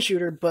only the one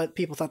shooter, but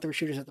people thought there were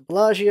shooters at the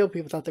Bellagio,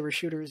 people thought there were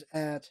shooters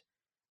at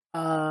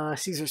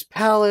Caesar's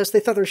Palace, they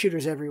thought there were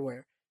shooters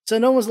everywhere. So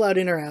no one was allowed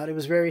in or out. It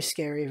was very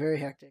scary, very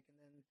hectic. And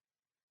then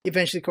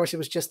eventually, of course, it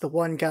was just the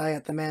one guy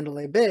at the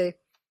Mandalay Bay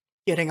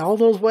getting all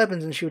those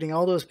weapons and shooting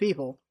all those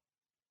people.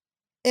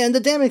 And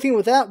the damning thing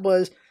with that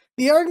was,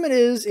 the argument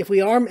is, if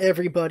we arm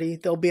everybody,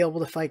 they'll be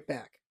able to fight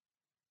back.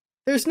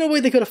 There's no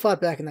way they could have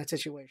fought back in that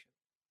situation.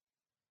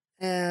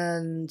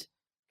 And,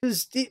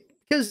 because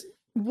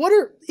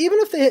even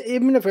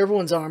if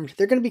everyone's armed,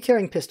 they're going to be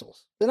carrying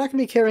pistols. They're not going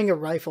to be carrying a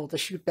rifle to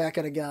shoot back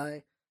at a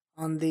guy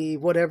on the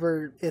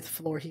whatever 5th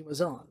floor he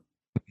was on.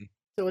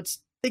 So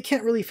they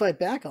can't really fight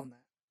back on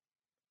that.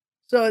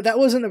 So that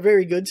wasn't a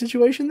very good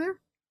situation there.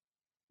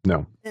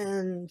 No.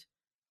 And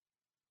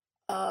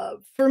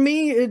for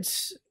me,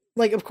 it's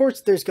like, of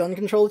course, there's gun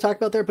control to talk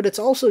about there, but it's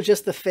also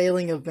just the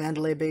failing of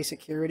Mandalay Bay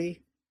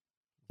security,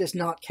 just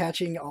not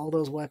catching all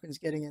those weapons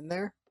getting in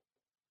there.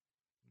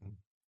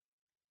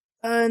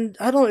 And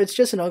I don't know, it's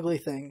just an ugly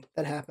thing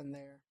that happened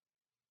there.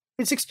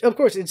 Of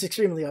course, it's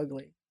extremely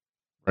ugly.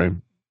 Right.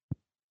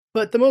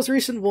 But the most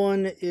recent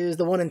one is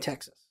the one in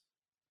Texas.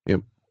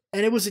 Yep.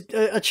 And it was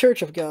a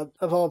church of God,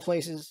 of all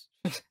places,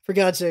 for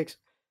God's sakes,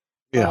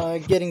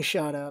 getting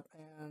shot up.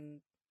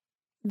 And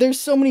there's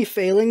so many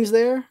failings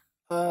there,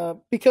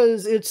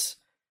 because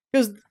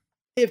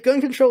if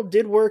gun control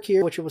did work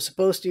here, which it was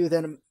supposed to,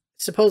 then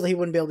supposedly he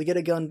wouldn't be able to get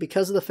a gun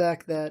because of the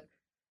fact that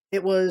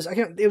it was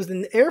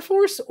the Air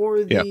Force or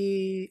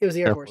it was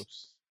the Air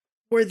Force,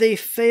 where they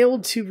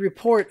failed to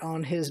report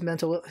on his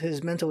mental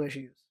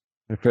issues.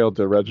 They failed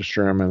to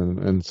register him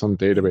in some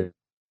database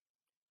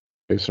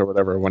or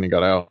whatever when he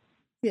got out.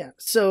 Yeah,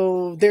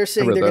 so they're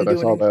saying they're going to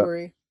do an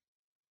inquiry.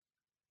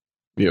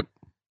 Yep.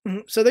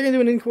 So they're going to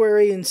do an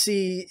inquiry and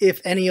see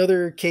if any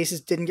other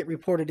cases didn't get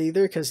reported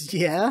either, because,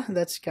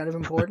 that's kind of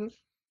important.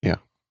 Yeah.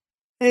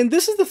 And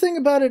this is the thing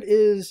about it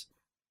is,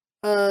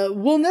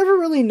 we'll never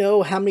really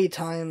know how many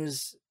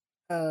times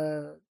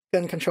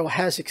gun control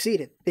has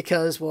succeeded,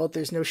 because, well,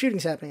 there's no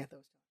shootings happening at those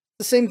times.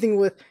 The same thing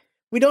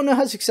we don't know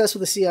how successful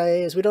the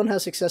CIA is, we don't know how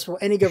successful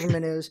any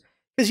government is,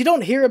 because you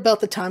don't hear about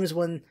the times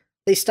when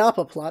they stop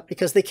a plot,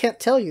 because they can't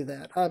tell you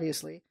that,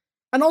 obviously.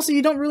 And also,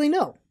 you don't really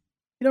know.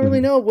 You don't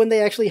really know when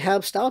they actually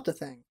have stopped a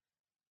thing.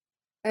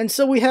 And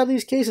so we have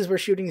these cases where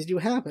shootings do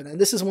happen, and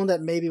this is one that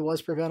maybe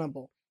was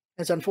preventable.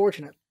 It's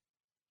unfortunate.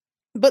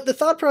 But the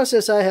thought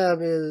process I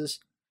have is,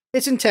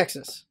 it's in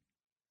Texas.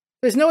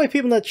 There's no way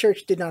people in that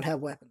church did not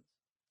have weapons,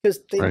 because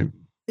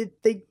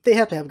they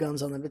have to have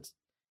guns on them.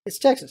 It's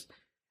Texas.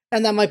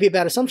 And that might be a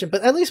bad assumption,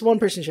 but at least one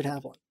person should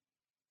have one.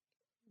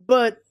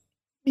 But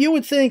you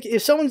would think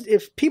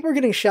if people are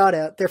getting shot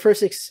at, their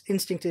first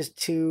instinct is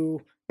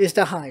to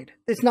hide.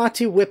 It's not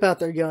to whip out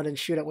their gun and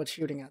shoot at what's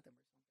shooting at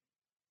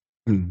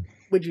them.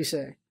 Would you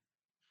say?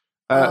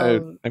 I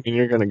mean,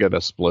 you're going to get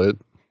a split.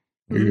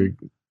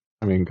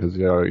 Because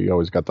you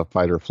always got the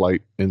fight or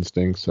flight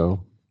instinct.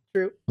 So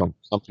True. Some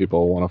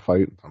people want to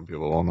fight, some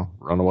people want to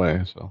run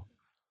away. So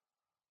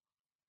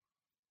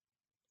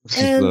this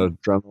is the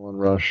adrenaline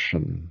rush,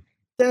 and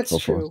that's so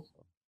true.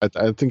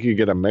 I think you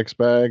get a mixed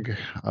bag.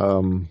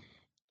 Do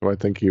I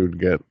think you would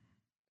get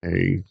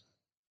I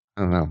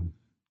don't know.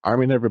 I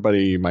mean,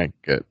 everybody might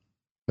get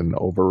an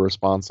over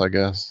response, I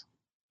guess.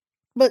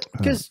 But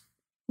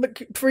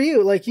for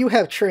you, like, you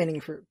have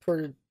training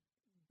for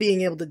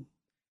being able to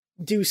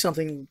do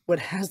something what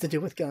has to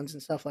do with guns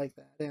and stuff like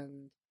that,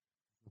 and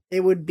it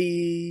would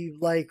be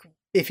like,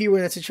 if you were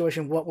in that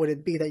situation, what would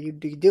it be that you'd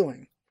be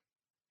doing?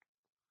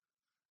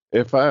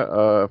 If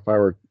I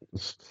were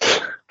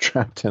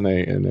trapped in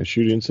a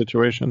shooting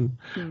situation,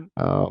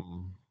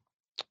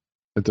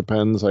 it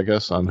depends, I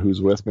guess, on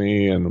who's with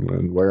me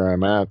and where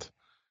I'm at.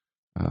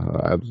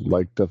 I'd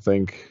like to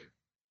think,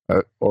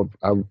 I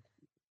would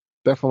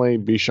definitely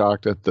be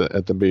shocked at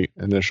the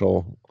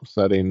initial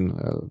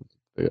setting,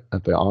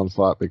 at the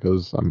onslaught,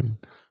 because I mean,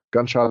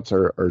 gunshots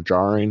are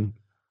jarring.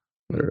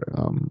 They're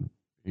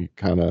you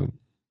kind of,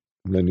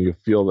 and then you'll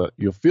feel that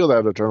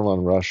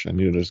adrenaline rush, and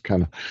you just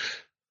kind of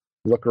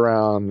look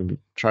around and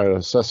try to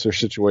assess your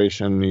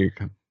situation. You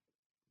kind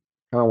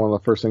of, one of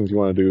the first things you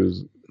want to do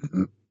is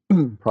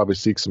probably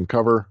seek some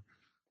cover,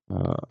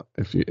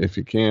 if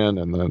you can,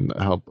 and then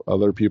help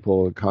other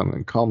people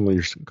calm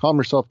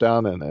yourself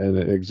down and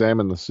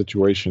examine the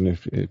situation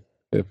if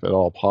at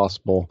all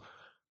possible.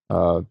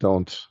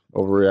 Don't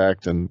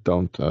overreact, and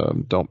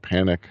don't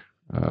panic,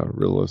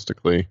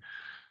 realistically,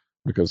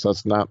 because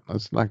that's not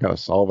going to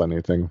solve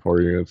anything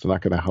for you. It's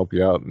not going to help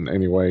you out in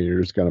any way. You're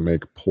just going to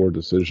make poor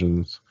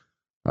decisions,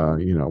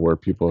 where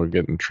people are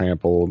getting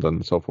trampled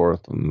and so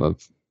forth. And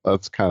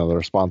that's kind of the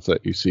response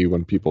that you see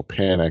when people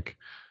panic,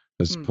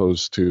 as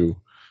opposed to,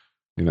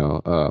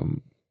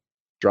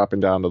 dropping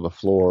down to the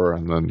floor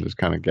and then just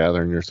kind of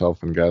gathering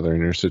yourself and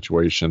gathering your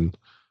situation.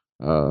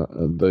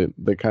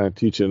 They kind of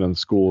teach it in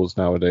schools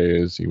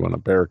nowadays. You want to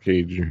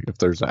barricade, if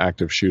there's an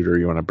active shooter,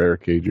 you want to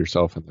barricade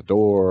yourself in the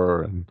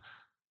door, and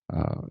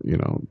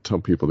tell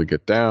people to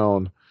get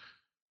down.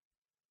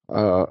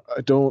 I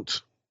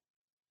don't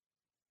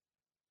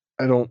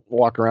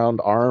walk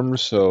around armed,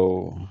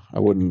 so I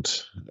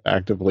wouldn't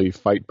actively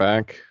fight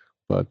back,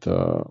 but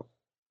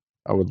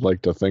I would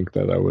like to think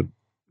that I would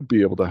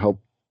be able to help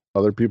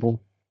other people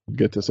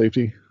get to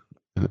safety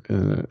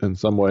in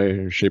some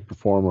way, shape, or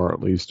form, or at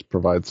least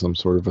provide some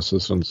sort of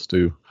assistance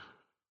to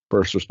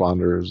first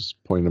responders,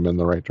 point them in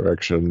the right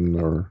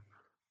direction, or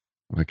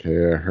like,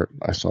 hey,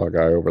 I saw a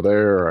guy over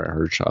there, or I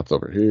heard shots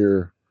over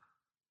here,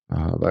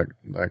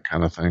 that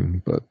kind of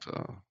thing. But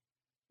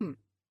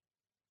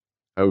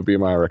that would be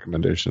my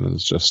recommendation: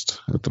 is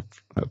just at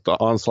the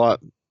onslaught,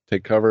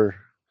 take cover,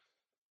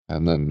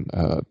 and then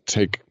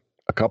take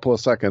a couple of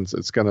seconds.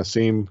 It's going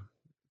to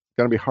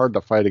be hard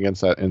to fight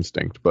against that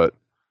instinct, but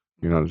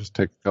just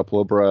take a couple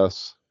of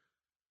breaths,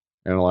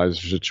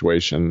 analyze your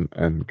situation,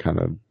 and kind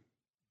of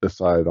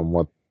decide on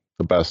what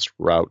the best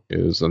route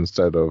is,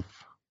 instead of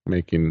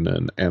making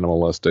an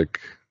animalistic,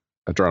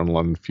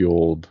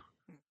 adrenaline-fueled,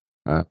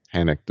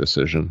 panic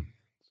decision.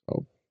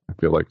 So I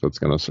feel like that's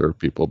going to serve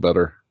people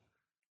better.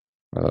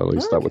 At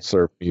least that would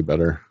serve me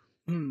better.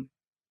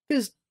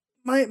 Because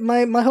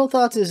my whole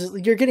thoughts is,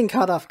 you're getting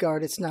caught off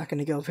guard. It's not going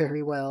to go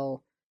very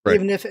well. Right.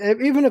 Even if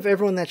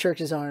everyone in that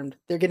church is armed,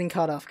 they're getting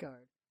caught off guard.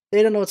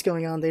 They don't know what's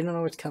going on. They don't know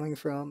where it's coming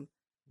from.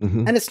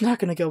 Mm-hmm. And it's not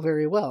going to go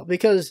very well,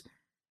 because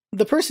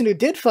the person who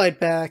did fight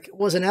back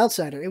was an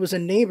outsider. It was a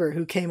neighbor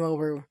who came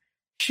over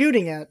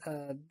shooting at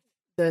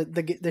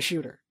the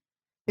shooter.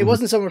 It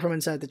wasn't someone from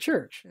inside the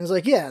church. It was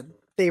like, yeah,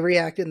 they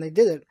reacted and they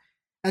did it.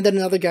 And then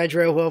another guy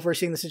drove over,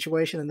 seeing the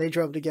situation, and they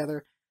drove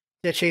together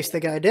to chase the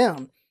guy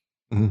down.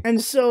 Mm-hmm.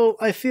 And so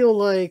I feel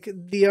like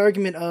the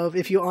argument of,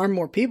 if you arm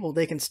more people,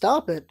 they can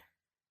stop it.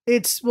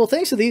 It's, well,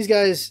 thanks to these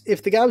guys,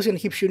 if the guy was going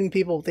to keep shooting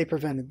people, they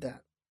prevented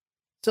that.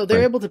 So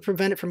they're able to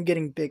prevent it from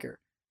getting bigger.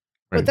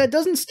 Right. But that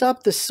doesn't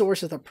stop the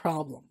source of the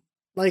problem.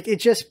 Like, it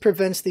just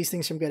prevents these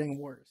things from getting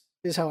worse,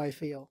 is how I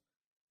feel.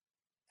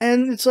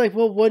 And it's like,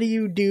 well, what do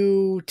you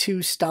do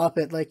to stop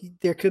it? Like,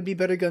 there could be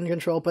better gun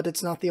control, but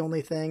it's not the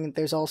only thing.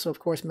 There's also, of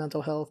course,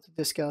 mental health to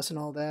discuss and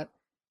all that.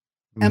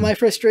 And my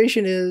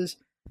frustration is,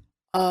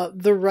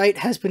 the right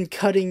has been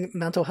cutting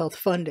mental health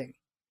funding.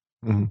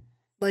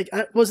 Like,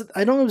 I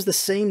don't know if it was the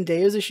same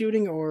day as the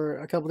shooting or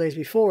a couple days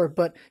before,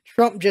 but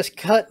Trump just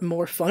cut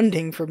more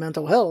funding for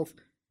mental health.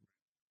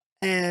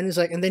 And it's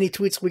like, and then he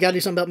tweets, we got to do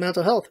something about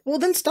mental health. Well,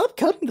 then stop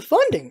cutting the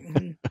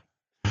funding.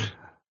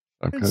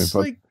 It's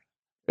like,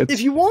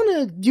 if you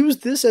want to use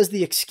this as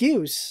the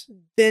excuse,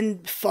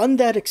 then fund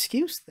that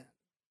excuse then.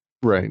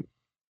 Right.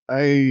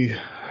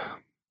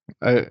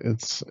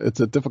 It's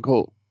a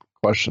difficult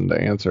question to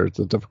answer. It's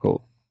a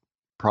difficult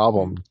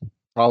problem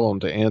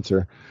to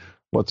answer.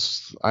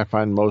 What's I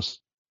find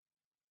most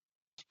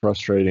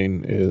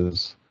frustrating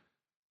is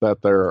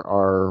that there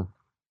are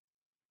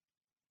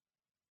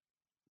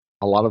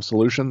a lot of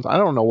solutions. I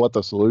don't know what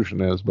the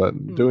solution is,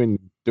 but doing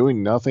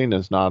nothing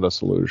is not a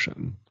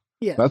solution.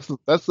 Yeah,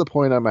 that's the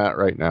point I'm at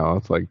right now.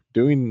 It's like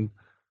doing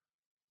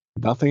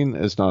nothing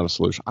is not a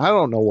solution. I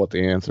don't know what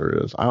the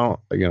answer is. I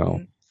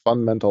don't,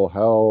 fund mental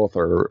health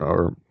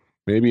or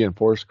maybe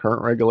enforce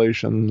current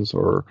regulations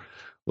or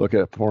look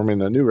at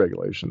forming a new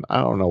regulation.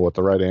 I don't know what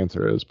the right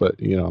answer is, but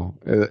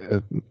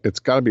it's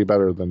got to be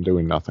better than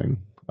doing nothing.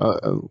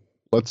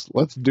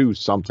 Let's do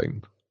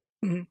something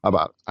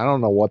about it. I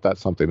don't know what that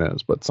something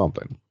is, but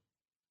something.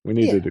 We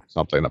need to do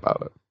something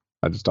about it.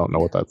 I just don't know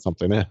what that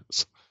something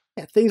is.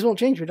 Yeah, things won't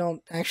change. We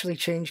don't actually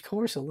change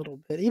course a little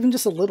bit, even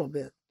just a little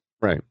bit.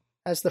 Right.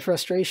 That's the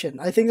frustration.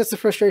 I think that's the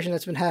frustration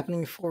that's been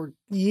happening for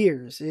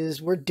years,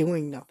 is we're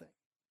doing nothing.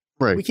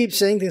 Right. We keep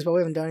saying things, but we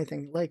haven't done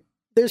anything. Like,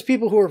 there's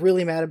people who are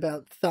really mad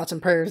about thoughts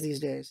and prayers these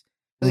days.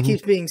 It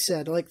keeps being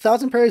said. Like,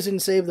 thoughts and prayers didn't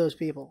save those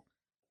people.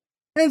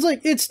 And it's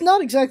like, it's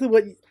not exactly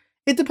what...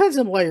 It depends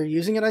on why you're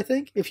using it, I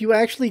think. If you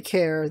actually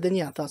care, then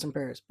yeah, thoughts and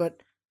prayers.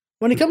 But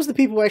when it comes to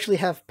people who actually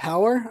have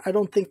power, I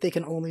don't think they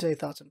can only say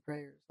thoughts and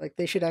prayers. Like,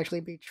 they should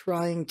actually be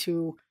trying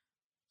to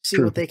see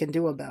what they can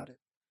do about it.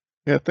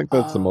 Yeah, I think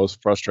that's the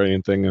most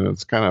frustrating thing, and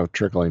it's kind of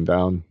trickling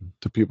down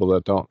to people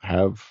that don't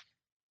have...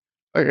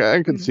 Like,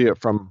 I can see it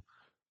from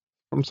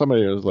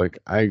somebody who's like,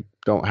 I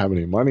don't have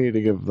any money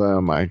to give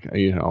them. I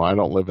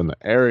don't live in the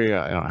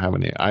area. I don't have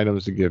any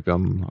items to give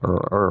them,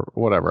 or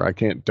whatever. I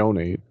can't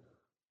donate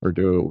or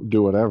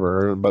do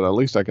whatever, but at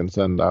least I can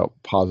send out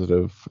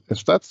positive.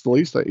 If that's the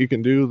least that you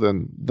can do,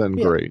 then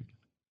great.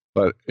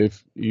 But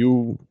if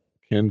you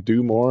can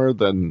do more,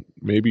 then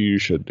maybe you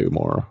should do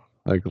more.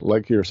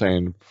 Like you're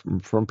saying,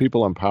 from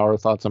people in power,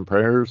 thoughts and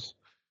prayers.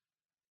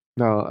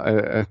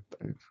 No,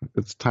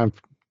 it's time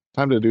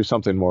to do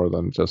something more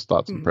than just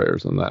thoughts and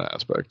prayers in that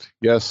aspect.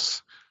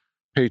 Yes,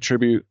 pay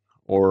tribute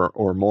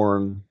or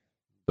mourn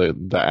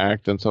the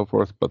act and so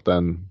forth, but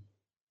then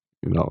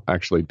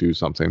actually do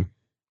something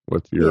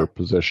with your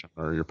position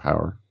or your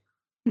power.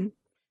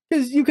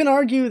 Because you can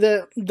argue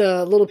that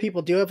the little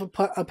people do have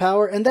a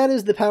power, and that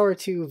is the power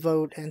to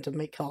vote and to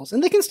make calls.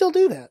 And they can still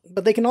do that,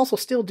 but they can also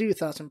still do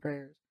thoughts and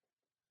prayers.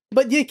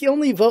 But you can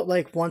only vote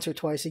like once or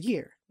twice a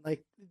year.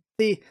 Like,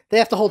 they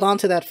have to hold on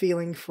to that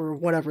feeling for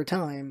whatever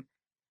time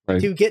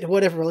to get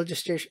whatever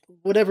legislators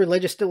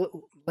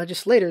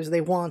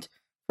they want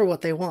for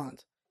what they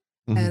want.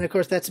 And of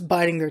course, that's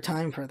biding their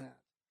time for that.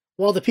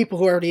 While the people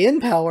who are already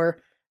in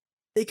power,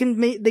 they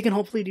can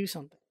hopefully do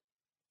something.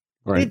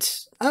 Right.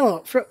 It's, I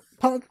don't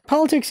know,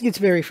 politics gets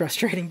very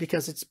frustrating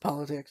because it's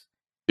politics.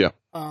 Yeah.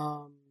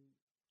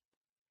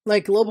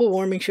 Like, global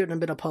warming shouldn't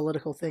have been a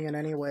political thing in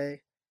any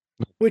way.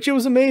 Which it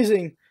was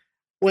amazing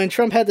when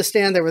Trump had to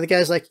stand there where the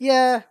guy's like,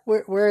 yeah,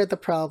 we're the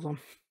problem.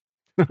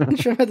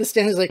 Trump had to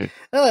stand there like,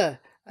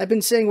 I've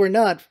been saying we're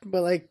not,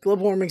 but like,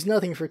 global warming's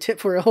nothing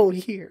for a whole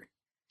year.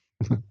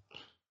 But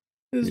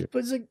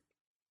it's like,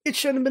 it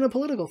shouldn't have been a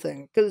political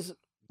thing, because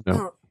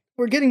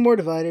we're getting more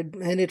divided,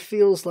 and it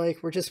feels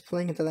like we're just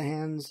playing into the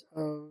hands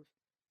of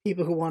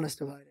people who want us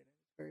divided.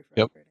 It's very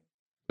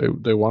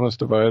frustrating. They want us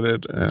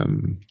divided,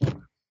 and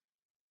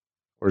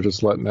we're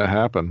just letting that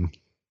happen.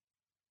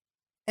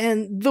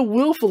 And the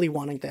willfully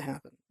wanting to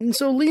happen. And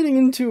so leading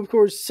into, of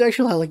course,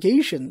 sexual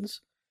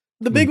allegations,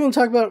 the big one to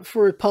talk about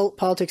for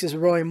politics is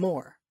Roy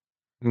Moore.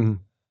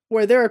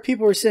 Where there are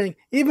people who are saying,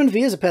 even if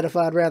he is a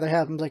pedophile, I'd rather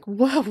have him. Like,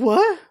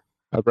 what?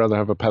 I'd rather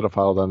have a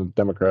pedophile than a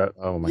Democrat.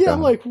 Oh my God. Yeah,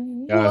 I'm like,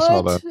 what? Yeah, I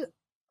saw that.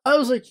 I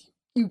was like,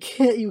 you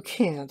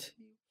can't.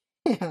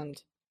 We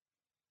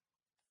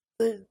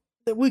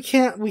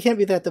can't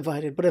be that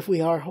divided, but if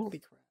we are, holy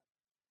crap.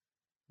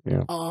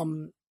 Yeah.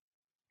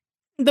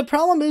 The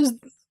problem is,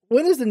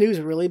 when has the news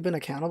really been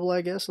accountable,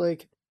 I guess?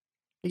 Like,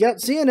 you got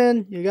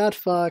CNN, you got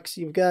Fox,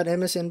 you've got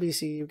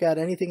MSNBC, you've got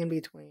anything in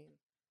between.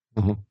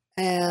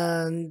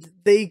 And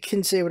they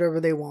can say whatever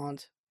they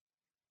want.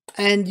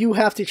 And you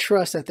have to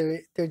trust that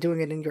they're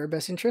doing it in your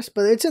best interest,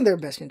 but it's in their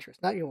best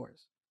interest, not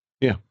yours.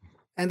 Yeah.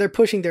 And they're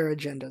pushing their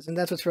agendas, and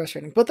that's what's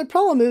frustrating. But the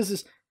problem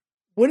is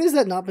when has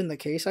that not been the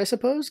case, I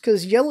suppose?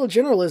 Because yellow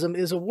journalism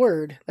is a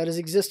word that has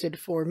existed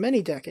for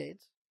many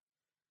decades.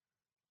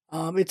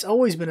 It's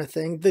always been a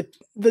thing.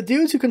 The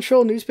dudes who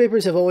control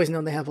newspapers have always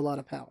known they have a lot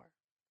of power.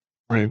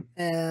 Right.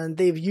 And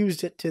they've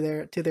used it to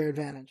their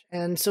advantage.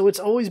 And so it's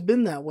always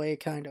been that way,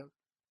 kind of.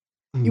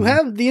 You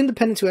have the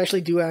independents who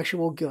actually do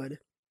actual good.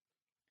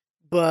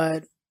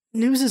 But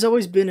news has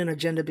always been an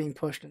agenda being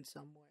pushed in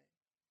some way.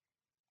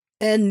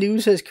 And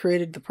news has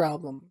created the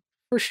problem,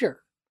 for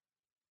sure.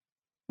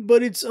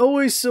 But it's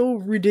always so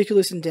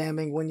ridiculous and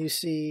damning when you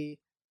see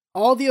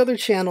all the other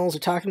channels are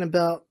talking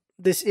about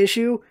this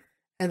issue,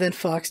 and then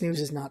Fox News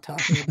is not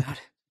talking about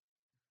it.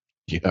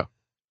 Yeah.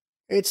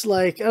 It's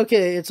like,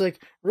 okay, it's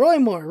like, Roy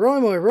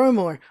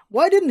Moore.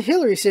 Why didn't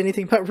Hillary say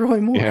anything about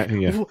Roy Moore?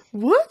 Yeah.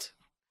 What?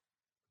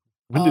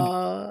 When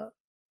did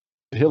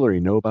Hillary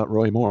know about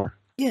Roy Moore?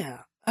 Yeah.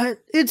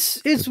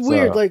 It's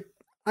weird. Like,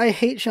 I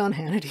hate Sean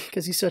Hannity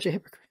because he's such a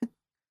hypocrite.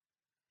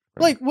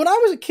 Right. Like, when I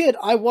was a kid,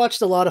 I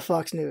watched a lot of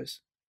Fox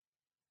News.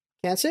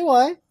 Can't say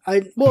why.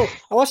 I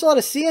watched a lot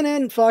of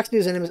CNN, Fox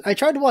News, and I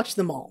tried to watch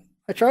them all.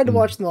 Because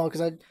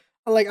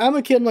I'm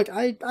a kid. I'm like,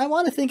 I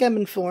want to think I'm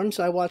informed,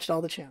 so I watched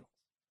all the channels.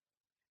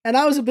 And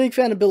I was a big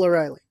fan of Bill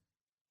O'Reilly.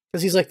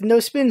 because he's like no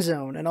spin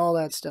zone and all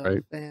that stuff,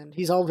 right. and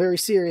he's all very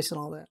serious and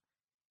all that.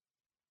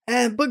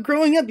 But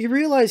growing up, you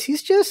realize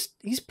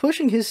he's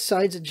pushing his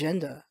side's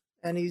agenda,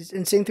 and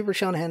same thing for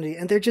Sean Hannity,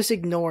 and they're just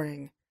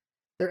ignoring.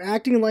 They're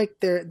acting like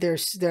they're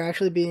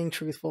actually being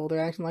truthful. They're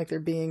acting like they're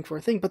being for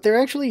a thing, but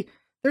they're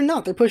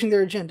not. They're pushing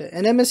their agenda,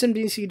 and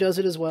MSNBC does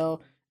it as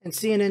well, and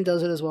CNN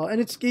does it as well, and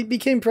it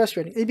became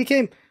frustrating. It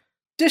became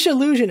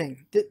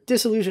disillusioning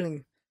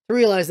to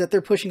realize that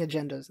they're pushing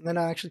agendas and they're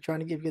not actually trying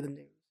to give you the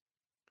news.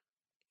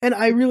 And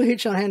I really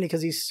hate Sean Hannity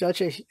because he's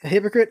such a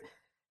hypocrite.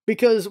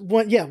 Because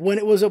when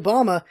it was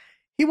Obama,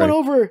 he went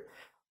over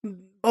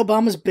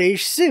Obama's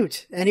beige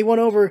suit, and he went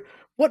over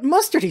what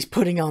mustard he's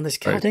putting on this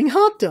goddamn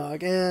hot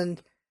dog,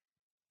 and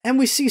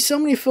we see so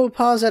many faux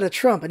pas out of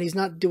Trump, and he's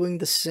not doing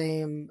the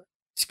same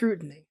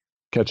scrutiny.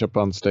 Ketchup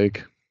on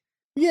steak.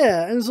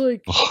 Yeah, and it's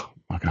like, oh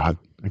my god,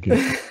 I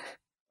can't.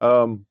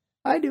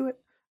 I do it,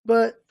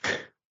 but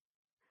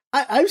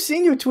I've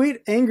seen you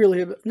tweet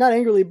angrily, not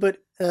angrily, but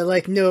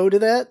like no to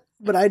that,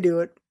 but I do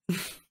it.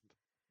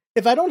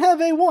 If I don't have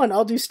A1,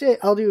 I'll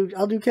do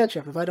I'll do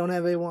ketchup. If I don't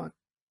have A1,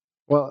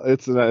 well,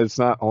 it's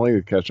not only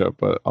the ketchup,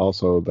 but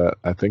also that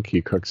I think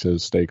he cooks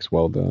his steaks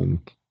well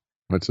done,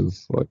 which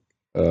is like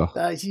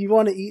you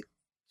want to eat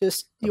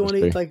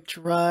like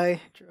dry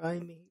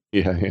meat.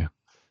 Yeah.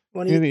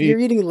 You're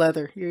eating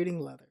leather. You're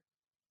eating leather.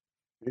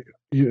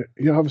 You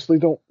obviously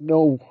don't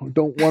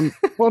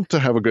want to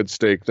have a good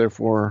steak.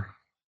 Therefore,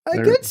 a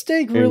good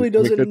steak really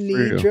doesn't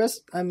need not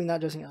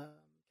just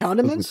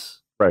condiments.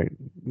 Right.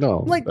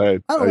 No, like, I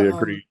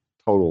agree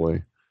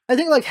totally. I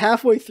think like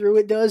halfway through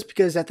it does,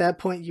 because at that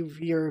point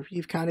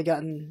you've kind of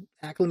gotten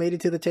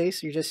acclimated to the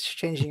taste. You're just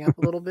changing up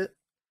a little bit.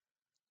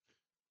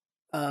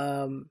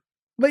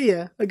 But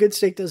yeah, a good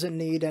steak doesn't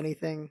need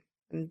anything,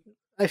 and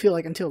I feel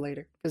like until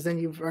later, because then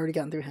you've already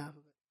gotten through half of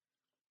it.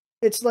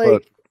 It's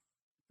like,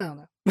 I don't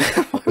know.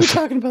 Why are we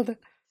talking about that?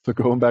 So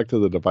going back to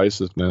the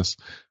divisiveness,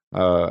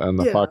 and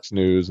the Fox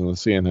News and the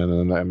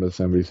CNN and the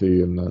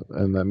MSNBC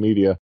and the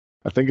media,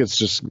 I think it's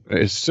just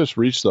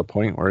reached the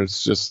point where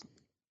it's just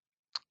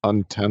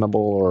untenable,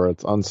 or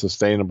it's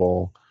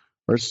unsustainable,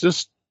 or it's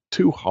just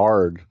too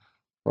hard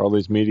for all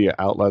these media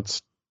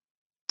outlets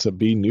to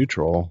be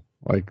neutral.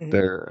 Like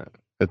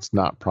it's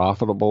not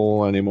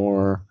profitable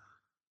anymore.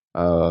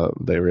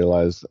 They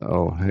realize,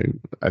 I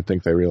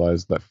think they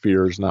realize that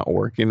fear is not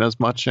working as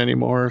much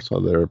anymore.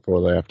 So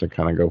therefore they have to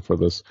kind of go for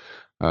this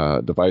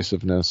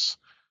divisiveness,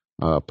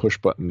 push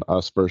button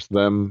us versus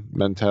them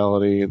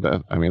mentality.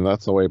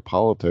 That's the way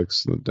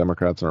politics, the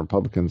Democrats and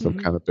Republicans have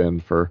kind of been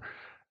forever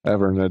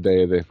and a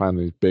day. They find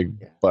these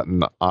big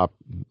button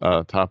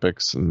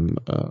topics and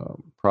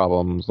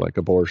problems like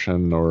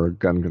abortion or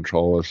gun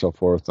control or so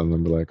forth, and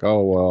then be like,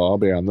 oh well, I'll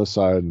be on this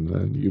side and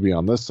then you be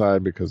on this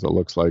side because it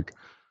looks like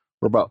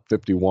we're about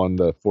 51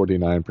 to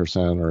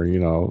 49%, or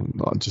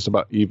just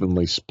about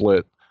evenly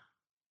split.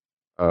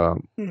 So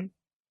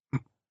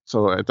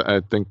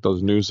I think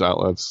those news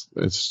outlets,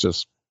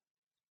 it's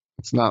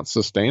not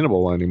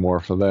sustainable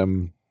anymore for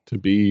them to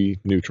be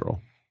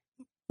neutral.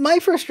 My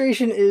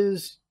frustration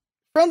is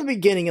from the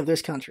beginning of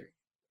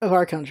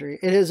our country,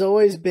 there's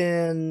always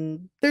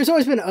been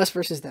us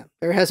versus them.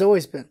 There has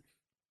always been,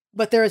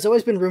 but there has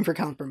always been room for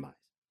compromise.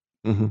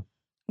 Mm-hmm.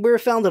 We're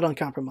founded on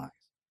compromise,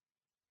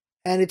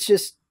 and it's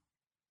just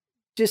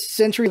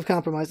centuries of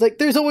compromise. Like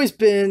there's always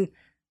been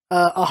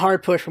a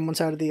hard push from one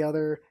side or the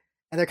other,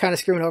 and they're kind of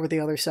screwing over the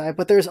other side,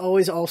 but there's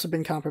always also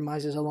been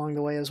compromises along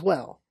the way as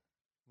well.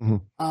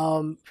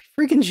 Mm-hmm.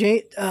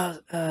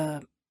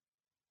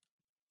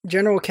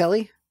 General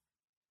Kelly,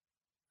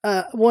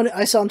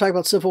 I saw him talk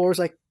about Civil Wars,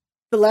 like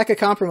the lack of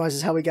compromise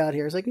is how we got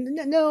here. It's like,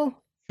 no.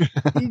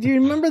 Do you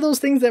remember those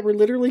things that were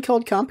literally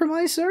called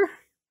compromise, sir?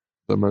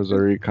 The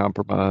Missouri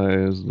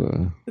Compromise,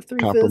 the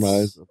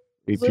Compromise of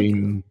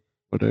 18,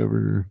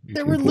 whatever.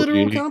 There were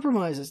literal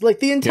compromises. Like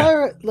the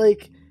entire,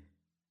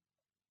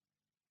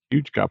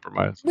 huge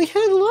compromise. We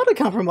had a lot of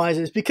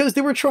compromises because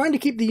they were trying to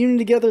keep the Union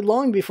together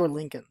long before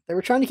Lincoln. They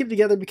were trying to keep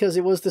together because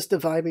it was this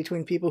divide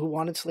between people who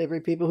wanted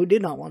slavery, people who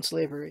did not want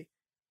slavery.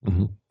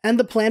 Mm-hmm. And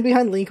the plan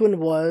behind Lincoln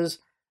was,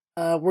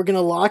 we're going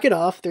to lock it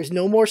off. There's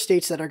no more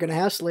states that are going to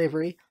have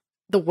slavery.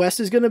 The West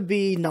is going to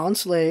be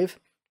non-slave,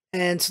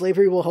 and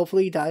slavery will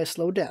hopefully die a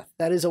slow death.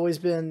 That has always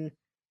been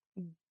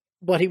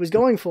what he was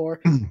going for.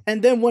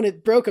 And then when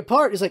it broke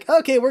apart, it's like,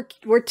 okay,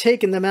 we're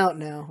taking them out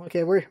now.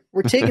 Okay, we're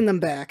taking them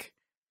back.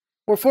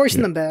 We're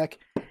forcing them back.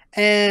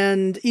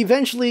 And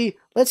eventually,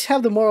 let's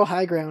have the moral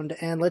high ground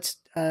and let's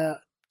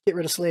get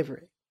rid of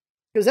slavery.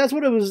 Because that's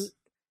what it was.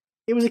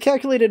 It was a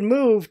calculated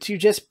move to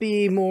just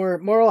be more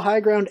moral high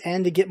ground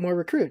and to get more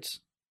recruits.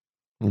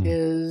 Mm-hmm.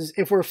 Is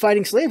if we're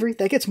fighting slavery,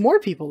 that gets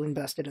more people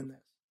invested in this.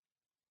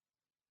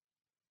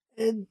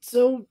 And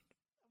so,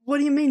 what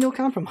do you mean no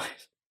compromise?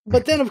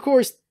 But then, of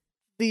course,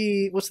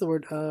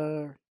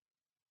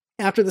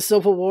 after the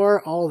Civil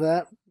War, all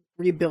that,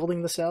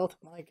 rebuilding the South,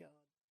 my God.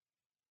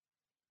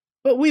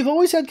 But we've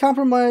always had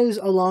compromise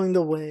along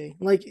the way.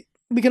 Like,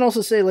 we can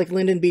also say, like,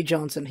 Lyndon B.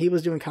 Johnson, he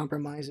was doing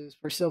compromises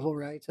for civil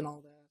rights and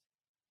all that.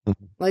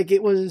 Mm-hmm. Like,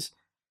 it was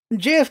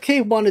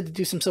JFK wanted to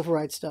do some civil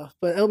rights stuff,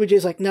 but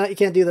LBJ's like, no, you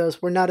can't do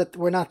those. We're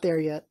not there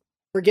yet.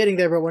 We're getting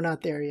there, but we're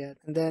not there yet.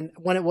 And then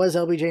when it was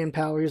LBJ in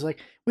power, he was like,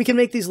 we can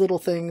make these little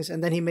things,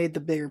 and then he made the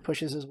bigger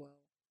pushes as well.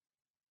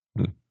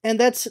 And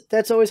that's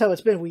always how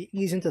it's been. We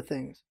ease into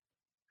things.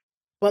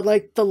 But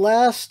like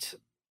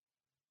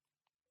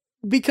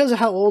because of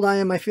how old I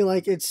am, I feel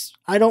like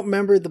I don't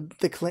remember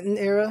the Clinton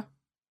era,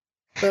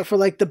 but for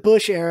like the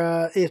Bush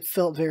era, it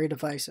felt very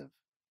divisive.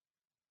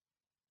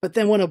 But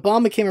then when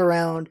Obama came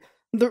around,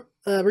 the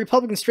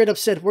Republicans straight up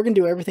said, we're going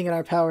to do everything in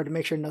our power to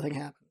make sure nothing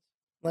happens.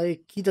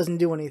 Like, he doesn't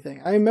do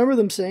anything. I remember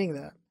them saying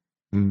that.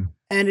 And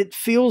it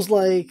feels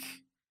like,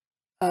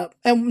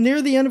 and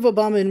near the end of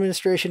Obama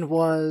administration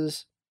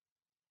was,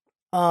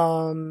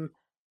 for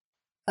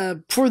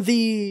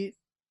the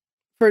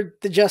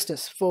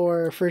justice,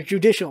 for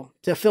judicial,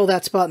 to fill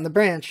that spot in the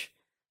branch.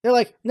 They're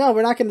like, no,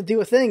 we're not going to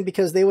do a thing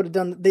because they'd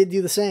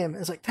do the same.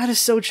 It's like, that is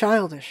so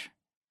childish.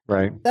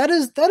 Right. That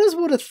is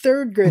what a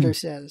third grader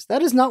says.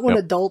 That is not what an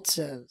adult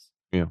says.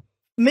 Yeah.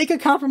 Make a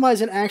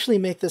compromise and actually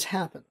make this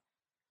happen.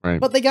 Right.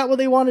 But they got what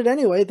they wanted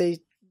anyway.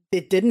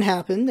 It didn't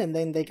happen, and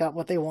then they got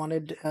what they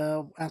wanted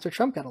after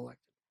Trump got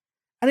elected.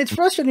 And it's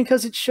frustrating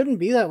because it shouldn't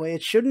be that way.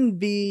 It shouldn't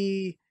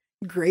be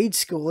grade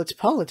school. It's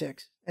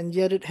politics. And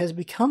yet it has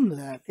become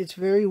that. It's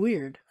very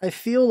weird. I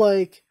feel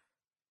like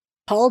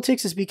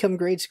politics has become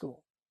grade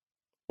school.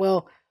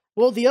 Well,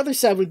 the other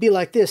side would be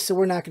like this, so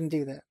we're not going to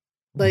do that.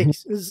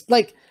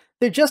 Like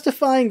they're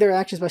justifying their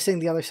actions by saying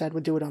the other side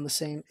would do it in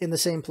the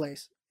same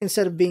place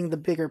instead of being the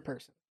bigger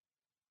person.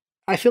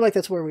 I feel like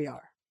that's where we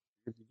are.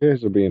 You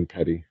guys are being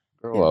petty.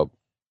 Grow up.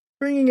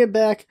 Bringing it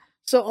back.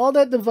 So all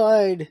that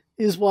divide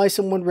is why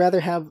someone would rather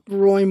have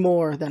Roy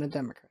Moore than a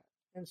Democrat.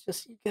 And it's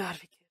just, you gotta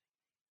be kidding.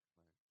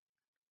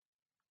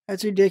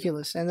 That's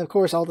ridiculous. And of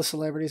course, all the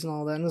celebrities and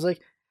all that. And it's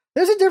like,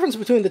 there's a difference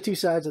between the two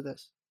sides of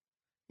this.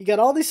 You got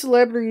all these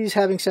celebrities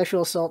having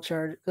sexual assault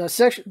charge,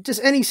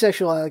 just any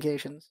sexual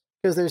allegations.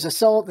 Because there's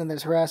assault and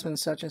there's harassment and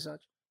such and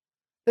such.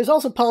 There's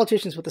also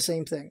politicians with the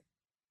same thing.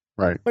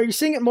 Right. But you're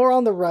seeing it more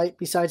on the right,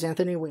 besides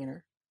Anthony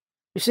Weiner.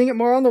 You're seeing it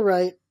more on the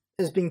right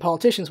as being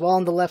politicians, while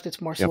on the left it's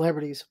more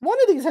celebrities. One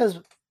of these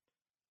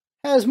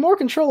has more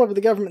control over the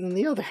government than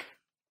the other.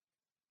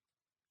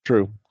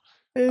 True.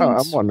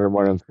 I'm wondering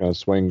when it's going to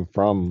swing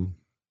from...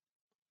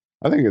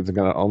 I think it's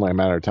going to only a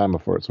matter of time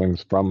before it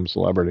swings from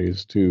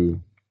celebrities to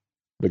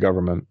the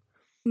government.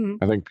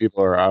 I think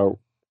people are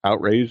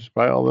outraged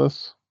by all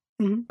this.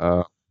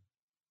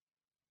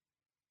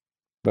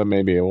 But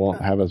maybe it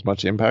won't have as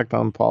much impact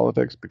on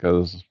politics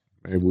because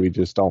maybe we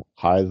just don't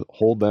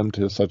hold them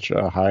to such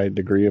a high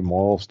degree of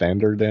moral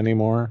standard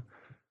anymore.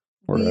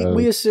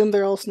 We assume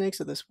they're all snakes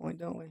at this point,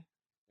 don't we?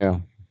 Yeah.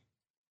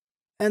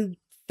 And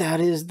that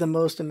is the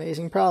most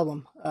amazing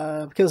problem,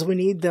 because we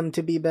need them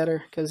to be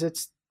better,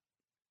 because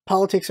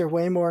politics are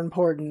way more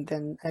important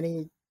than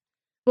any...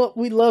 Well,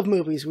 we love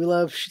movies, we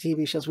love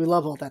TV shows, we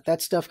love all that.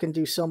 That stuff can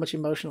do so much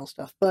emotional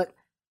stuff, but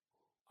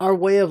our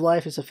way of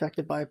life is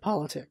affected by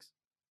politics.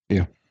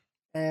 Yeah.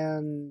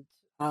 And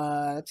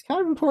it's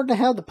kind of important to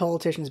have the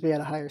politicians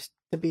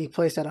be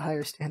placed at a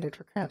higher standard,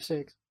 for crap's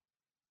sakes.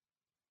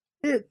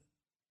 It's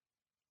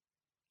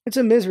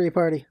a misery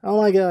party.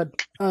 Oh my god.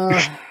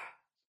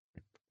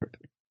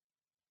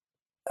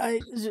 I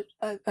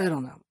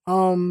don't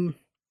know.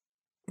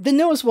 The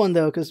newest one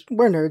though, because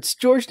we're nerds.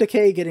 George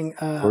Takei getting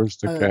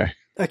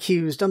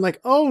accused. I'm like,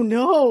 oh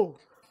no,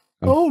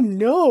 oh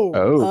no,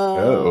 oh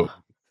no,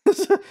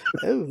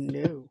 oh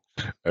no.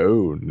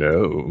 Oh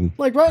no.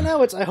 Like right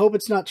now I hope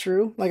it's not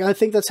true. Like I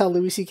think that's how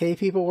Louis C.K.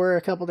 people were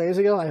a couple days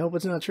ago. I hope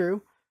it's not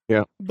true.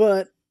 Yeah.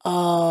 But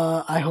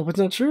I hope it's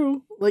not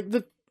true. Like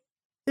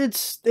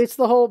it's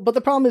the whole, but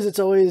the problem is it's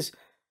always,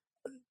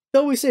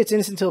 though we say it's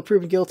innocent until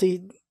proven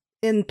guilty,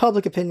 in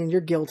public opinion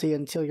you're guilty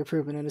until you're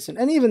proven innocent.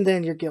 And even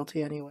then you're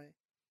guilty anyway.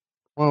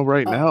 Well,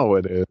 right now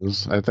it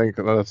is. I think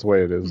that's the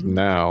way it is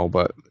now,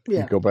 but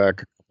you go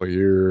back a couple of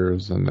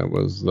years and it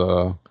was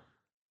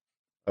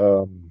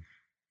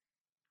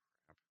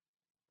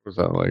was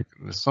that like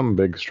some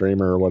big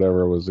streamer or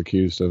whatever was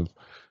accused of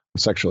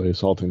sexually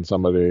assaulting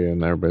somebody,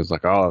 and everybody's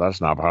like, "Oh, that's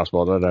not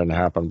possible. That didn't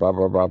happen." Blah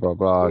blah blah blah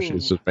blah. Ooh.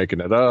 She's just making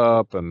it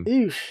up, and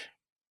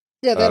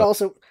yeah, that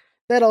also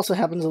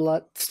happens a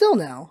lot. Still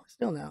now,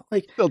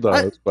 like still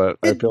does, but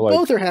I feel like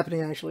both are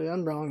happening. Actually,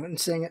 I'm wrong in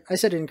saying it. I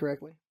said it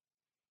incorrectly.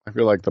 I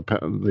feel like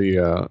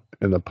the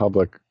in the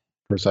public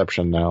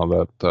perception now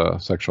that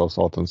sexual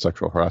assault and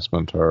sexual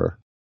harassment are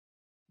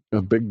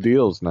big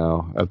deals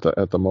now.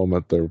 At the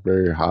moment, they're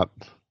very hot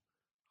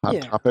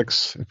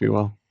topics, if you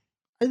will.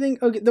 I think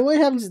the way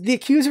it happens is the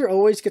accuser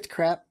always gets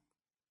crap.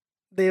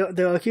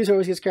 The accuser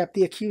always gets crap.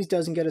 The accused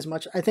doesn't get as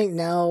much. I think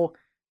now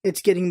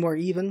it's getting more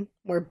even,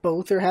 where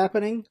both are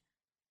happening.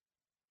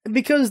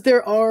 Because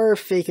there are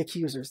fake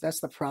accusers. That's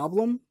the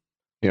problem.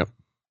 Yeah.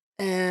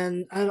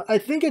 And I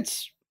think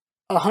it's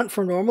a hunt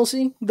for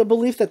normalcy. The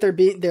belief that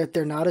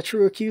they're not a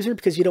true accuser,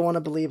 because you don't want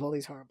to believe all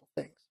these horrible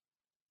things.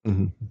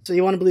 Mm-hmm. So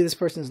you want to believe this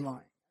person is lying.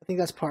 I think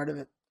that's part of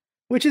it.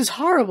 Which is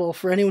horrible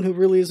for anyone who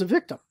really is a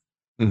victim.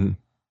 Mm-hmm.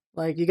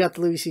 Like, you got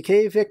the Louis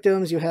C.K.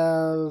 victims, you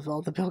have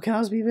all the Bill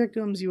Cosby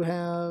victims, you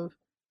have,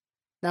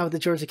 now with the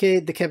George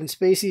Takei, the Kevin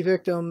Spacey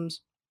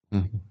victims.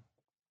 Mm-hmm.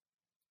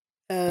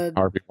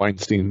 Harvey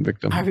Weinstein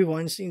victim. Harvey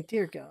Weinstein,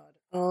 dear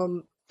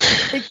God.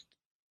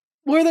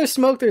 Where there's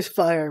smoke, there's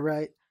fire,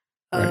 right?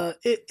 Right.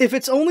 If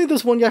it's only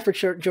this one guy for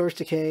George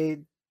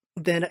Takei,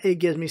 then it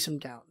gives me some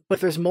doubt. But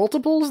if there's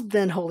multiples,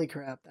 then holy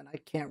crap, then I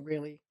can't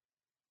really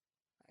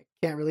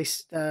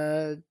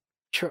want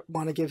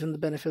to give him the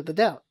benefit of the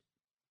doubt.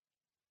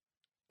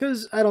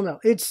 Because, I don't know,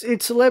 it's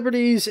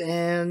celebrities,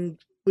 and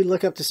we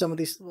look up to some of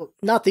these, well,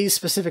 not these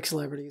specific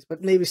celebrities,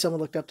 but maybe someone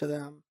looked up to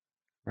them.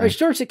 Right. Like,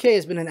 George Takei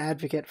has been an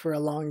advocate for a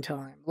long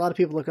time. A lot of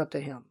people look up to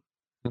him.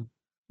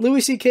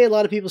 Louis C.K., a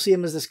lot of people see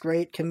him as this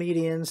great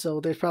comedian,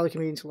 so there's probably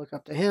comedians who look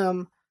up to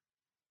him.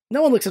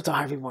 No one looks up to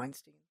Harvey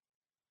Weinstein.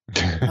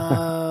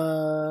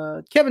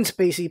 Kevin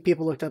Spacey,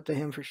 people looked up to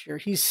him for sure.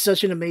 He's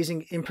such an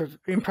amazing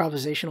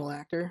improvisational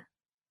actor.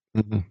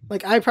 Mm-hmm.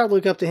 Like, I probably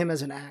look up to him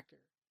as an actor.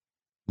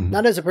 Mm-hmm.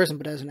 Not as a person,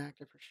 but as an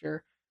actor for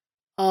sure.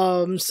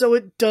 So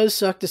it does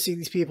suck to see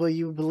these people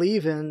you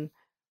believe in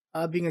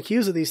being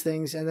accused of these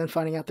things and then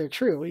finding out they're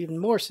true, even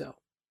more so.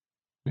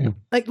 Yeah.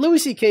 Like, Louis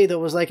C.K., though,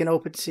 was like an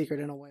open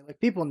secret in a way. Like,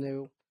 people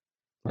knew.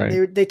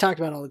 Right. They talked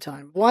about it all the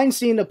time.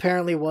 Weinstein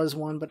apparently was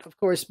one, but of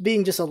course,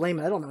 being just a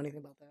layman, I don't know anything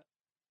about that.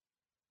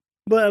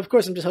 But of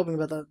course, I'm just hoping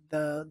about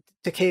the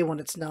Takei one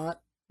it's not,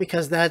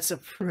 because that's a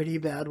pretty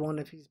bad one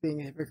if he's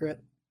being a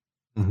hypocrite.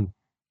 Mm-hmm.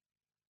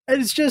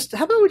 And it's just,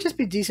 how about we just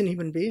be decent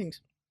human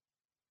beings?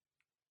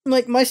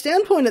 Like, my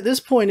standpoint at this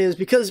point is,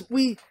 because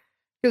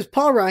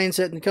Paul Ryan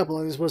said, and a couple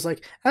others, was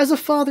like, as a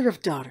father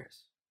of daughters,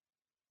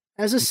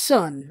 as a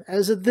son,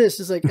 as a this,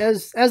 is like,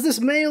 as this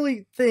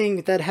male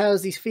thing that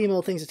has these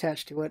female things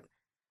attached to it,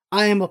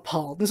 I am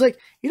appalled. It's like,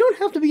 you don't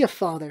have to be a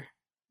father.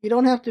 You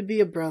don't have to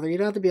be a brother. You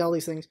don't have to be all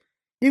these things.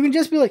 You can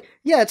just be like,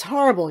 yeah, it's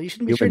horrible. You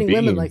shouldn't be treating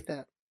women like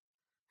that.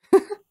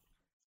 It's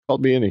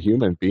called being a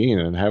human being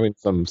and having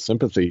some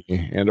sympathy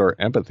and or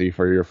empathy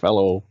for your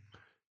fellow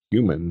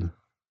human.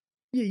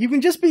 Yeah, you can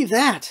just be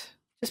that.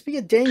 Just be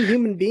a dang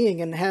human being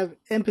and have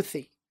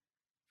empathy.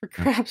 For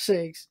crap's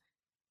sakes.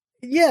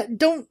 Yeah,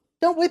 don't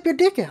whip your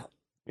dick out.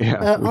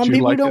 Yeah, would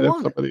you like it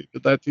if somebody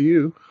did that to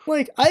you?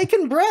 Like, I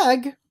can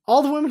brag.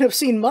 All the women who have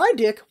seen my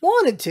dick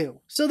wanted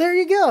to. So there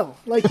you go.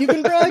 Like, you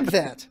can brag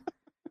that.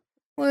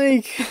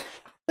 Like,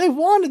 they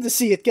wanted to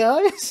see it,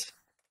 guys.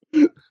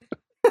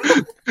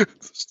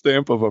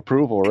 Stamp of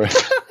approval, right?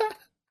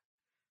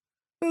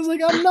 I was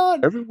like, I'm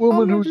not... Every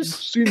woman who's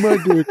seen my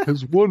dick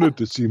has wanted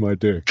to see my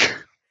dick.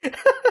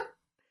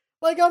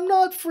 Like, I'm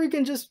not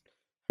freaking just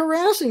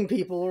harassing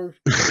people or...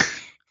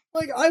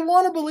 Like, I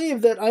want to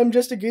believe that I'm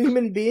just a good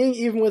human being.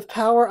 Even with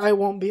power, I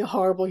won't be a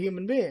horrible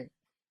human being.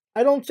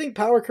 I don't think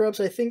power corrupts.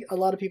 I think a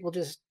lot of people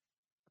just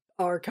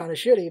are kind of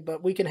shitty,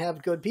 but we can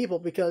have good people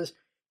because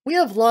we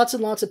have lots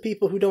and lots of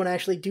people who don't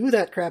actually do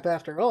that crap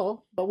after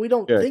all, but we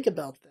don't think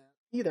about that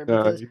either.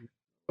 Because,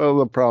 well,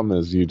 the problem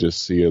is you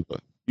just see it.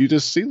 You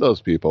just see those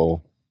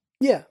people.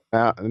 Yeah.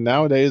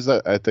 Nowadays,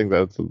 I think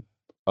that's...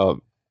 I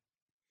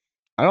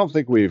don't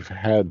think we've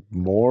had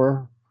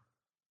more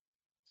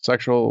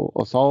sexual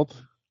assault.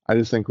 I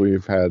just think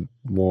we've had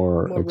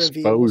more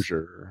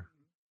exposure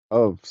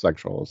of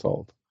sexual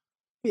assault.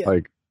 Yeah.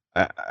 Like,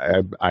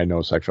 I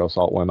know sexual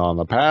assault went on in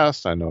the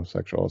past. I know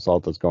sexual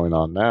assault is going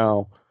on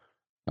now.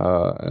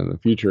 In the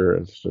future,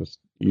 it's just,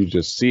 you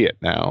just see it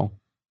now.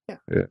 Yeah.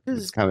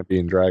 It's kind of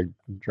being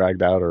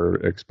dragged out or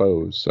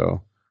exposed.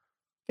 So,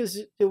 because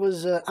it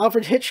was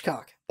Alfred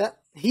Hitchcock that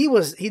he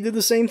did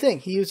the same thing.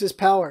 He used his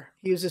power.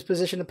 He used his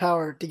position of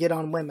power to get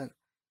on women.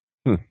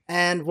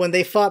 And when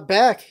they fought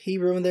back, he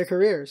ruined their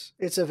careers.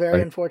 It's a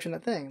very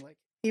unfortunate thing. Like,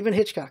 even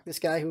Hitchcock, this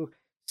guy who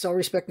saw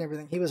respect and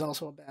everything, he was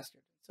also a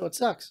bastard. So it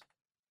sucks.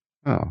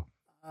 Oh.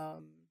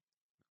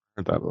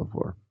 Heard that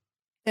before.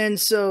 And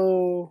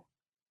so,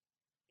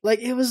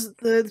 like, it was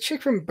the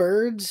chick from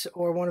Birds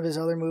or one of his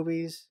other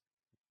movies.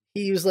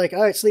 He was like,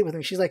 all right, sleep with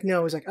me. She's like,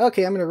 no. He's like,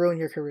 okay, I'm going to ruin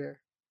your career.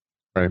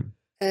 Right.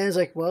 And it's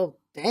like, well,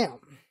 damn.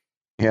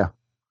 Yeah.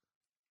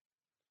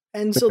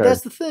 And so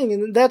that's the thing.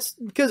 And that's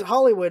because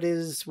Hollywood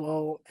is,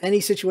 well, any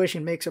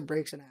situation makes or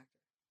breaks an actor.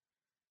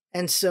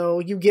 And so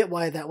you get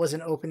why that was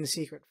an open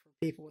secret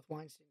for people with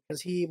Weinstein,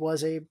 because he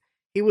was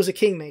a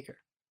kingmaker.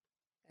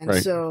 And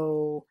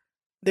so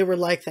they were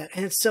like that.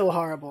 And it's so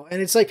horrible.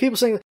 And it's like people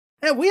saying,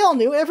 hey, we all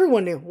knew,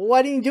 everyone knew. Well,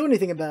 why didn't you do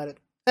anything about it?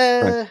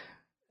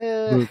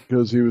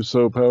 Because he was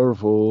so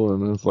powerful.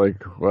 And it's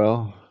like,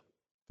 well,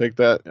 take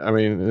that. I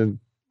mean,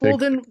 take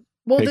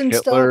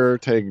Hitler,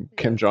 stop. Take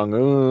Kim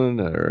Jong-un,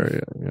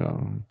 or,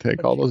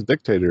 take all those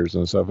dictators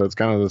and stuff. It's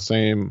kind of the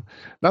same,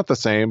 not the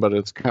same, but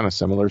it's kind of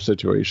similar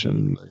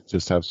situation. They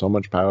just have so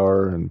much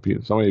power, and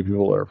so many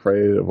people are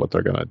afraid of what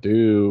they're going to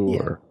do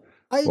or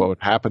what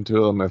would happen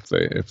to them if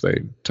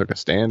they took a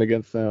stand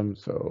against them.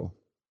 So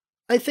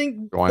I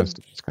think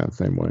Weinstein's kind of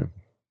the same way.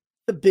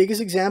 The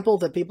biggest example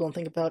that people don't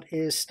think about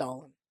is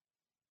Stalin.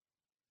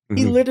 Mm-hmm.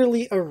 He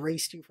literally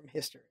erased you from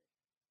history.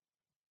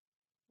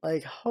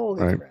 Like,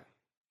 holy crap.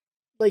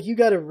 Like, you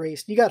got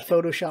erased. You got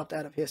photoshopped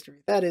out of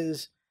history. That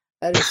is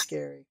That is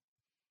scary.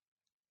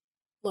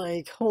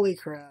 Like, holy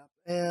crap.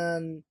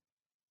 And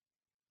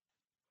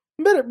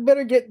better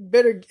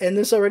and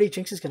this already.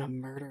 Jinx is gonna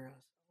murder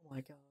us. Oh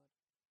my god.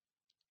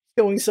 It's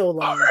going so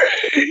long.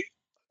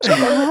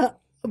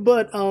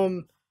 But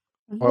well,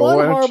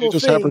 why don't you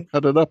just have her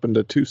cut it up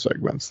into 2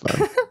 segments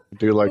then?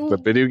 Do like the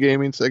video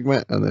gaming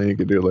segment, and then you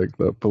could do like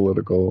the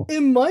political.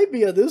 It might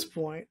be at this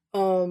point.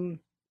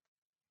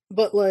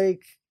 But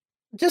like,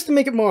 just to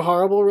make it more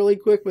horrible, really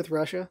quick with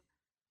Russia.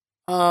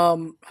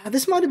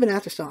 This might have been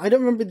after Stone. I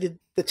don't remember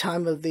the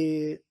time of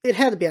the. It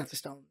had to be after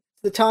Stone.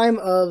 The time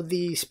of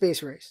the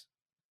space race.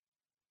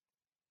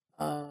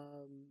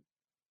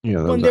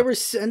 When they were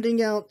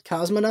sending out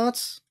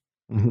cosmonauts,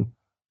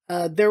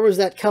 there was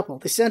that couple.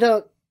 They sent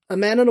out a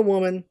man and a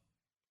woman.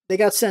 They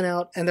got sent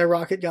out, and their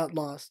rocket got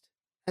lost.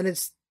 And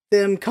it's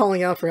them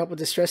calling out for help with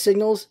distress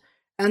signals.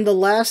 And the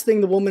last thing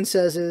the woman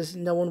says is,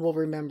 "No one will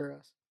remember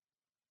us,"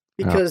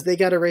 because they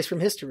got erased from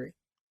history.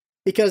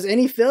 Because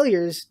any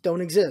failures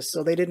don't exist,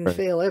 so they didn't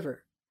fail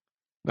ever.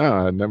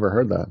 No, I'd never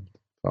heard that.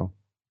 So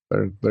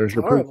there's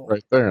your proof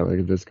right there.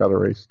 They just got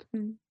erased.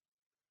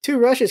 To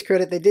Russia's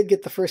credit, they did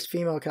get the first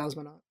female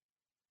cosmonaut.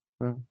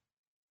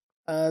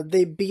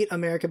 They beat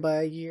America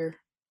by a year.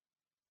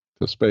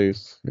 To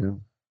space, yeah.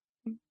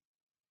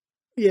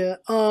 Yeah.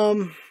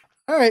 All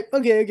right.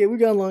 Okay. We've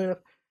gone long enough.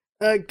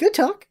 Good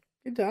talk.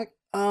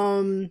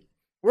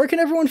 Where can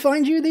everyone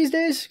find you these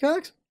days,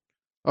 Cox?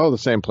 Oh, the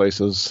same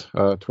places.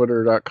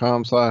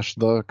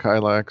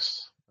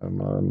 Twitter.com/thekylax.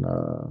 I'm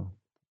on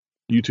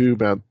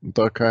YouTube at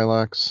the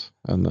Kylax,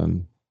 and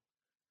then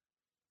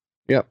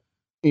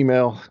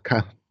email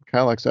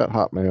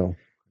kylax@hotmail.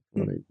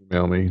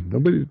 Email me.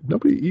 Nobody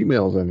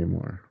emails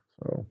anymore.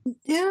 So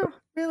yeah,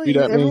 really,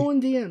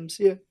 everyone DMs.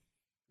 Yeah,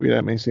 tweet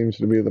at me seems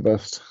to be the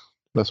best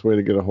way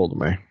to get a hold of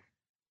me.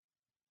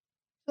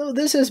 So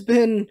this has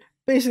been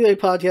basically a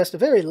podcast, a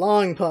very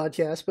long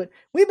podcast, but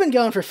we've been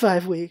gone for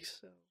 5 weeks.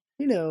 So.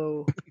 You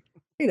know.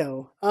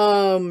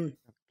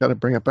 Got to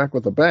bring it back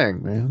with a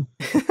bang, man.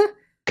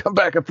 Come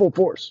back at full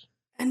force.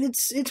 And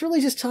it's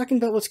really just talking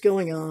about what's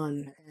going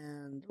on,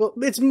 and well,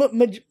 it's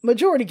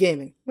majority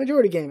gaming, but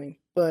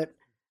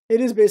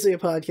it is basically a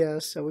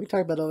podcast, so we can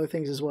talk about other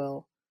things as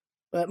well.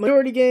 But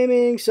majority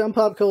gaming, some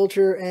pop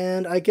culture,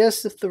 and I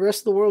guess if the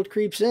rest of the world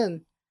creeps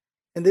in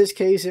this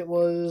case, it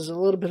was a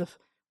little bit of.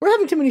 We're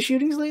having too many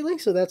shootings lately,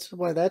 so that's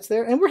why that's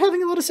there, and we're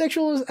having a lot of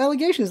sexual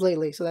allegations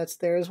lately, so that's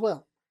there as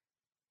well.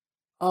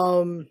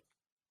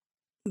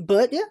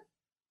 But yeah,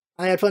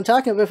 I had fun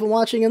talking about it, fun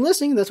watching and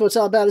listening. That's what it's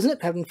all about, isn't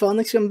it? Having fun,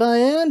 thanks for coming by,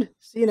 and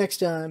see you next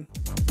time.